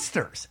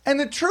monsters. And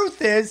the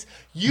truth is,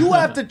 you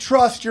have to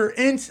trust your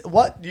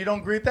What? You don't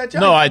agree with that, John?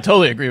 No, I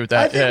totally agree with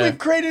that. I think we've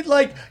created,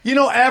 like,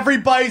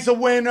 everybody's a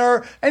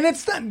winner. And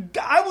it's not,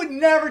 I would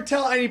never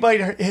tell anybody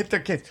to hit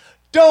their kids.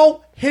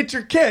 Don't hit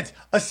your kids.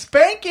 A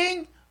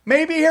spanking,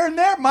 maybe here and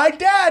there. My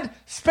dad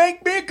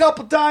spanked me a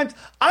couple times.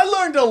 I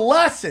learned a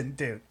lesson,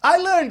 dude. I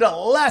learned a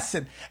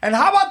lesson. And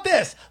how about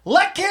this?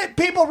 Let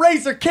people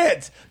raise their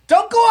kids.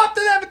 Don't go up to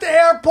them at the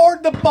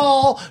airport, the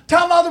mall,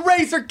 tell them how to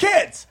raise their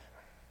kids.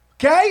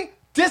 Okay?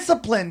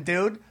 Discipline,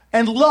 dude.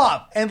 And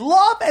love,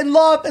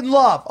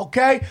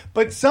 okay?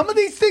 But some of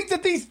these things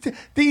that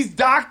these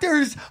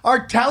doctors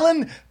are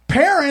telling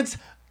parents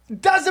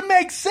doesn't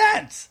make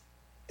sense.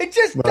 It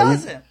just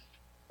doesn't.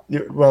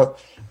 Well,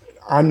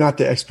 I'm not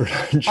the expert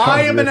on childhood.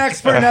 I am an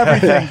expert in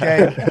everything,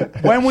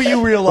 Dave. When will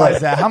you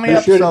realize that? How many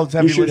episodes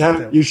have you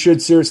listened to? You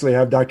should seriously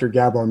have Dr.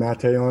 Gabor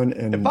Mate on.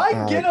 And if I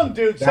can get him,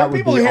 dude, some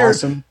people hear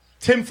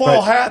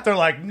tinfoil hat, they're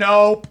like,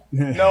 nope.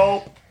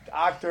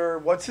 Doctor,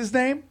 what's his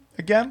name?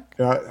 Again?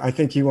 I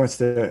think he wants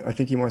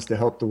to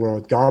help the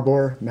world.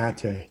 Gabor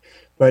Mate.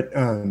 But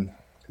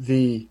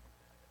the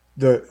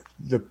there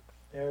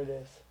it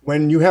is.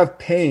 When you have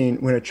pain,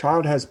 when a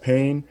child has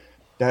pain,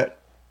 that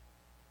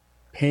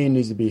pain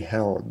needs to be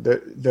held.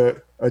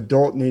 The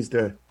adult needs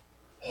to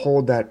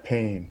hold that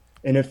pain.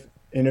 And if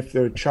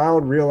the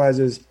child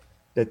realizes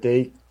that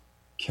they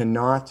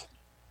cannot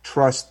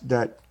trust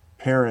that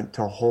parent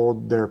to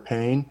hold their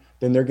pain,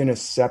 then they're going to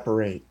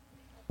separate.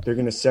 They're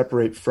going to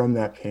separate from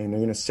that pain. They're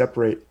going to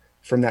separate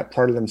from that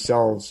part of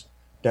themselves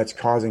that's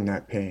causing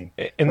that pain.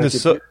 In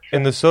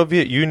the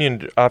Soviet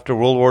Union after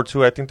World War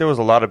II, I think there was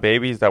a lot of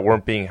babies that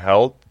weren't being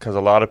held because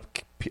a lot of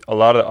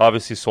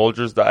obviously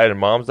soldiers died and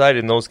moms died,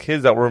 and those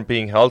kids that weren't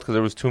being held because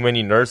there was too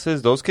many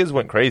nurses, those kids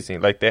went crazy.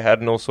 Like they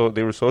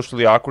were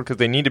socially awkward because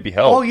they need to be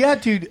held. Oh yeah,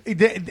 dude.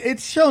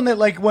 It's shown that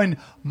like when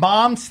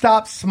moms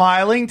stop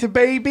smiling to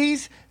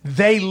babies,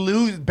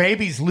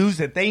 babies lose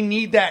it. They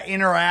need that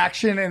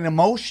interaction and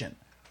emotion.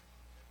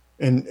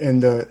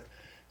 In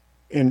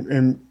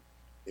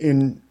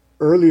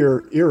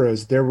earlier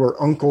eras, there were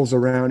uncles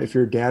around if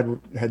your dad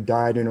had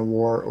died in a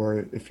war,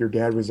 or if your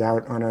dad was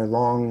out on a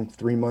long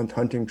 3-month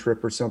hunting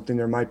trip or something.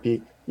 There might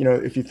be,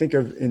 if you think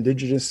of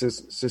indigenous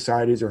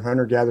societies or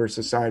hunter-gatherer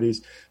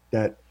societies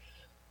that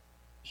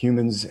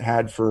humans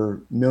had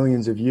for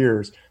millions of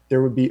years,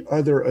 there would be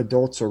other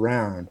adults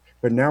around.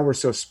 But now we're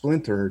so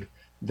splintered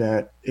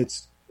that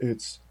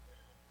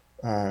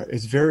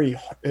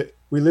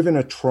we live in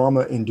a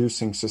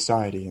trauma-inducing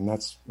society, and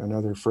that's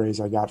another phrase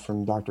I got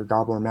from Dr.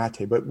 Gabor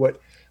Mate. But what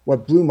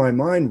blew my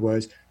mind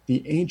was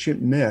the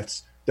ancient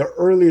myths, the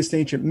earliest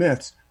ancient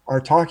myths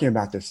are talking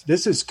about this.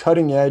 This is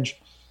cutting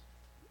edge.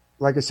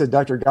 Like I said,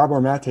 Dr.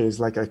 Gabor Mate is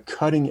like a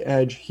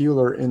cutting-edge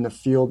healer in the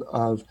field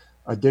of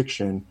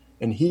addiction,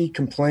 and he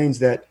complains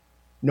that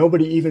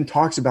nobody even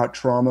talks about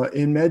trauma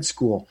in med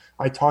school.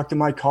 I talk to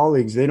my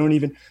colleagues. They don't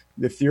even,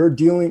 if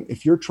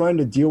you're trying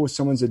to deal with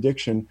someone's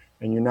addiction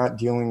and you're not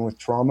dealing with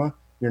trauma,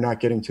 you're not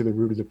getting to the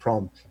root of the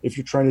problem. If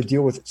you're trying to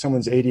deal with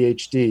someone's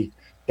ADHD,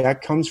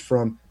 that comes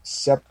from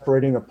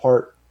separating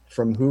apart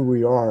from who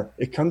we are.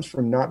 It comes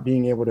from not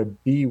being able to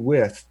be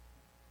with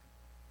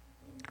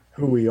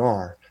who we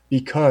are,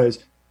 because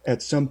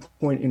at some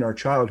point in our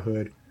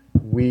childhood,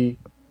 we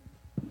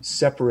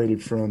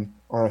separated from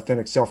our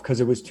authentic self because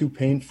it was too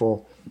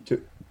painful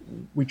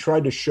we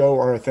tried to show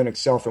our authentic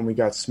self and we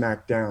got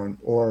smacked down,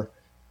 or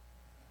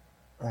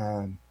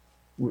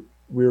we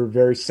were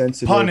very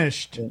sensitive.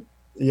 Punished.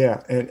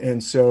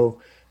 And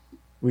so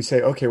we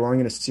say, okay, well, I'm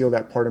going to seal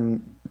that part of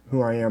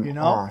who I am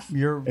off,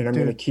 and I'm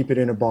going to keep it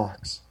in a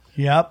box.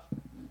 Yep.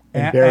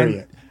 And bury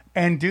it.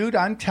 And dude,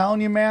 I'm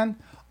telling you, man,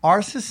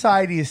 our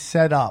society is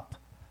set up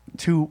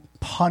to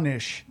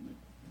punish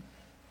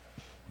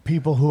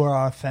people who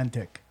are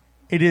authentic.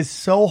 It is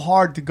so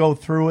hard to go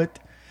through it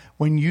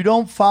when you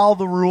don't follow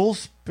the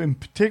rules, and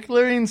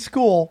particularly in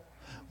school.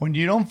 When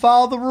you don't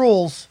follow the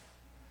rules,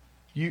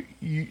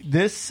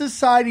 this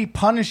society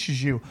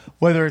punishes you,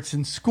 whether it's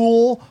in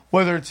school,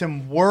 whether it's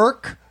in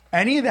work,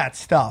 any of that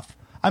stuff.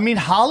 I mean,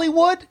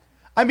 Hollywood.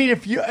 I mean,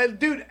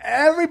 dude,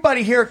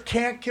 everybody here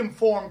can't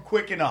conform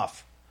quick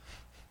enough.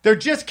 They're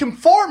just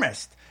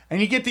conformist. And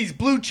you get these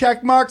blue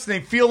check marks and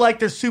they feel like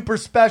they're super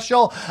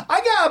special.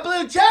 I got a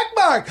blue check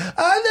mark.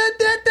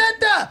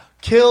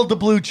 Kill the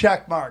blue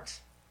check marks.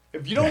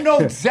 If you don't know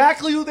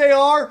exactly who they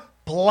are,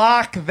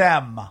 block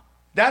them.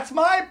 That's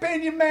my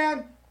opinion,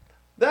 man.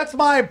 That's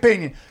my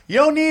opinion. You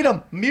don't need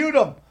them. Mute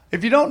them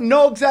if you don't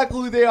know exactly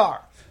who they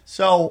are.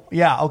 So,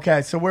 yeah,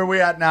 okay. So where are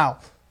we at now?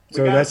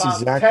 So that's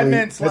exactly 10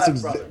 minutes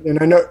left, brother.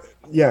 And I know,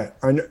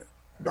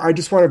 I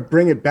just want to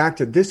bring it back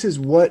to this is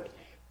what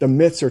the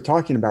myths are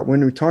talking about.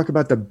 When we talk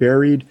about the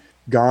buried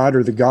God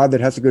or the God that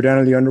has to go down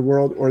to the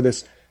underworld or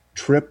this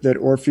trip that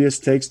Orpheus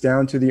takes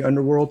down to the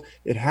underworld,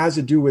 it has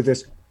to do with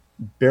this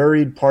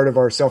buried part of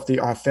ourself, the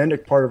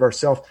authentic part of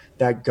ourself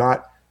that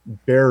got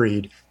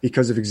buried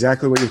because of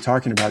exactly what you're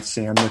talking about,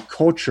 Sam. The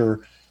culture,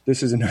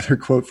 this is another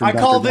quote from I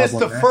Dr. call this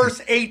Bob the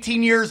first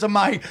 18 years of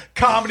my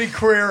comedy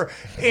career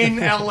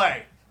in LA.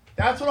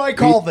 That's what I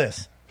call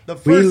this.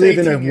 We live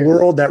in a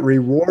world that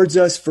rewards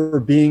us for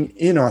being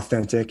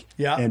inauthentic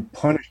and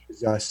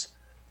punishes us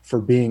for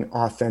being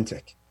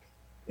authentic.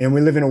 And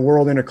we live in a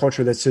world and a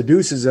culture that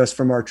seduces us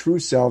from our true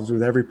selves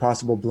with every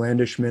possible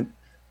blandishment,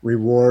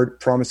 reward,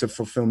 promise of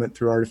fulfillment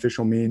through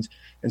artificial means.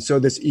 And so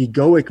this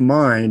egoic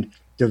mind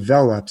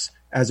develops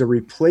as a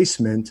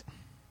replacement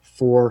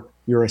for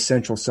your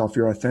essential self,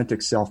 your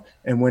authentic self.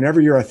 And whenever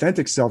your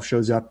authentic self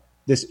shows up,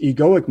 this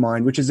egoic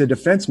mind, which is a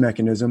defense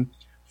mechanism,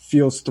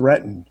 feels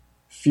threatened.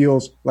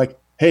 Feels like,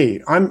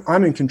 hey,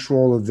 I'm in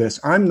control of this.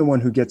 I'm the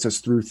one who gets us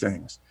through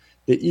things.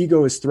 The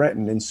ego is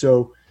threatened. And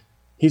so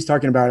he's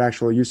talking about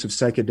actual use of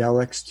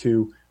psychedelics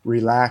to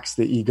relax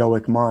the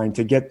egoic mind,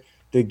 to get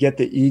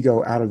the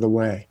ego out of the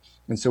way.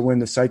 And so when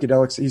the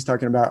psychedelics, he's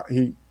talking about,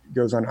 he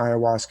goes on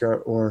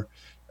ayahuasca or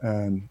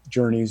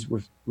journeys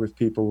with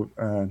people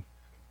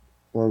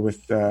or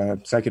with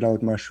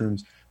psychedelic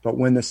mushrooms. But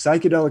when the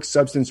psychedelic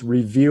substance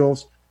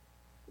reveals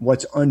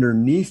what's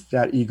underneath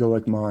that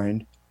egoic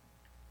mind,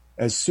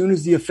 as soon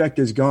as the effect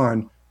is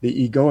gone,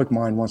 the egoic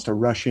mind wants to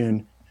rush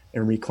in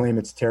and reclaim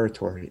its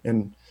territory.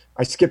 And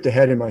I skipped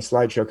ahead in my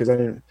slideshow because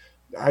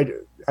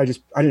I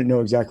didn't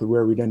know exactly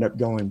where we'd end up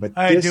going. But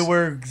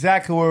we're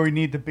exactly where we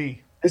need to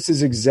be. This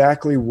is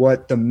exactly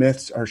what the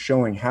myths are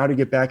showing, how to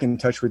get back in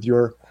touch with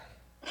your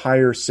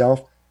higher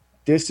self.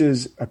 This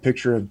is a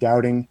picture of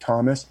Doubting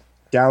Thomas.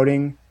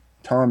 Doubting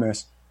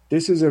Thomas.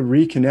 This is a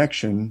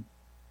reconnection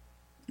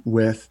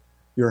with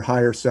your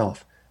higher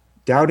self.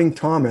 Doubting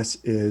Thomas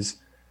is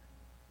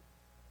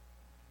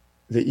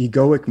the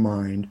egoic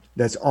mind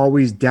that's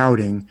always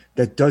doubting,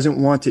 that doesn't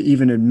want to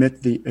even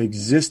admit the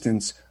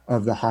existence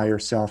of the higher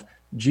self.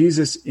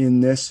 Jesus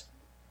in this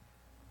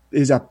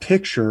is a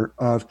picture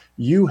of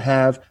you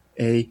have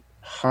a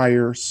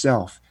higher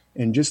self.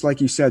 And just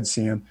like you said,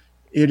 Sam,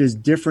 it is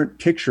different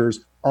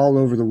pictures all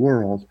over the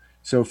world.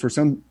 So for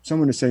someone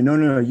to say,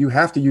 no, you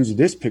have to use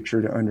this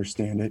picture to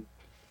understand it,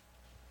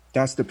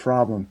 that's the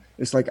problem.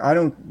 It's like,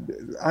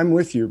 I'm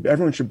with you.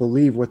 Everyone should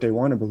believe what they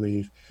want to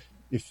believe.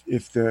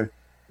 If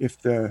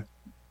the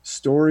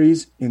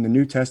stories in the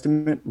New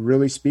Testament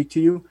really speak to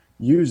you,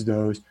 use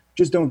those.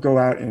 Just don't go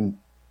out and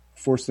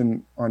force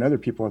them on other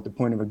people at the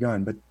point of a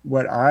gun. But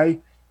what I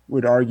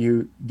would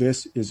argue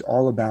this is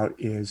all about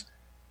is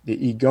the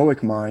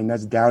egoic mind,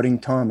 that's Doubting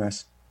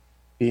Thomas,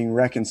 being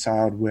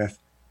reconciled with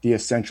the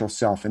essential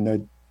self. And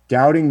the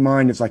doubting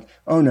mind is like,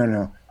 oh,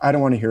 no, I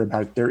don't want to hear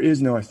about it. There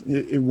is no,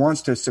 it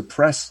wants to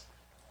suppress,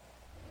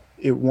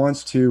 it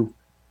wants to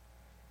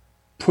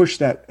push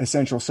that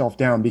essential self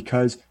down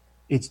because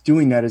it's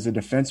doing that as a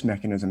defense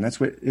mechanism. That's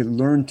what it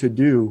learned to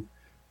do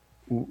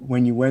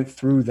when you went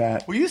through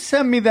that. Will you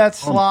send me that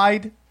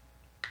slide?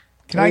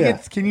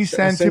 Can you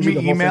send to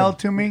me, email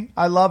to me?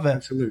 I love it.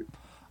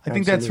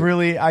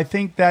 Absolutely. I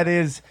think that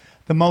is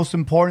the most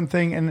important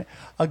thing. And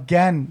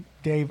again,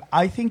 Dave,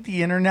 I think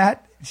the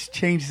internet has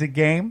changed the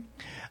game.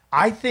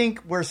 I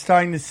think we're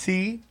starting to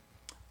see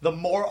the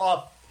more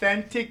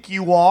authentic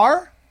you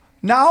are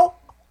now,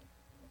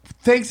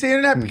 thanks to the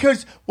internet,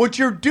 because what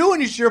you're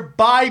doing is you're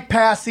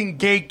bypassing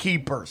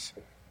gatekeepers.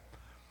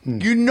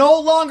 You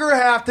no longer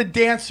have to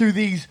dance through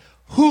these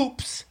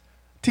hoops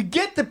to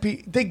get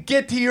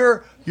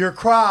to your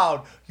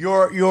crowd,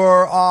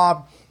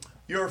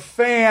 your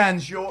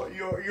fans,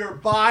 your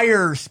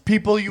buyers,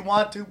 people you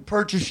want to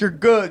purchase your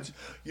goods,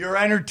 your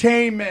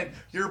entertainment,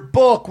 your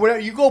book, whatever.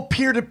 You go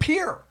peer to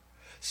peer.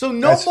 So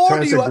that's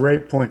a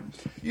great point.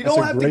 You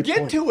don't have to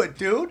get to it,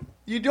 dude.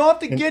 You don't have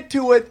to get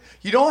to it.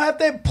 You don't have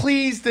to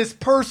please this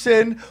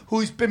person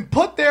who's been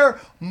put there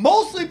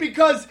mostly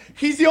because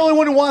he's the only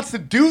one who wants to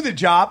do the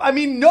job. I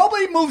mean,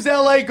 nobody moves to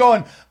LA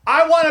going,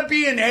 I want to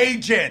be an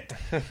agent.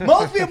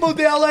 Most people move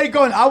to LA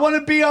going, I want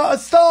to be a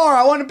star.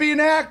 I want to be an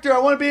actor. I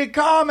want to be a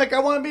comic. I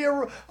want to be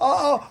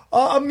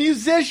a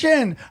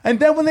musician. And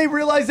then when they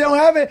realize they don't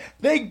have it,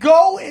 they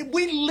go.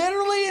 We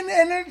literally, in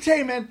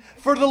entertainment,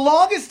 for the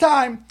longest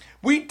time,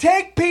 we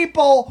take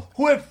people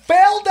who have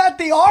failed at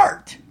the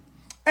art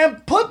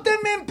and put them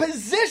in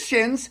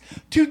positions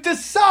to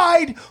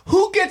decide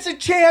who gets a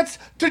chance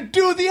to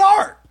do the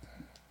art.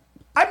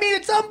 I mean,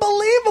 it's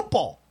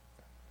unbelievable.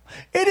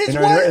 It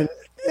is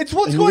it's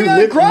what's going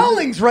on in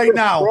Growlings right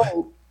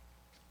now.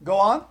 Go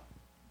on.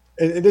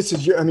 And this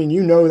is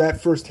you know that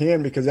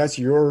firsthand because that's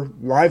your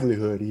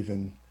livelihood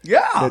even.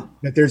 Yeah.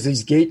 That there's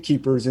these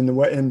gatekeepers in the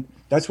way. And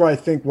that's why I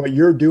think what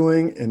you're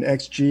doing and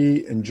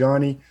XG and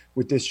Johnny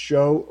with this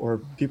show,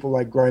 or people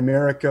like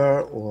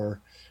Grimerica or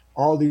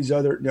all these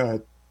other,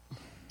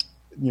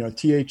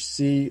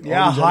 THC.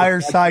 Yeah,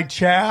 higher side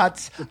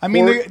chats. I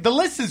mean, the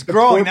list is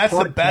growing. That's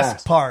the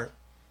best part.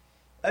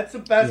 That's the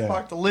best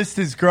part. The list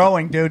is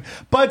growing, dude.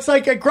 But it's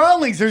like at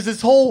Groundlings, there's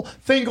this whole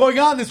thing going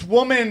on. This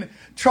woman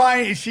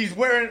she's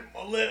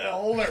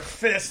holding her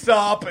fists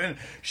up, and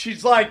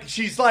she's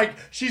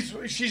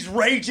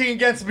raging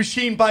against the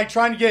machine by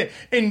trying to get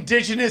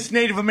indigenous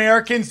Native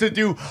Americans to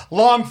do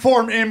long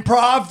form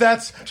improv.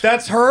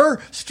 That's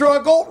her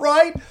struggle,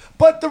 right?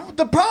 But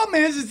the problem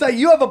is that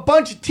you have a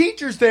bunch of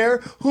teachers there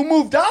who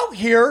moved out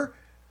here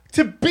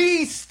to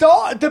be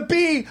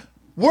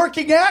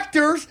working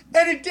actors,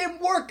 and it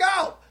didn't work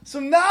out. So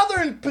now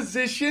they're in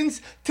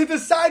positions to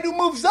decide who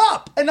moves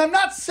up. And I'm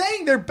not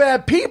saying they're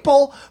bad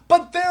people,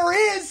 but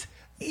there is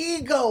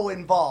ego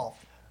involved.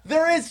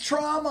 There is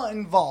trauma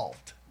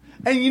involved.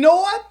 And you know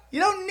what? You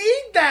don't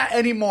need that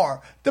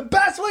anymore. The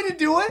best way to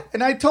do it,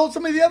 and I told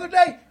somebody the other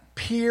day,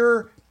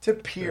 peer to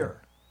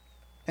peer.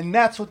 And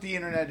that's what the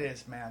internet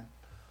is, man.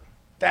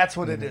 That's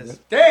what it is.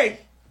 Dave,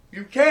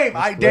 you came.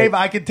 Dave,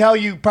 I could tell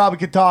you probably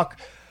could talk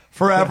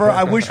forever.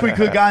 I wish we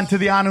could have gotten to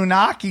the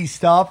Anunnaki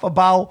stuff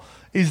about,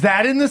 is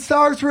that in the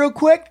stars real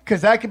quick?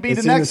 Because that could be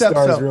the next episode. It's in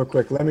the stars real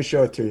quick. Let me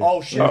show it to you.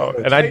 Oh, shit.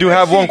 And I do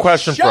have one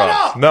question for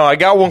him. No, I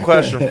got one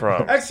question for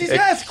him. He's going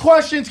to ask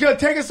questions, going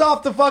to take us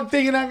off the fuck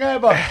thing, and I'm going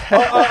to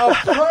have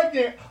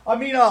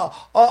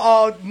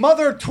a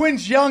mother of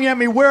twins yelling at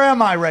me. Where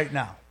am I right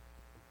now?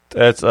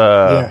 That's,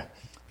 yeah.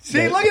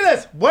 See, look at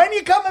this. When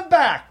you coming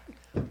back?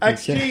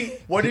 XG,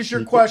 what is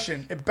your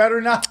question? It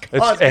better not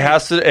cause it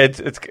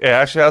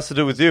actually has to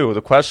do with you.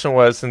 The question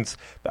was, since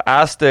the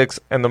Aztecs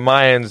and the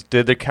Mayans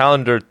did the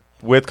calendar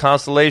with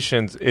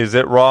constellations, is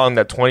it wrong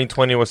that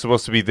 2020 was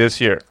supposed to be this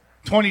year?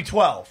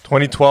 2012.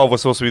 2012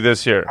 was supposed to be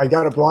this year. I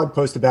got a blog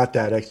post about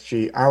that,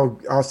 XG.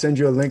 I'll send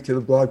you a link to the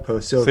blog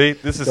post. So see,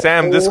 this is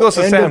Sam. This goes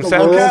to Sam.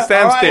 Sam's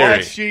theory.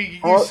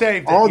 XG, you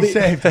saved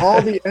it.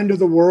 All the end of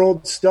the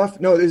world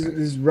stuff. No, this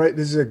is right.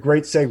 This is a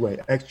great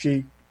segue.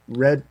 XG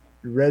read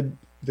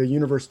the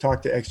universe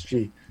talked to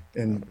XG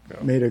and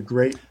made a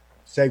great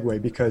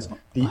segue, because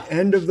the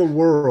end of the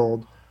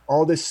world,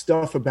 all this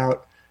stuff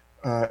about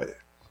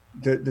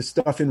the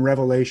stuff in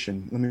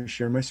Revelation. Let me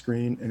share my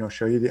screen and I'll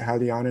show you how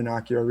the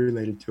Anunnaki are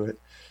related to it.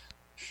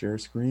 Share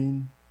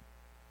screen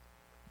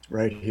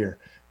right here.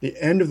 The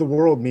end of the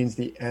world means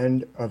the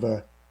end of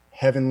a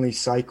heavenly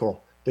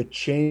cycle, the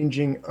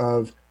changing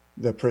of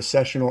the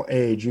processional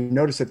age. You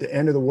notice that the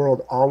end of the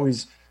world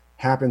always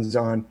happens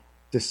on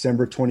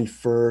December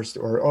 21st,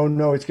 or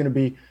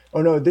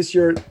this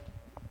year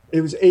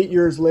it was 8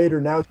 years later.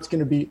 Now it's going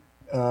to be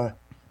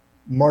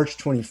March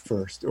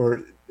 21st,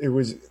 or it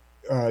was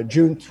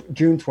June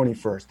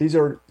 21st. These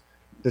are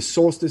the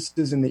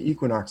solstices and the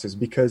equinoxes,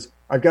 because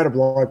I've got a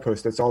blog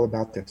post that's all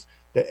about this.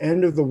 The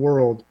end of the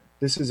world.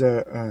 This is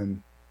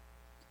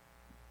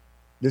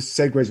this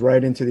segues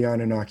right into the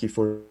Anunnaki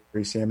for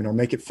you, Sam, and I'll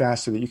make it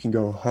fast so that you can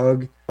go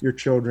hug your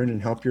children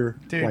and help your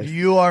wife.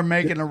 You are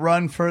making a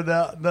run for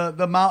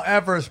the Mount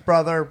Everest,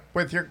 brother,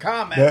 with your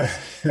comments.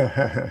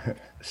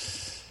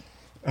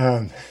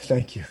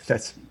 Thank you.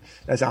 That's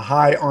a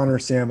high honor,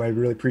 Sam. I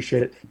really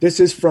appreciate it. This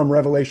is from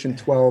Revelation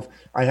 12.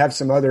 I have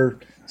some other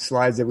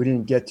slides that we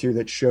didn't get to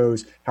that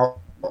shows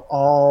how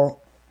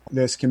all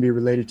this can be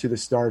related to the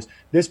stars.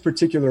 This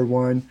particular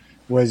one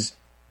was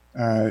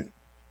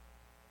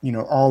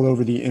all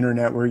over the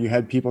internet, where you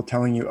had people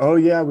telling you, oh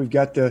yeah, we've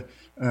got the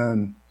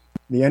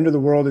end of the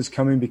world is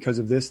coming because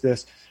of this.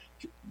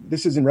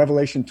 This is in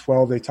Revelation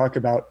 12. They talk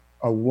about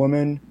a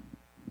woman.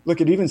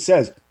 Look, it even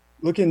says,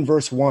 look in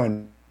verse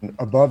 1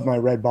 above my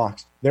red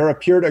box. There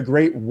appeared a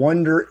great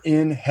wonder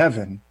in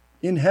heaven.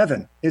 In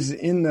heaven is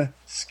in the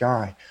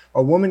sky.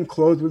 A woman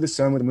clothed with the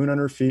sun, with the moon on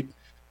her feet.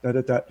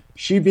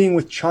 She being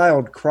with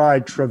child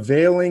cried,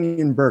 travailing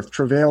in birth.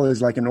 Travail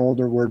is like an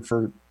older word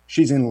for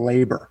she's in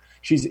labor.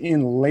 She's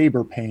in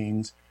labor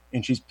pains,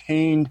 and she's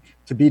pained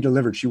to be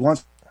delivered. She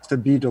wants to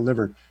be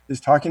delivered.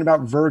 It's talking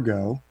about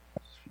Virgo.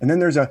 And then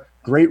there's a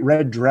great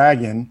red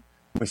dragon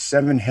with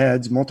 7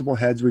 heads, multiple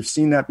heads. We've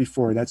seen that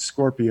before. That's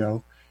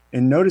Scorpio.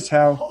 And notice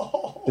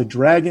how the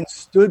dragon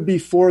stood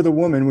before the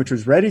woman, which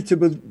was ready to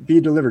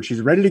be delivered. She's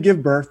ready to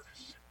give birth.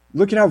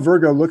 Look at how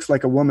Virgo looks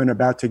like a woman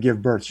about to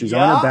give birth. She's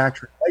on her back.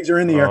 Her legs are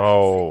in the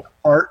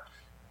air.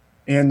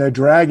 And the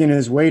dragon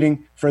is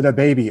waiting for the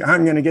baby.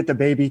 I'm going to get the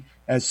baby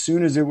as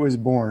soon as it was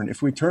born.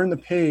 If we turn the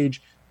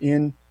page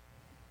in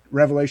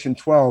Revelation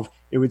 12,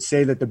 it would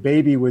say that the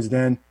baby was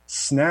then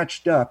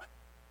snatched up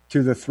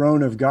to the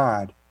throne of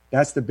God.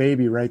 That's the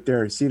baby right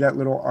there. See that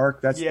little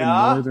arc? That's the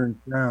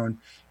northern crown.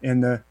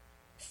 And the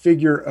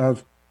figure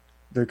of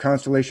the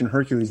constellation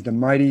Hercules, the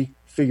mighty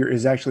figure,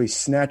 is actually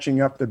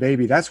snatching up the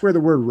baby. That's where the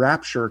word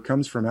rapture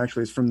comes from.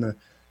 Actually, it's from the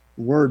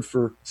word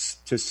for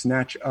to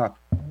snatch up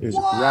is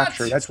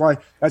rapture. That's why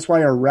a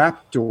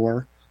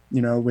raptor,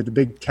 with the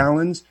big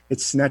talons, it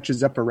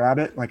snatches up a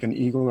rabbit like an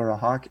eagle or a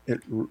hawk.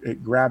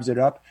 It grabs it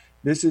up.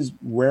 This is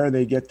where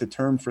they get the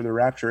term for the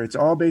rapture. It's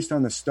all based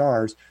on the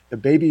stars. The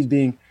baby's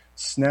being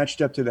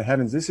snatched up to the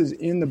heavens. This is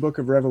in the book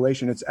of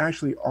Revelation. It's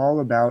actually all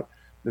about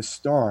the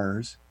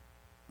stars.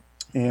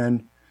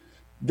 And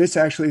this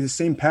actually, the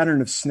same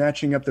pattern of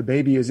snatching up the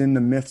baby is in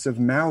the myths of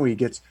Maui.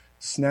 Gets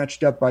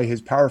snatched up by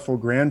his powerful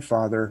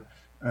grandfather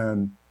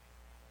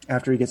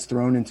after he gets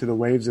thrown into the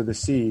waves of the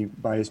sea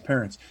by his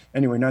parents.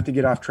 Anyway, not to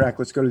get off track,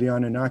 let's go to the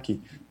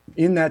Anunnaki.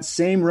 In that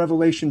same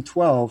Revelation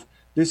 12,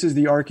 this is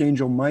the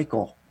Archangel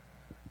Michael.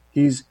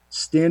 He's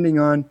standing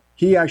on,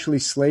 he actually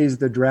slays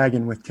the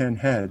dragon with 10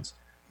 heads.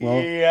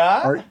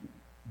 Well,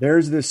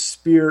 there's this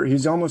spear.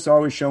 He's almost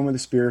always shown with a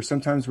spear,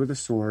 sometimes with a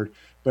sword,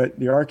 but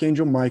the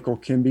Archangel Michael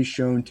can be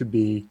shown to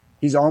be,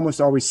 he's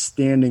almost always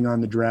standing on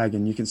the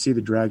dragon. You can see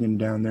the dragon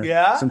down there.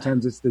 Yeah.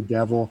 Sometimes it's the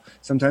devil.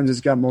 Sometimes it's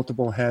got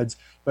multiple heads.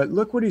 But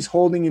look what he's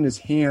holding in his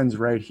hands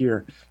right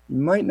here. You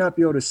might not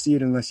be able to see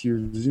it unless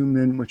you zoom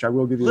in, which I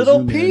will give you a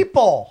zoom in.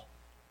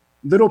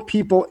 Little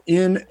people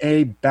in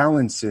a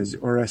balances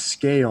or a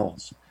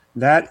scales.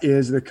 That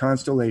is the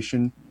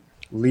constellation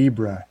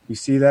Libra. You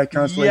see that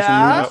constellation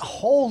Libra?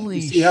 Holy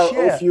shit. You see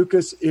how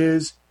Ophiuchus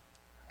is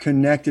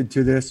connected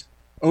to this?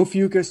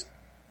 Ophiuchus,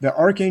 the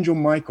Archangel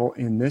Michael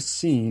in this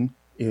scene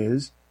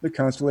is the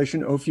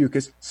constellation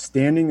Ophiuchus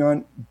standing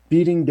on,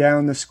 beating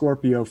down the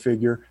Scorpio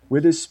figure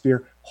with his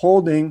spear,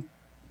 holding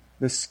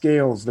the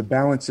scales, the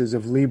balances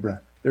of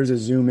Libra. There's a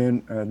zoom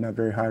in, not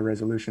very high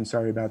resolution,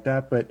 sorry about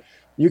that, but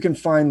you can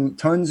find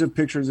tons of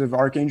pictures of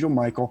Archangel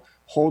Michael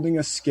holding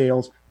a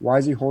scales. Why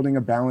is he holding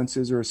a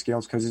balances or a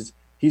scales? Because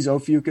he's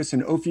Ophiuchus,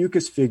 and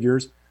Ophiuchus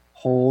figures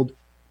hold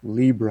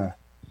Libra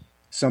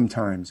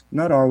sometimes.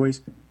 Not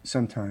always,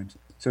 sometimes.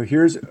 So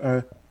here's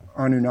a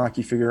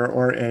Anunnaki figure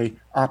or a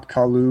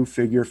Apkallu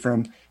figure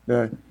from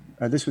the,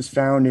 this was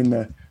found in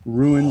the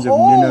ruins of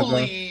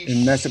Nineveh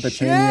in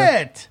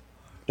Mesopotamia. Shit.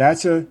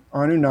 That's a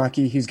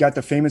Anunnaki. He's got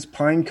the famous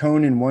pine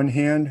cone in one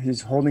hand.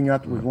 He's holding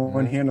up with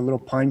one hand a little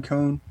pine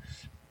cone.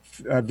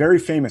 Very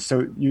famous.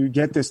 So you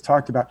get this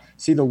talked about.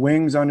 See the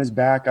wings on his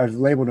back? I've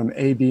labeled them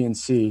A, B, and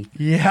C.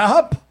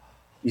 Yep.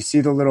 You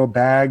see the little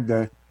bag,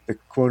 the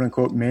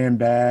quote-unquote man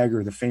bag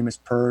or the famous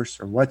purse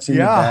or what's in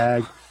the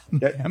bag.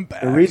 The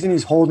reason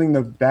he's holding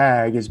the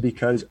bag is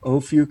because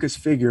Ophiuchus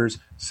figures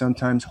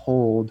sometimes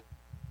hold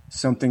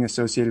something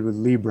associated with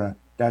Libra.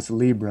 That's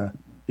Libra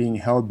being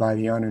held by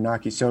the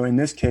Anunnaki. So in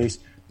this case,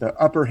 the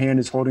upper hand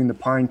is holding the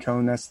pine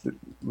cone. That's the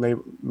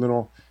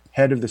little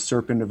head of the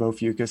serpent of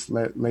Ophiuchus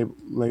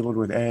labeled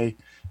with A.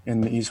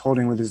 And he's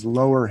holding with his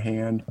lower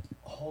hand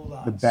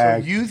the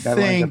bag. So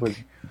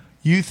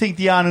you think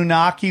the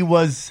Anunnaki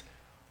was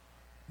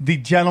the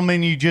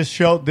gentleman you just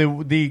showed,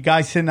 the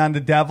guy sitting on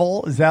the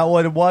devil? Is that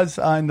what it was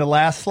in the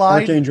last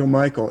slide? Archangel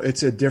Michael.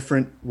 It's a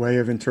different way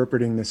of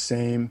interpreting the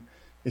same.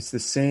 It's the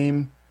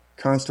same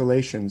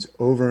constellations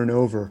over and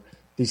over.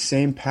 These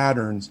same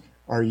patterns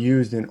are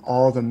used in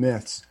all the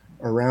myths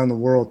around the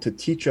world to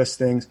teach us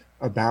things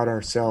about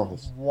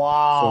ourselves.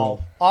 Wow.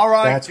 So all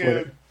right, that's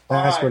dude.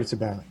 What it's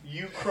about.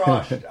 You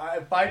crushed.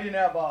 If I didn't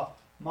have a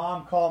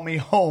mom call me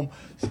home,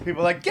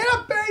 people are like, get a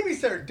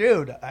babysitter.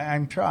 Dude,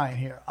 I'm trying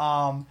here.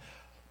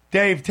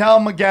 Dave, tell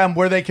them again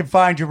where they can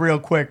find you real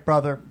quick,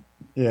 brother.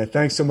 Yeah,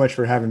 thanks so much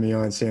for having me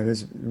on, Sam.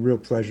 It's a real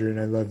pleasure, and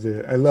I love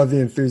the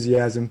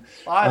enthusiasm.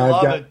 I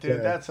love it,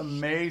 dude. That's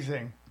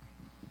amazing.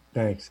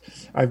 Thanks.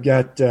 I've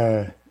got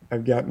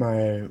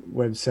my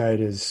website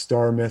is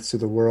Star Myths of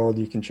the World.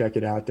 You can check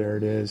it out. There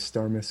it is,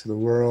 Star Myths of the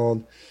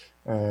World,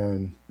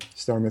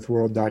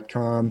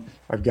 starmythworld.com.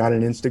 I've got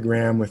an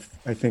Instagram with,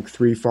 I think,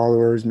 3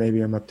 followers.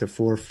 Maybe I'm up to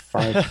 4 or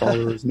 5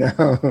 followers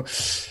now.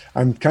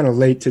 I'm kind of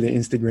late to the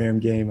Instagram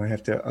game. I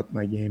have to up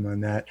my game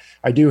on that.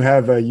 I do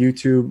have a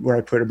YouTube where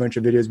I put a bunch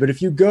of videos. But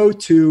if you go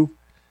to,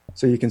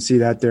 so you can see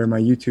that there,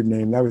 my YouTube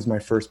name, that was my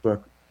first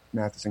book,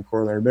 Matheson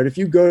Corollary. But if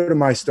you go to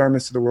my Star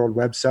Myths of the World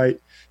website,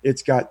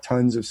 it's got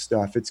tons of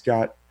stuff. It's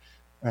got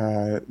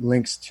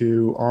links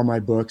to all my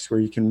books where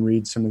you can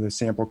read some of the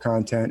sample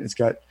content. It's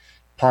got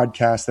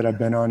podcasts that I've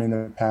been on in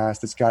the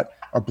past. It's got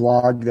a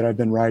blog that I've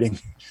been writing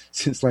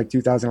since like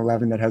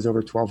 2011 that has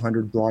over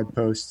 1,200 blog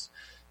posts.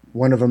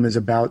 One of them is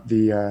about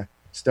the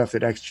stuff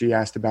that XG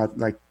asked about,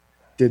 like,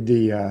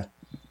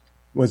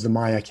 was the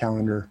Maya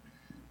calendar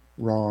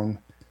wrong?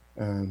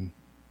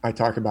 I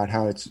talk about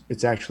how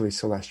it's actually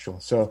celestial.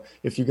 So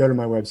if you go to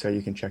my website,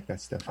 you can check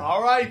that stuff out.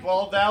 All right.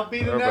 Well, that'll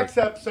be the next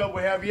episode.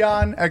 We have you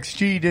on.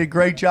 XG did a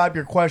great job.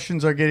 Your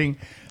questions are getting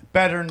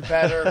better and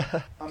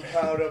better. I'm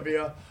proud of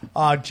you.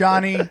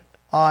 Johnny,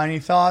 any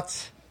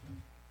thoughts?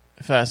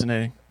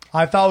 Fascinating.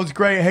 I thought it was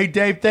great. Hey,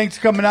 Dave, thanks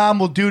for coming on.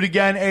 We'll do it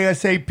again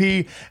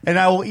ASAP, and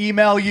I will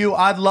email you.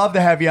 I'd love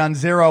to have you on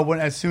Zero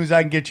as soon as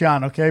I can get you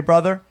on. Okay,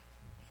 brother?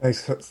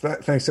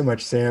 Thanks so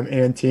much, Sam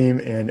and team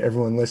and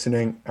everyone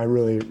listening. I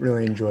really,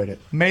 really enjoyed it.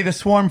 May the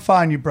swarm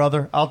find you,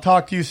 brother. I'll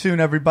talk to you soon,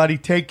 everybody.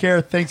 Take care.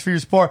 Thanks for your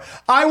support.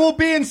 I will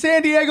be in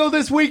San Diego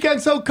this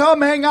weekend, so come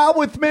hang out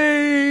with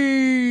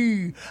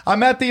me.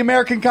 I'm at the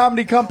American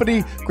Comedy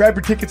Company. Grab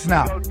your tickets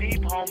now. Go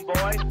deep,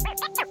 homeboy.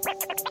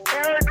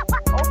 Aaron,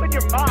 open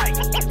your mind.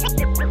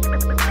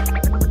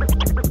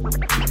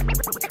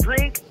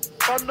 Drink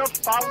from the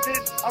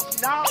fountain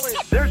of knowledge.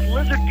 There's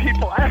lizard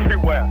people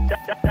everywhere.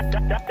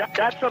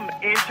 That's some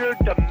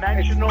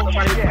interdimensional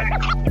shit.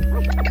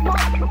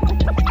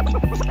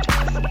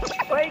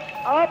 Wake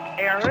up,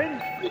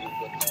 Aaron.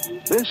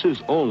 This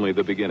is only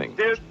the beginning.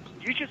 Dude,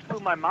 you just blew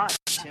my mind.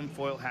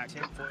 Tinfoil hat.